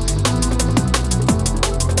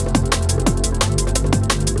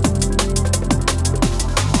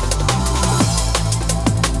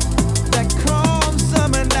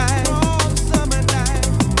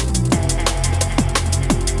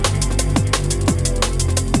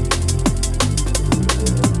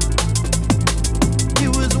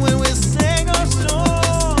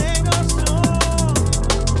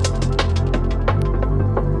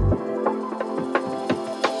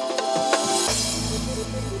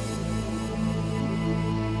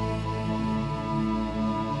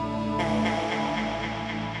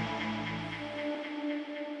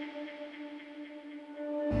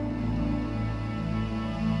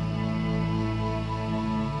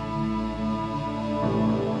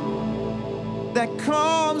 That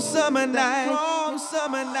calm summer night, calm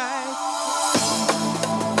summer night.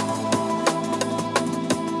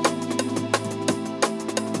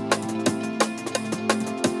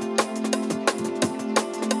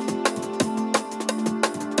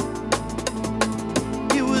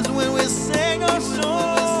 It was when we sang our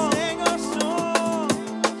song,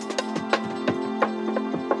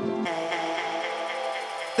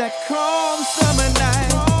 that calm summer night.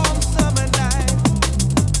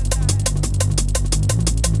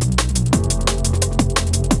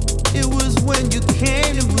 When you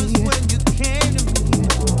came to me,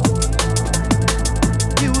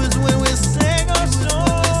 it was when we sang our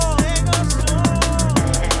song,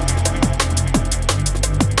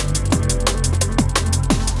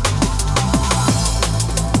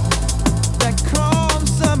 that calm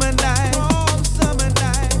summer night, calm summer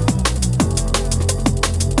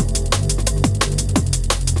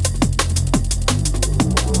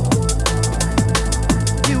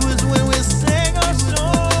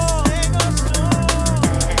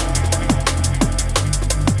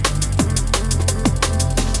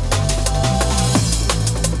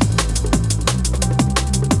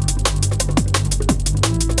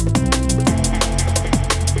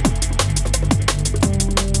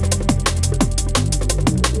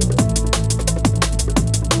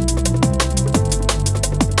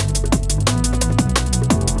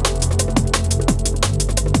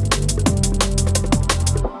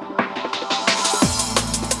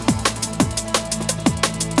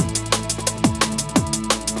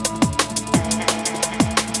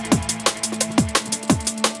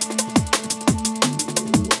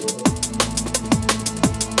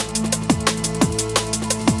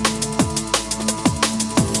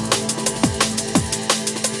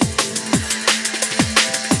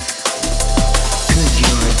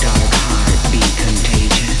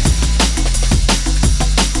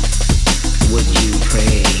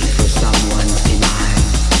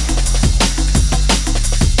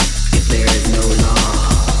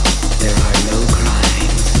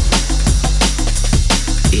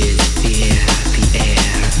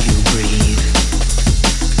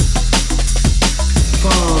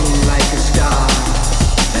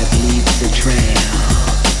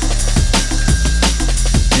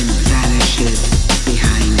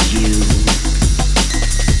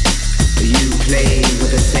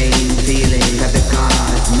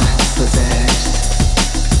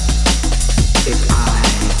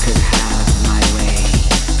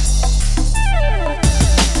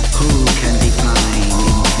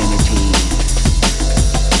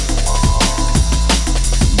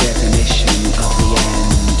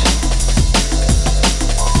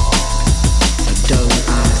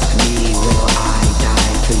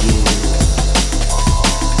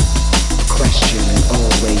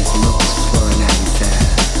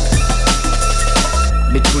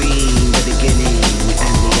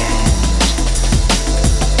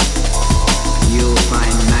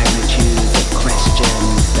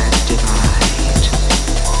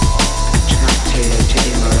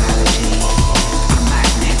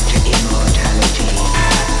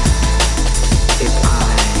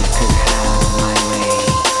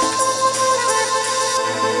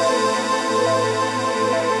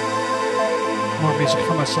music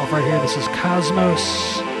for myself right here. This is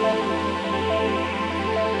Cosmos.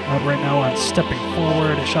 Out right now on Stepping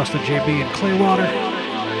Forward. Shouts to JAYBEE and Clearwater.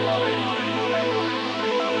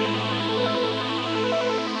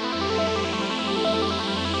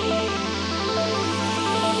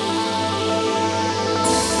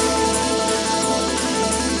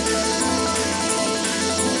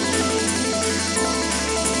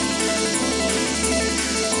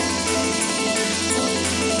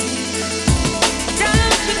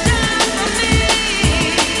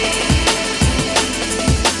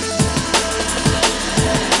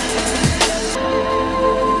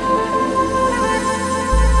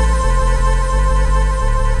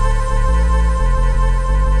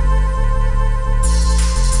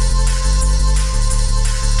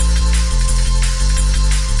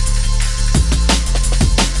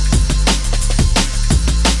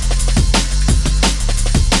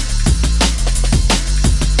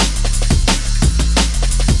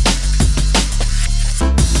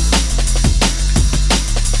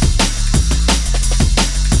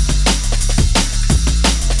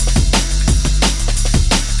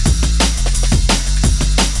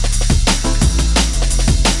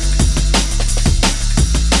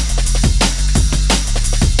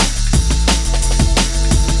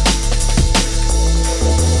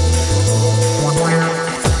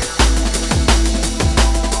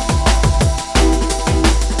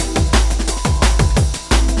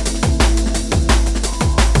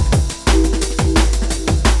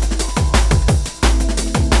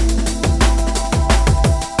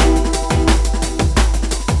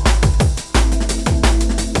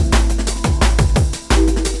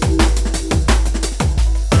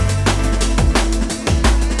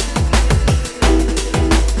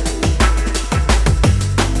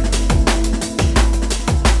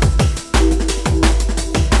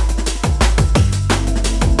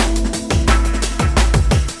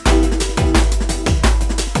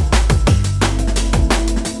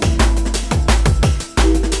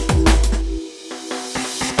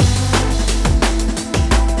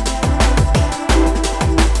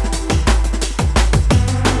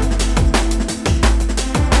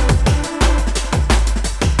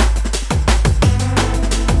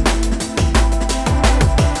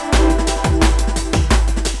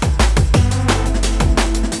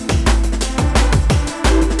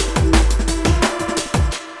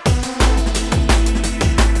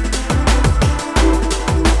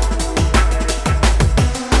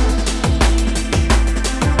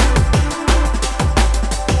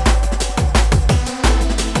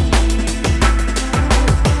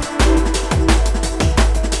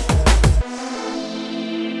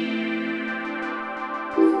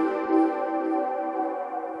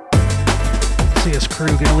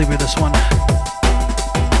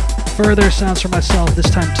 Further sounds for myself, this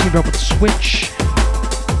time teamed up with Switch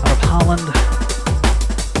out of Holland.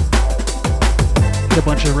 Did a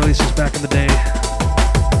bunch of releases back in the day.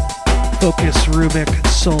 Focus, Rubik,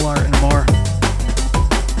 Solar, and more.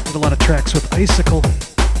 Did a lot of tracks with Icicle.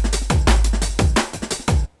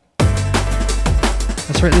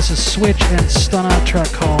 That's right, this is Switch and STUNNA, track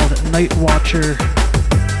called Night Watcher.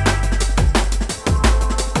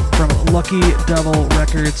 From Lucky Devil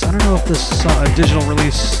Records. I don't know if this saw a digital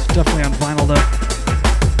release, definitely on vinyl though,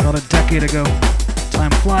 about a decade ago.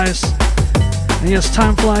 Time flies. And yes,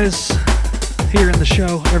 time flies here in the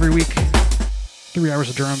show every week. 3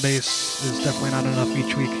 hours of drum and bass is definitely not enough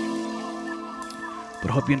each week.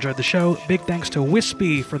 But I hope you enjoyed the show. Big thanks to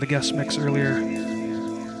WISPY for the guest mix earlier.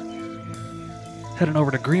 Heading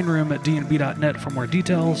over to Greenroom at dnb.net for more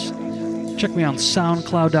details. Check me on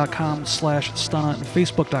soundcloud.com/stunna and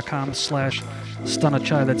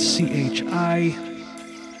facebook.com/stunnachai. That's CHI.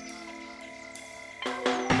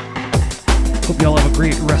 Hope y'all have a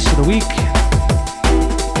great rest of the week.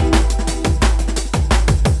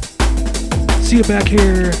 See you back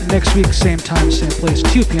here next week, same time, same place,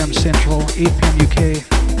 2 p.m. Central, 8 p.m. UK.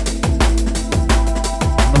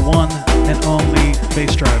 The one and only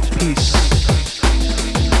Bass Drive. Peace.